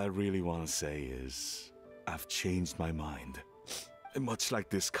 All I really want to say is, I've changed my mind. And much like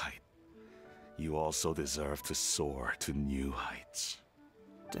this kite, you also deserve to soar to new heights.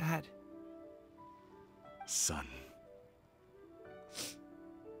 Dad. Son.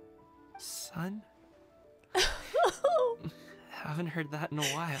 Son? Haven't heard that in a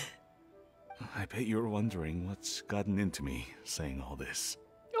while. I bet you're wondering what's gotten into me saying all this.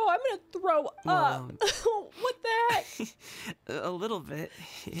 Oh, I'm gonna throw up. What the heck? A little bit,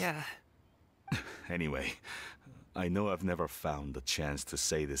 yeah. Anyway, I know I've never found the chance to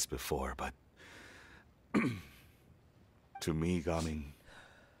say this before, but... to me, Gaming,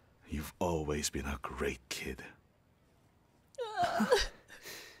 you've always been a great kid.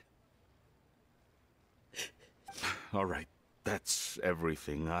 Alright, that's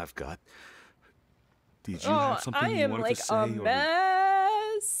everything I've got. Did you have something you wanted to say? I am like a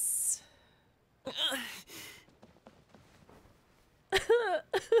mess.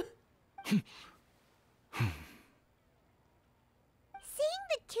 Seeing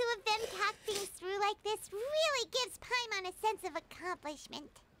the two of them talk things through like this really gives Paimon a sense of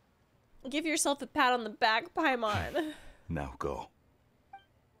accomplishment. Give yourself a pat on the back, Paimon. Now go.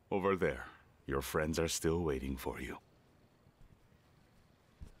 Over there. Your friends are still waiting for you.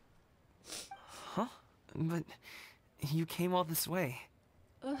 Huh? But you came all this way.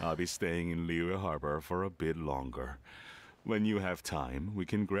 I'll be staying in Liyue Harbor for a bit longer. When you have time, we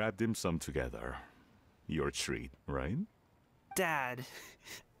can grab dim sum together. Your treat, right? Dad,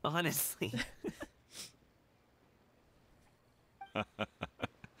 honestly.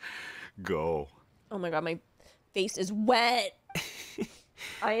 Go. Oh my god, my face is wet.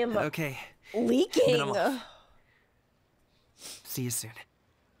 I am okay. Leaking. Then I'm off. See you soon.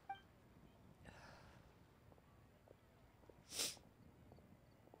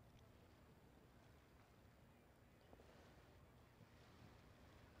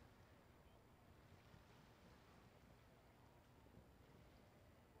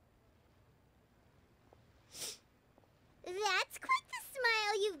 That's quite the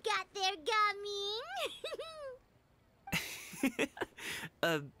smile you've got there,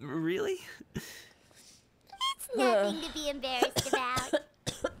 Gaming. Really? It's nothing to be embarrassed about.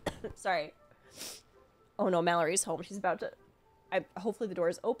 Sorry. Oh no, Mallory's home. She's about to... hopefully the door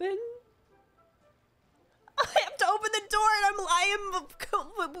is open. I have to open the door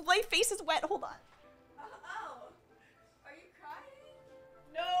and my face is wet. Hold on. Oh. Are you crying?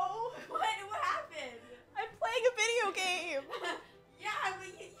 No. What happened? I'm playing a video game. Yeah, but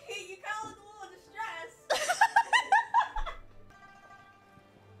you kind of look a little distressed.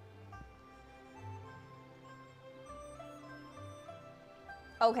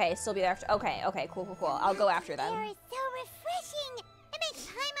 Okay, still be after. Okay, cool. I'll go after them. Air is so refreshing. It makes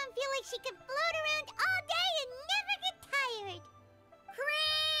Paimon feel like she could float around all day and never get tired.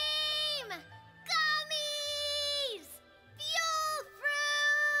 Cream! Gummies! Fuel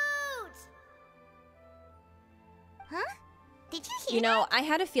fruit! Huh? Did you hear You know, I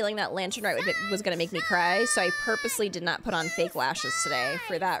had a feeling that Lantern Rite was going to make me cry, so I purposely did not put on fake lashes today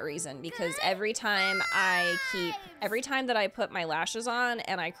for that reason, because every time that I put my lashes on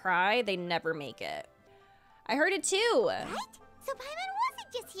and I cry, they never make it. I heard it too. Right? So Paimon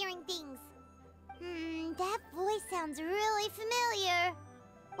wasn't just hearing things. That voice sounds really familiar.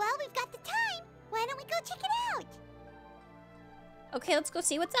 Well, we've got the time. Why don't we go check it out? Okay, let's go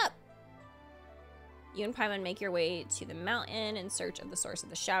see what's up. You and Paimon make your way to the mountain in search of the source of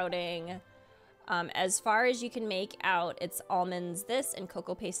the shouting. As far as you can make out, it's almonds this and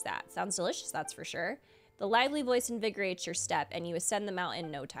cocoa paste that. Sounds delicious, that's for sure. The lively voice invigorates your step, and you ascend the mountain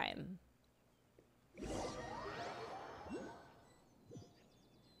in no time.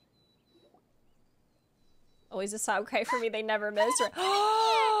 Always a sob cry for me, they never miss.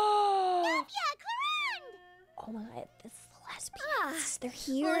 Oh my god, this is the lesbians. They're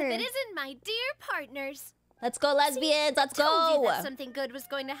here. Well, if it isn't my dear partners. Let's go, lesbians, let's I told go. you that something good was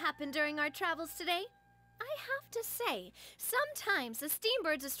going to happen during our travels today. I have to say, sometimes the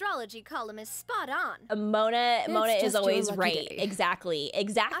Steambird's astrology column is spot on. Mona It's is just always your lucky right. day. Exactly.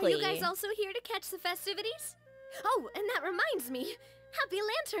 Are you guys also here to catch the festivities? Oh, and that reminds me. Happy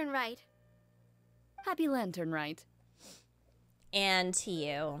Lantern Rite. Happy Lantern Rite. And to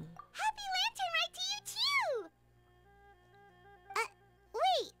you. Happy Lantern Rite to you, too!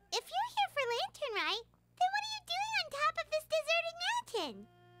 Wait, if you're here for Lantern Rite, then what are you doing on top of this deserted mountain?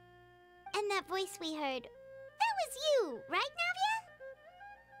 And that voice we heard, that was you, right, Navia?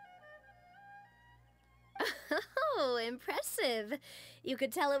 Oh, impressive. You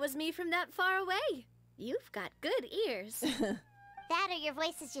could tell it was me from that far away. You've got good ears. That or your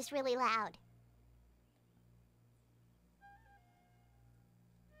voice is just really loud.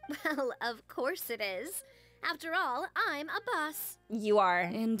 Well, of course it is. After all, I'm a boss. You are.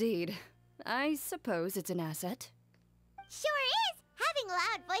 Indeed. I suppose it's an asset. Sure is! Having a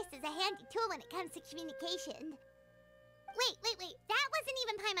loud voice is a handy tool when it comes to communication. Wait. That wasn't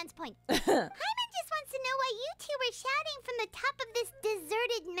even Paimon's point. Paimon just wants to know why you two were shouting from the top of this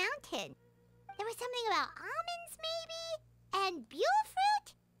deserted mountain. There was something about almonds, maybe? And buell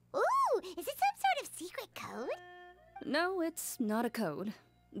fruit? Ooh, is it some sort of secret code? No, it's not a code.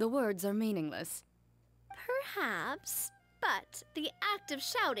 The words are meaningless. Perhaps, but the act of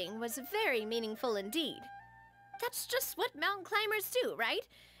shouting was very meaningful indeed. That's just what mountain climbers do, right?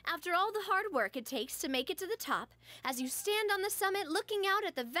 After all the hard work it takes to make it to the top, as you stand on the summit looking out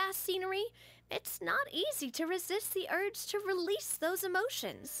at the vast scenery, it's not easy to resist the urge to release those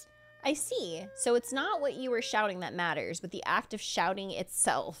emotions. I see. So it's not what you were shouting that matters, but the act of shouting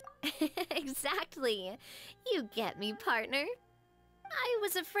itself. Exactly. You get me, partner. I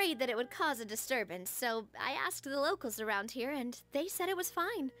was afraid that it would cause a disturbance, so I asked the locals around here, and they said it was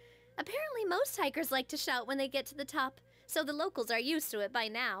fine. Apparently most hikers like to shout when they get to the top, so the locals are used to it by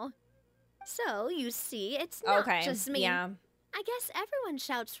now. So, you see, it's not just me. Yeah. I guess everyone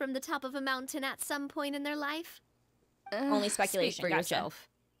shouts from the top of a mountain at some point in their life. Only speculation. Speak for Gotcha. yourself.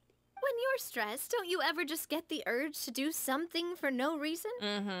 When you're stressed, don't you ever just get the urge to do something for no reason?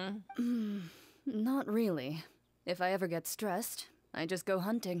 Mm-hmm. Not really. If I ever get stressed, I just go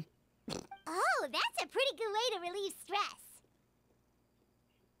hunting. Oh, that's a pretty good way to relieve stress.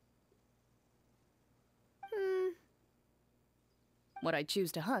 What I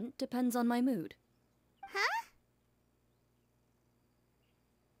choose to hunt depends on my mood. Huh?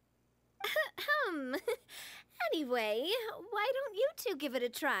 Anyway, why don't you two give it a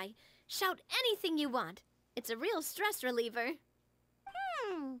try? Shout anything you want. It's a real stress reliever.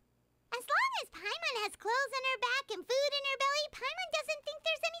 As long as Paimon has clothes on her back and food in her belly, Paimon doesn't think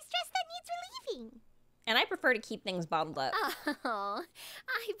there's any stress that needs relieving. And I prefer to keep things bottled up. Oh,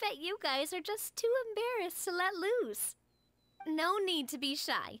 I bet you guys are just too embarrassed to let loose. No need to be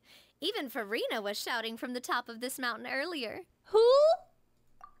shy. Even Farina was shouting from the top of this mountain earlier. Who?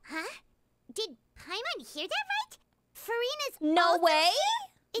 Huh? Did Paimon hear that right? Farina's No way?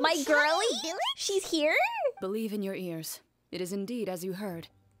 in My Chao girlie? Village? She's here? Believe in your ears. It is indeed as you heard.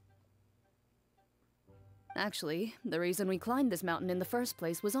 Actually, the reason we climbed this mountain in the first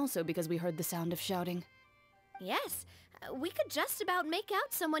place was also because we heard the sound of shouting. Yes, we could just about make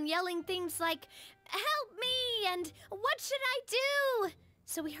out someone yelling things like, "Help me!" and "What should I do?"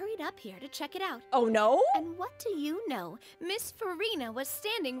 So we hurried up here to check it out. Oh no? And what do you know? Miss Farina was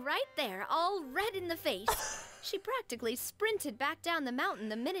standing right there, all red in the face. She practically sprinted back down the mountain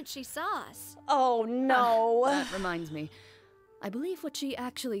the minute she saw us. Oh no. That reminds me. I believe what she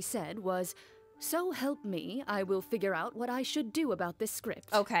actually said was, "So help me, I will figure out what I should do about this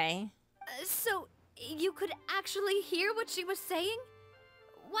script." Okay. So you could actually hear what she was saying?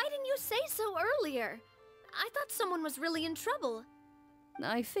 Why didn't you say so earlier? I thought someone was really in trouble.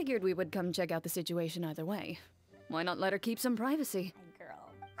 I figured we would come check out the situation either way. Why not let her keep some privacy?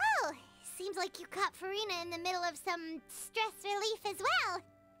 Girl. Oh, seems like you caught Farina in the middle of some stress relief as well.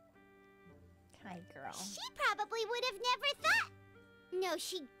 Hi, girl. She probably would have never thought. No,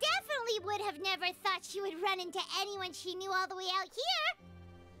 she definitely would have never thought she would run into anyone she knew all the way out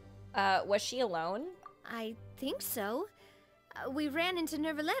here. Was she alone? I think so. We ran into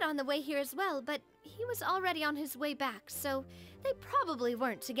Nervalet on the way here as well, but he was already on his way back, so they probably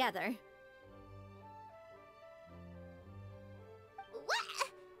weren't together.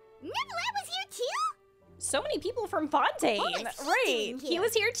 What? Nervalet was here too? So many people from Fontaine. What was Right. doing He here?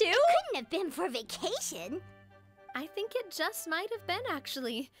 was here too? It couldn't have been for vacation. I think it just might have been,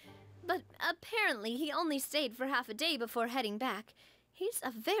 actually. But apparently he only stayed for half a day before heading back. He's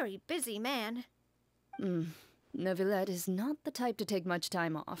a very busy man. Neuvillette is not the type to take much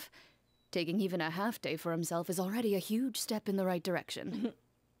time off. Taking even a half day for himself is already a huge step in the right direction.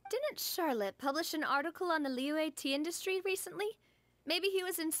 Didn't Charlotte publish an article on the Liyue tea industry recently? Maybe he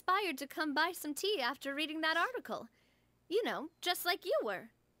was inspired to come buy some tea after reading that article. You know, just like you were.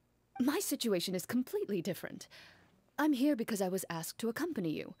 My situation is completely different. I'm here because I was asked to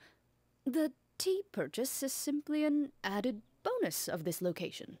accompany you. The tea purchase is simply an added bonus of this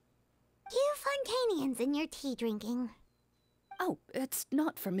location. You Fontanians and your tea drinking. Oh, it's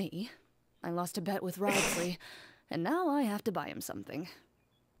not for me. I lost a bet with Wriothesley, and now I have to buy him something.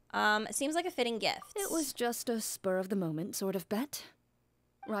 Seems like a fitting gift. It was just a spur-of-the-moment sort of bet.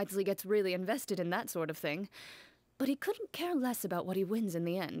 Wriothesley gets really invested in that sort of thing, but he couldn't care less about what he wins in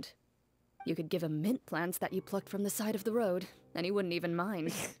the end. You could give him mint plants that you plucked from the side of the road, and he wouldn't even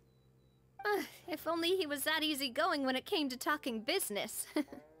mind. If only he was that easygoing when it came to talking business.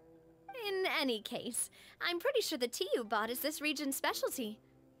 In any case, I'm pretty sure the tea you bought is this region's specialty.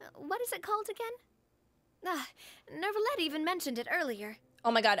 What is it called again? Nervalette even mentioned it earlier.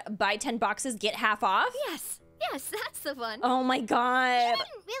 Oh my god, buy 10 boxes, get half off? Yes, that's the one. Oh my god. You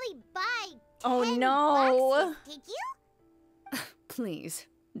didn't really buy 10 no. boxes, did you? Please,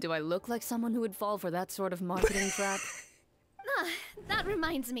 do I look like someone who would fall for that sort of marketing trap? That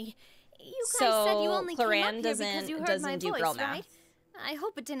reminds me. You guys said you only came up here because you heard my voice, girl math. right? I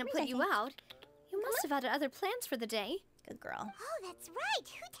hope it didn't put you out. You must have had other plans for the day. Good girl. Oh, that's right.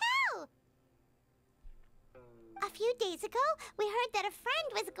 Hu Tao! A few days ago, we heard that a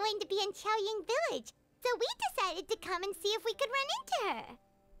friend was going to be in Chaoying Village, so we decided to come and see if we could run into her.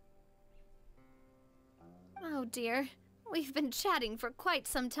 Oh dear. We've been chatting for quite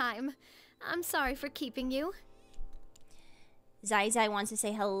some time. I'm sorry for keeping you. Zai Zai wants to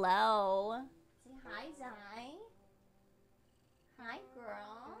say hello. Say hi, Zai. Hi,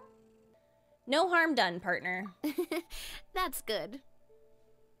 girl. No harm done, partner. That's good.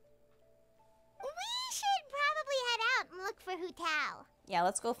 We should probably head out and look for Hu Tao. Yeah,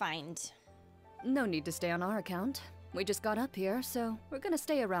 let's go find. No need to stay on our account. We just got up here, so we're gonna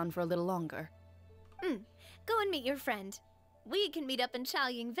stay around for a little longer. Go and meet your friend. We can meet up in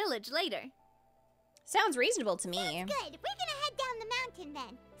Chaoying Village later. Sounds reasonable to me. Sounds good. We're gonna head down the mountain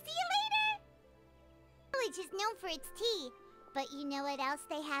then. See you later! The village is known for its tea, but you know what else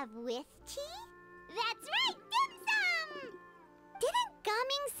they have with tea? That's right, dim sum! Didn't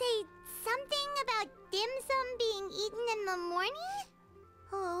Gaming say something about dim sum being eaten in the morning?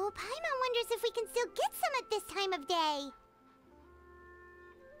 Oh, Paimon wonders if we can still get some at this time of day.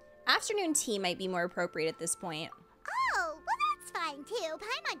 Afternoon tea might be more appropriate at this point. Oh, well that's fine too.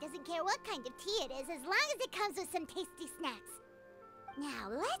 Paimon doesn't care what kind of tea it is as long as it comes with some tasty snacks. Now,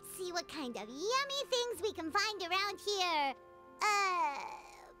 let's see what kind of yummy things we can find around here.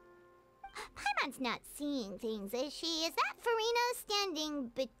 Paimon's not seeing things, is she? Is that Farina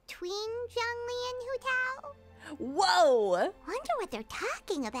standing between Zhongli and Hu Tao? Whoa! Wonder what they're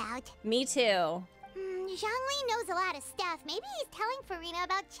talking about. Me too. Zhongli knows a lot of stuff. Maybe he's telling Farina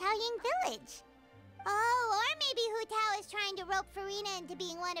about Chaoying Village. Oh, or maybe Hu Tao is trying to rope Farina into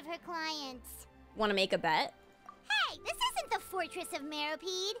being one of her clients. Want to make a bet? Hey, this isn't the Fortress of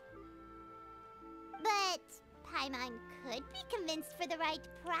Meropide. But Paimon could be convinced for the right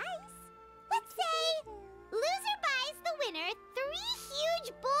price. Let's say loser buys the winner 3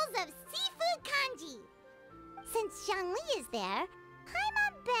 huge bowls of seafood kanji. Since Zhongli is there,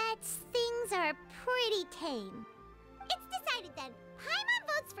 Paimon bets things are pretty tame. It's decided then. Paimon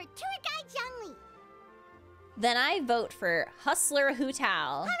votes for tour guide Zhongli. Then I vote for Hustler Hu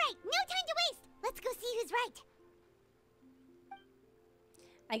Tao. All right, no time to waste. Let's go see who's right.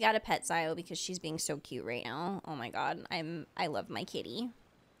 I gotta pet Zio because she's being so cute right now. Oh my god, I love my kitty.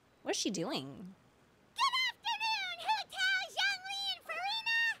 What's she doing? Good afternoon, Hu Tao, Zhongli, and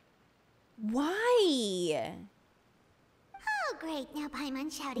Farina! Why? Oh, great. Now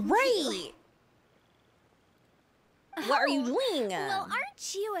Paimon shouting. Right. What are you doing? Well,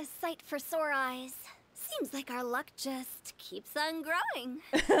 aren't you a sight for sore eyes? Seems like our luck just keeps on growing.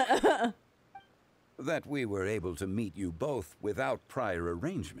 That we were able to meet you both without prior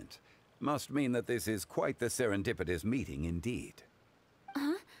arrangement must mean that this is quite the serendipitous meeting indeed.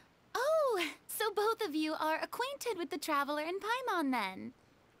 Huh? Oh, so both of you are acquainted with the Traveler and Paimon then?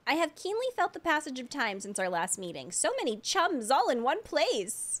 I have keenly felt the passage of time since our last meeting. So many chums all in one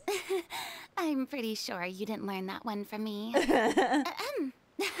place. I'm pretty sure you didn't learn that one from me.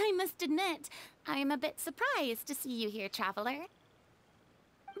 I must admit, I'm a bit surprised to see you here, Traveler.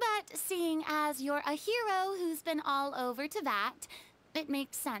 But seeing as you're a hero who's been all over Teyvat, it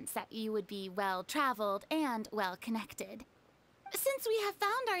makes sense that you would be well-traveled and well-connected. Since we have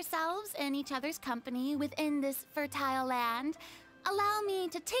found ourselves in each other's company within this fertile land, allow me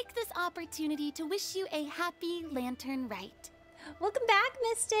to take this opportunity to wish you a happy Lantern Rite. Welcome back,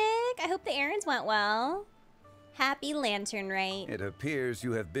 Mystic. I hope the errands went well. Happy Lantern Rite. It appears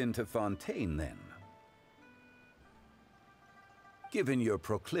you have been to Fontaine then. Given your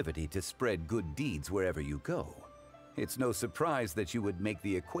proclivity to spread good deeds wherever you go, It's no surprise that you would make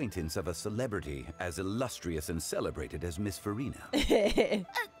the acquaintance of a celebrity as illustrious and celebrated as Miss Farina. That's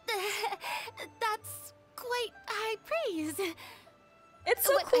quite high praise. It's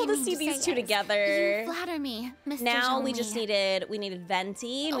so cool to see these two together. You flatter me, Mr. Now we Zhongli. just needed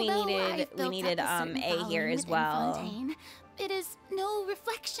Venti, and we needed A here as well. Fontaine, it is no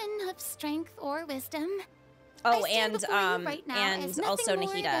reflection of strength or wisdom. Oh, I stand before you right now and as also nothing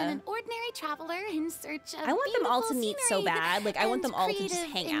more than Nahida. an ordinary traveler in search of I want them all to meet so beautiful bad. Like, I want scenery them all to and just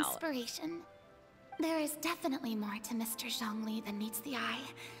hang creative out. Inspiration. There is definitely more to Mr. Zhongli than meets the eye.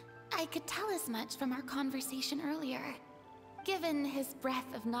 I could tell as much from our conversation earlier. Given his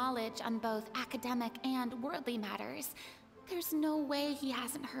breadth of knowledge on both academic and worldly matters, there's no way he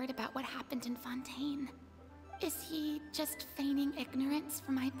hasn't heard about what happened in Fontaine. Is he just feigning ignorance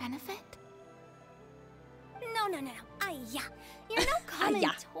for my benefit? No. You're no common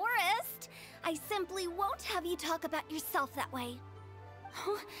tourist. I simply won't have you talk about yourself that way.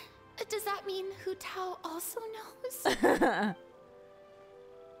 Oh, does that mean Hu Tao also knows?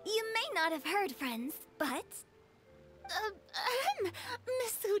 You may not have heard, friends, but...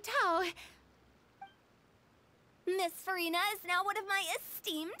 Miss Hu Tao. Miss Farina is now one of my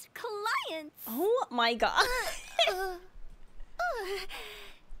esteemed clients. Oh my god.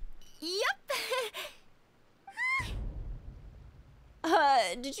 Yep.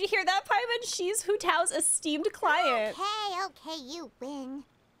 Did you hear that, Paimon? She's Hu Tao's esteemed client. Okay, you win.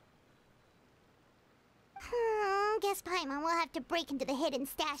 Guess Paimon will have to break into the hidden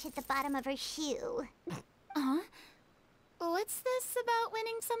stash at the bottom of her shoe. What's this about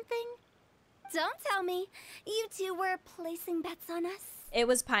winning something? Don't tell me. You two were placing bets on us. It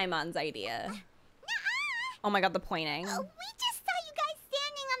was Paimon's idea. Oh my god, the pointing. We just saw you guys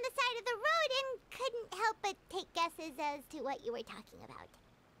standing on the side of the road and couldn't help but take guesses as to what you were talking about.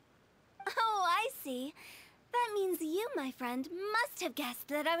 Oh, I see. That means you, my friend, must have guessed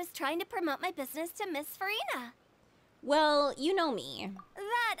that I was trying to promote my business to Miss Farina. Well, you know me.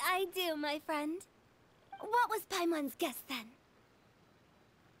 That I do, my friend. What was Paimon's guess then?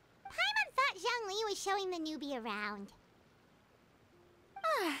 Paimon thought Zhongli was showing the newbie around.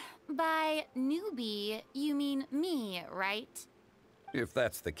 By newbie, you mean me, right? If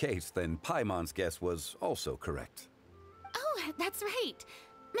that's the case, then Paimon's guess was also correct. Oh, that's right.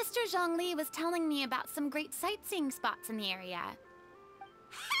 Mr. Zhongli was telling me about some great sightseeing spots in the area.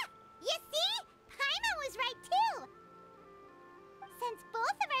 Ha! You see? Paimon was right too! Since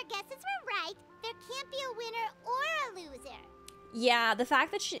both of our guesses were right, there can't be a winner or a loser. Yeah, the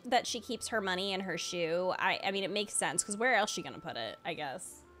fact that she keeps her money in her shoe, I mean, it makes sense, because where else is she gonna put it, I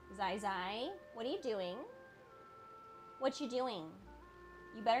guess? Zai Zai, what are you doing? What you doing?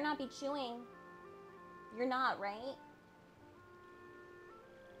 You better not be chewing. You're not, right?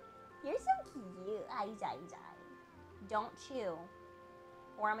 You're so cute, Zai Zai. Don't chew,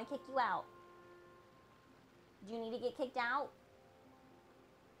 or I'm gonna kick you out. Do you need to get kicked out?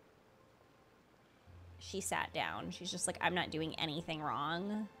 She sat down. She's just like, I'm not doing anything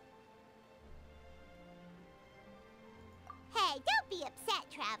wrong. Hey, don't be upset,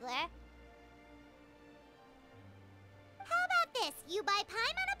 traveler. How about this? You buy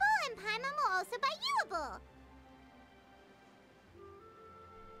Paimon a bowl, and Paimon will also buy you a bowl.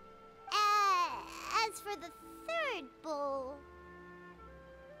 As for the third bowl...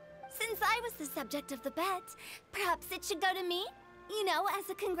 Since I was the subject of the bet, perhaps it should go to me? You know, as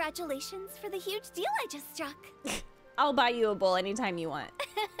a congratulations for the huge deal I just struck. I'll buy you a bowl anytime you want.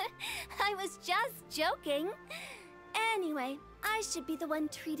 I was just joking. Anyway, I should be the one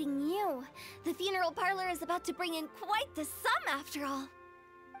treating you. The funeral parlor is about to bring in quite the sum after all.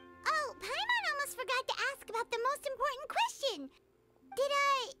 Oh, Paimon almost forgot to ask about the most important question. Did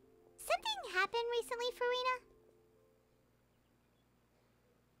something happen recently, Farina?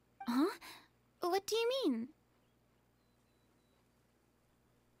 Huh? What do you mean?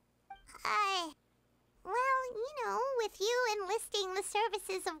 Well, you know, with you enlisting the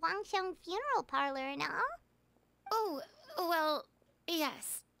services of Wangsheng Funeral Parlor and all. Oh, well,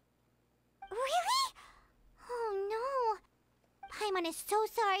 yes. Really? Oh no. Paimon is so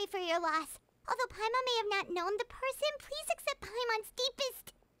sorry for your loss. Although Paimon may have not known the person, please accept Paimon's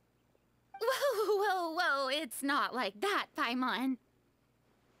deepest... Whoa, it's not like that, Paimon.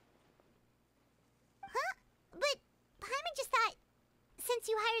 Huh? But Paimon just thought, since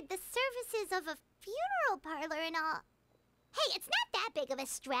you hired the services of a funeral parlor and all... Hey, it's not that big of a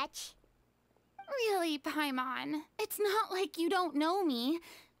stretch. Really, Paimon? It's not like you don't know me.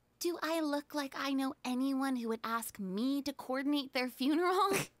 Do I look like I know anyone who would ask me to coordinate their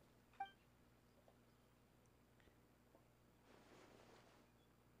funeral?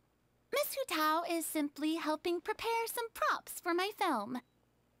 Miss Hutao is simply helping prepare some props for my film.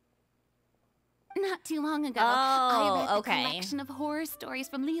 Not too long ago, I read a collection of horror stories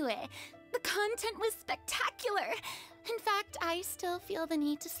from Liyue. The content was spectacular. In fact, I still feel the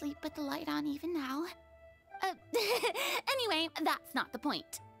need to sleep with the light on even now. Anyway, that's not the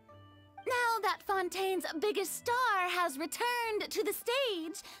point. Now that Fontaine's biggest star has returned to the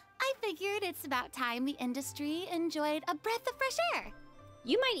stage, I figured it's about time the industry enjoyed a breath of fresh air.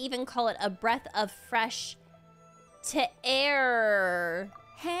 You might even call it a breath of fresh to air.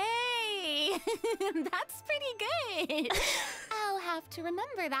 Hey, that's pretty good. I'll have to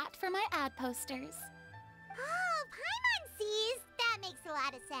remember that for my ad posters. Oh, Paimon sees. That makes a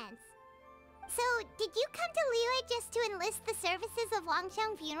lot of sense. So, did you come to Liyue just to enlist the services of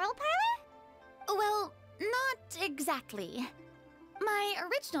Longsheng Funeral Parlor? Well, not exactly. My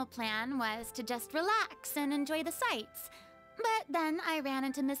original plan was to just relax and enjoy the sights. But then I ran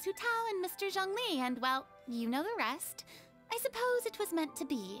into Miss Hutao and Mr. Zhongli, and well, you know the rest. I suppose it was meant to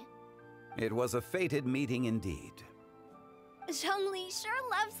be. It was a fated meeting indeed. Zhongli sure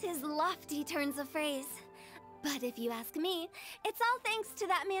loves his lofty turns of phrase. But if you ask me, it's all thanks to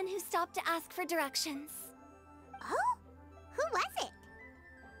that man who stopped to ask for directions. Oh? Who was it?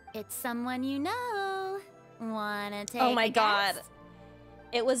 It's someone you know. Wanna take Oh my a god. guess?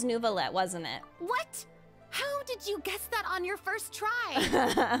 It was Nouvelette, wasn't it? What? How did you guess that on your first try?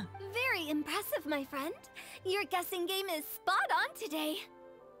 Very impressive, my friend. Your guessing game is spot on today.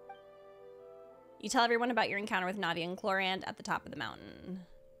 You tell everyone about your encounter with Navi and Chlorand at the top of the mountain.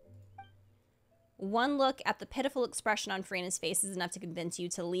 One look at the pitiful expression on Farina's face is enough to convince you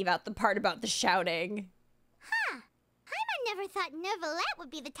to leave out the part about the shouting. Huh. Paimon never thought Nouvelette would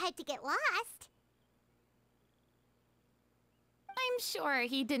be the type to get lost. I'm sure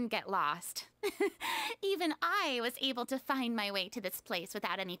he didn't get lost. Even I was able to find my way to this place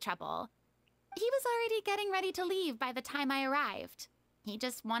without any trouble. He was already getting ready to leave by the time I arrived. He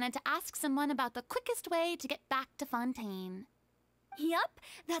just wanted to ask someone about the quickest way to get back to Fontaine. Yup,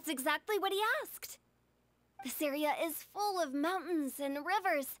 that's exactly what he asked. This area is full of mountains and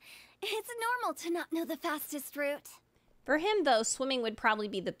rivers. It's normal to not know the fastest route. For him, though, swimming would probably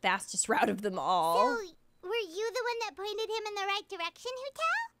be the fastest route of them all. So, were you the one that pointed him in the right direction,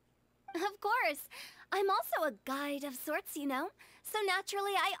 Hutao? Of course. I'm also a guide of sorts, you know. So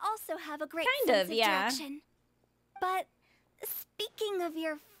naturally, I also have a great sense of direction. But speaking of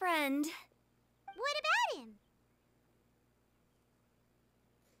your friend... What about him?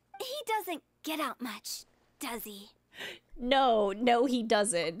 He doesn't get out much, does he? No, he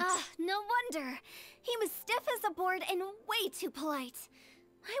doesn't. No wonder. He was stiff as a board and way too polite.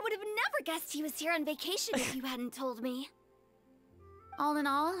 I would have never guessed he was here on vacation if you hadn't told me. All in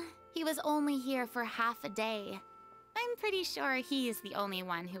all, he was only here for half a day. I'm pretty sure he is the only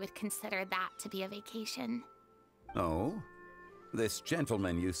one who would consider that to be a vacation. Oh? This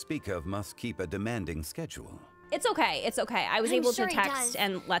gentleman you speak of must keep a demanding schedule. It's okay, it's okay. I was able to text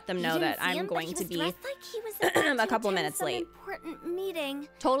and let them know that I'm going to be a couple minutes late. Important meeting.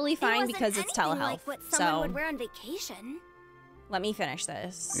 Totally fine because it's telehealth. Like what someone would wear on vacation. Let me finish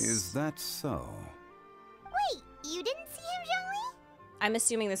this. Is that so? Wait, you didn't see him, Zhongli? I'm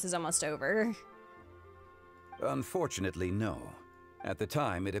assuming this is almost over. Unfortunately, no. At the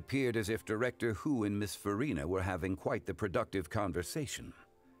time, it appeared as if Director Hu and Miss Farina were having quite the productive conversation.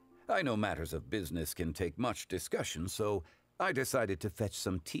 I know matters of business can take much discussion, so I decided to fetch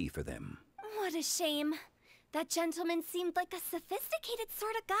some tea for them. What a shame. That gentleman seemed like a sophisticated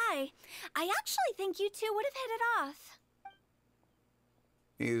sort of guy. I actually think you two would have hit it off.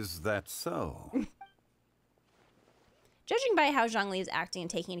 Is that so? Judging by how Zhongli is acting and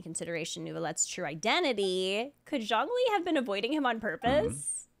taking into consideration Nouvelette's true identity, could Zhongli have been avoiding him on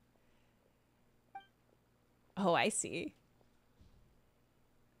purpose? Oh, I see.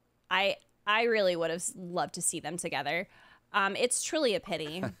 I really would have loved to see them together. It's truly a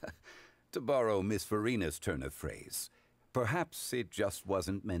pity. To borrow Miss Farina's turn of phrase, perhaps it just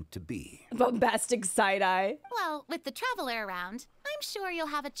wasn't meant to be. Bombastic side-eye. Well, with the Traveler around, I'm sure you'll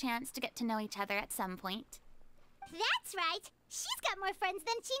have a chance to get to know each other at some point. That's right. She's got more friends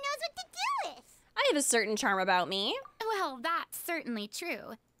than she knows what to do with. I have a certain charm about me. Well, that's certainly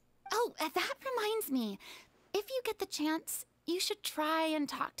true. Oh, that reminds me. If you get the chance, you should try and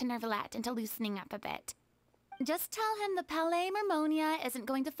talk to Nouvelette into loosening up a bit. Just tell him the Palais Mermonia isn't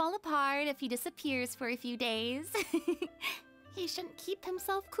going to fall apart if he disappears for a few days. He shouldn't keep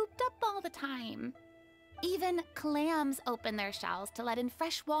himself cooped up all the time. Even clams open their shells to let in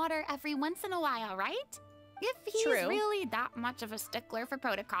fresh water every once in a while, right? If he's really that much of a stickler for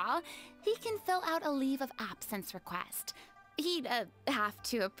protocol, he can fill out a leave of absence request. He'd have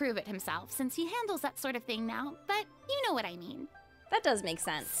to approve it himself since he handles that sort of thing now, but you know what I mean. That does make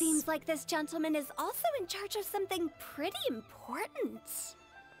sense. Seems like this gentleman is also in charge of something pretty important.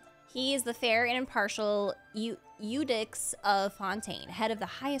 He is the fair and impartial Eudix of Fontaine, head of the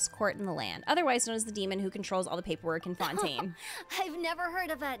highest court in the land, otherwise known as the demon who controls all the paperwork in Fontaine. I've never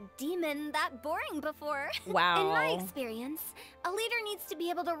heard of a demon that boring before. Wow. In my experience, a leader needs to be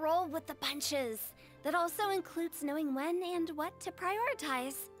able to roll with the punches. That also includes knowing when and what to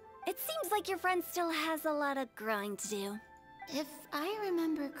prioritize. It seems like your friend still has a lot of growing to do. If I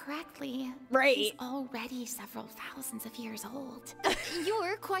remember correctly, right. He's already several thousands of years old.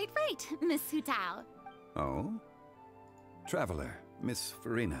 You're quite right, Miss Hu Tao. Oh? Traveler, Miss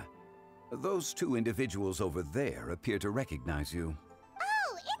Farina. Those two individuals over there appear to recognize you.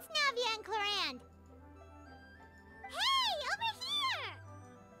 Oh, it's Navia and Clorand. Hey, over here!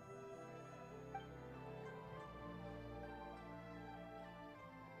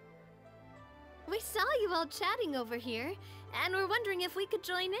 We saw you all chatting over here, and we're wondering if we could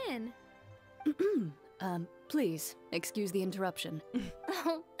join in. Please, excuse the interruption.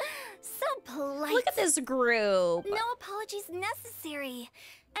 Oh, so polite. Look at this group. No apologies necessary.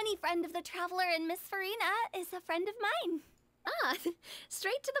 Any friend of the Traveler and Miss Farina is a friend of mine. Ah,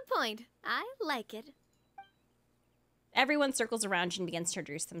 straight to the point. I like it. Everyone circles around you and begins to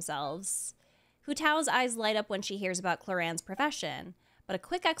introduce themselves. Hu Tao's eyes light up when she hears about Clorand's profession, but a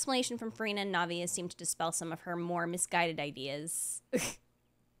quick explanation from Farina and Navia seemed to dispel some of her more misguided ideas.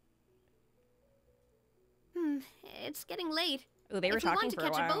 It's getting late. Ooh, they were if we talking want to for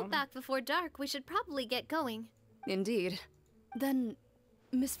a catch a while. boat back before dark, we should probably get going. Indeed. Then,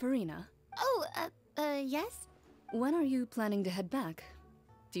 Miss Farina. Oh, yes? When are you planning to head back?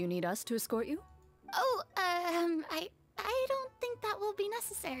 Do you need us to escort you? Oh, I don't think that will be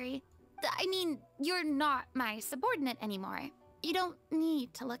necessary. I mean, you're not my subordinate anymore. You don't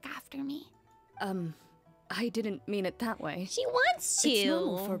need to look after me. I didn't mean it that way. She wants to. It's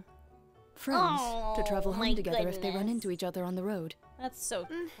normal for friends to travel home together if they run into each other on the road. That's so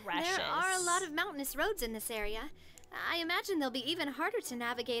precious. There are a lot of mountainous roads in this area. I imagine they'll be even harder to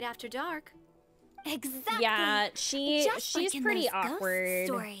navigate after dark. Exactly. Yeah, she's like in pretty those ghost awkward.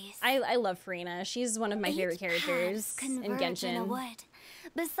 stories. I love Farina. She's one of my favorite characters in Converge in a Genshin. wood.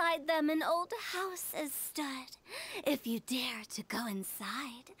 Beside them an old house is stood. If you dare to go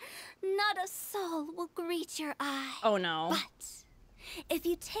inside, not a soul will greet your eye. Oh no. But if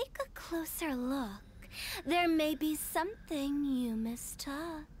you take a closer look, there may be something you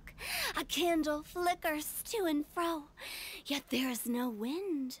mistook. A candle flickers to and fro, yet there is no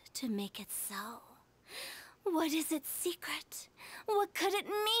wind to make it so. What is its secret? What could it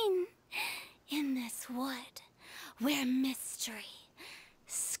mean? In this wood, where mystery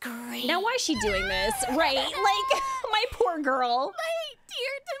screams. Now why is she doing this? Right, like, my poor girl. My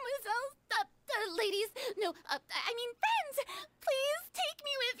dear demoiselles, ladies, no, I mean friends, please take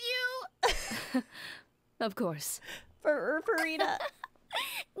me with you. Of course. Farina.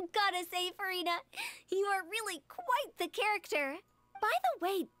 Gotta say, Farina, you are really quite the character. By the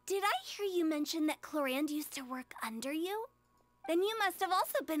way, did I hear you mention that Clorand used to work under you? Then you must have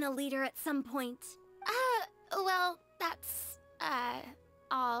also been a leader at some point. Well, that's,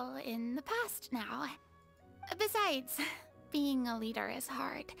 all in the past now. Besides, being a leader is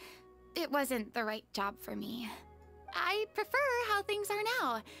hard. It wasn't the right job for me. I prefer how things are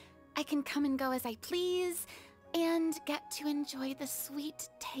now. I can come and go as I please, and get to enjoy the sweet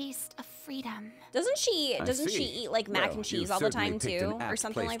taste of freedom. Doesn't she eat like mac and cheese all the time too, or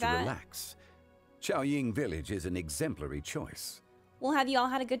something like that? Relax. Xiaoying Village is an exemplary choice. Well, have you all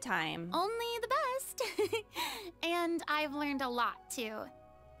had a good time? Only the best. And I've learned a lot too.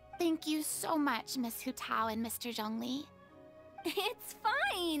 Thank you so much, Miss Hu Tao and Mr. Zhongli. It's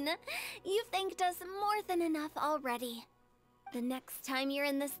fine. You've thanked us more than enough already. The next time you're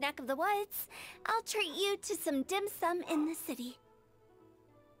in this neck of the woods, I'll treat you to some dim sum in the city.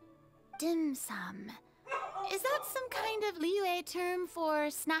 Dim sum? Is that some kind of Liyue term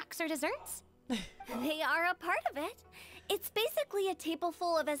for snacks or desserts? They are a part of it. It's basically a table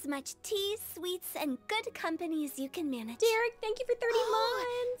full of as much tea, sweets, and good company as you can manage. Derek, thank you for 30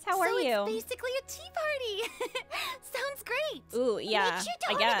 months. How are you? So it's basically a tea party. Sounds great. Ooh, yeah, Make sure to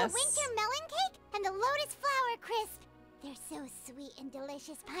I order guess. the winter melon cake and the lotus flower crisp. They're so sweet and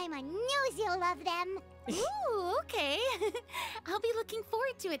delicious. Paimon knows you'll love them. Ooh, okay. I'll be looking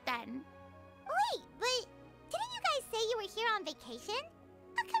forward to it then. Wait, but didn't you guys say you were here on vacation?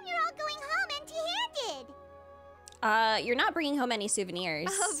 How come you're all going home empty-handed? You're not bringing home any souvenirs.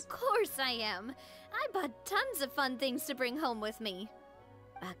 Of course I am. I bought tons of fun things to bring home with me.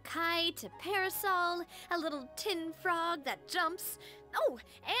 A kite, a parasol, a little tin frog that jumps. Oh,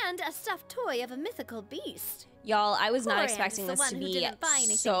 and a stuffed toy of a mythical beast. Y'all, I was not Chlorand expecting is the this one to who be didn't buy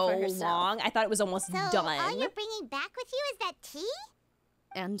anything so for herself. long. I thought it was almost So, done. all you're bringing back with you is that tea?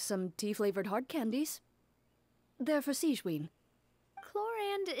 And some tea-flavored hard candies. They're for Sigewin.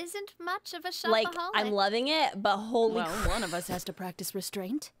 Chlorand isn't much of a shopaholic. Like, I'm loving it, but holy Well, crap. one of us has to practice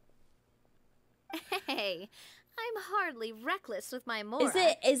restraint. Hey, I'm hardly reckless with my mora.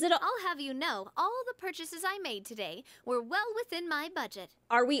 Is it? I'll have you know, all the purchases I made today were well within my budget.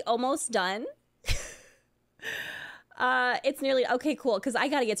 Are we almost done? It's nearly okay, cool. Because I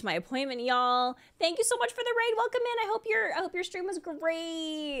gotta get to my appointment, y'all. Thank you so much for the raid. Welcome in. I hope your stream was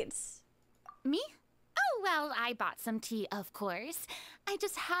great. Me? Oh, well, I bought some tea, of course. I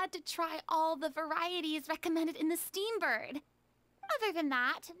just had to try all the varieties recommended in the Steambird. Other than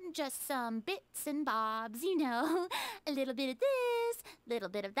that, just some bits and bobs, you know. A little bit of this, little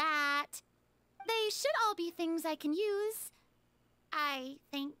bit of that. They should all be things I can use, I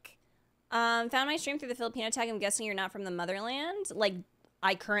think. Found my stream through the Filipino tag. I'm guessing you're not from the motherland. Like,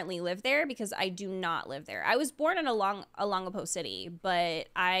 I currently live there because I do not live there. I was born in Olongapo City, but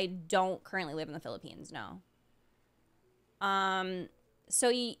I don't currently live in the Philippines, no. So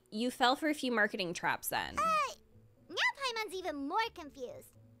you fell for a few marketing traps then. Now Paimon's even more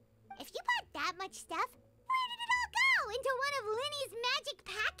confused. If you bought that much stuff, where did it all go? Into one of Linny's magic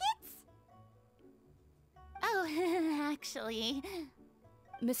packets? Oh, actually...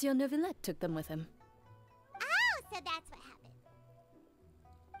 Monsieur Neuvillette took them with him. Oh, so that's what happened.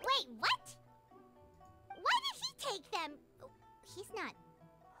 Wait, what? Why did he take them? He's not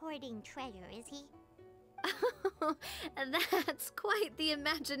hoarding treasure, is he? That's quite the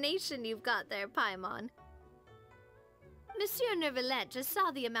imagination you've got there, Paimon. Monsieur Neuvillette just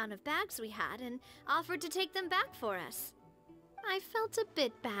saw the amount of bags we had and offered to take them back for us. I felt a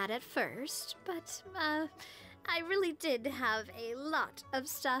bit bad at first, but, I really did have a lot of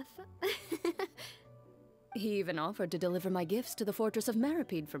stuff. He even offered to deliver my gifts to the Fortress of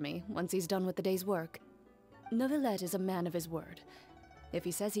Maripede for me once he's done with the day's work. Neuvillette is a man of his word. If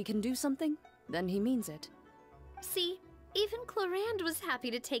he says he can do something, then he means it. See, even Chlorand was happy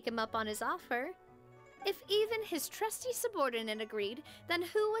to take him up on his offer. If even his trusty subordinate agreed, then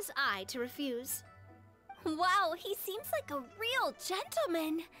who was I to refuse? Wow, he seems like a real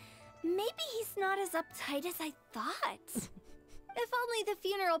gentleman. Maybe he's not as uptight as I thought. If only the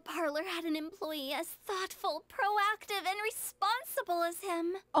funeral parlor had an employee as thoughtful, proactive, and responsible as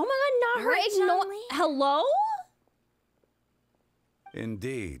him. Oh my god, not her Right, ignore. Johnny? Hello?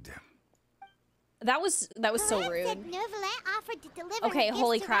 Indeed. That was so rude. Neuvillette offered to deliver Okay, gifts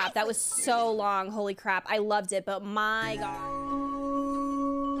holy to crap. Rice That was so long. Holy crap. I loved it, but my god.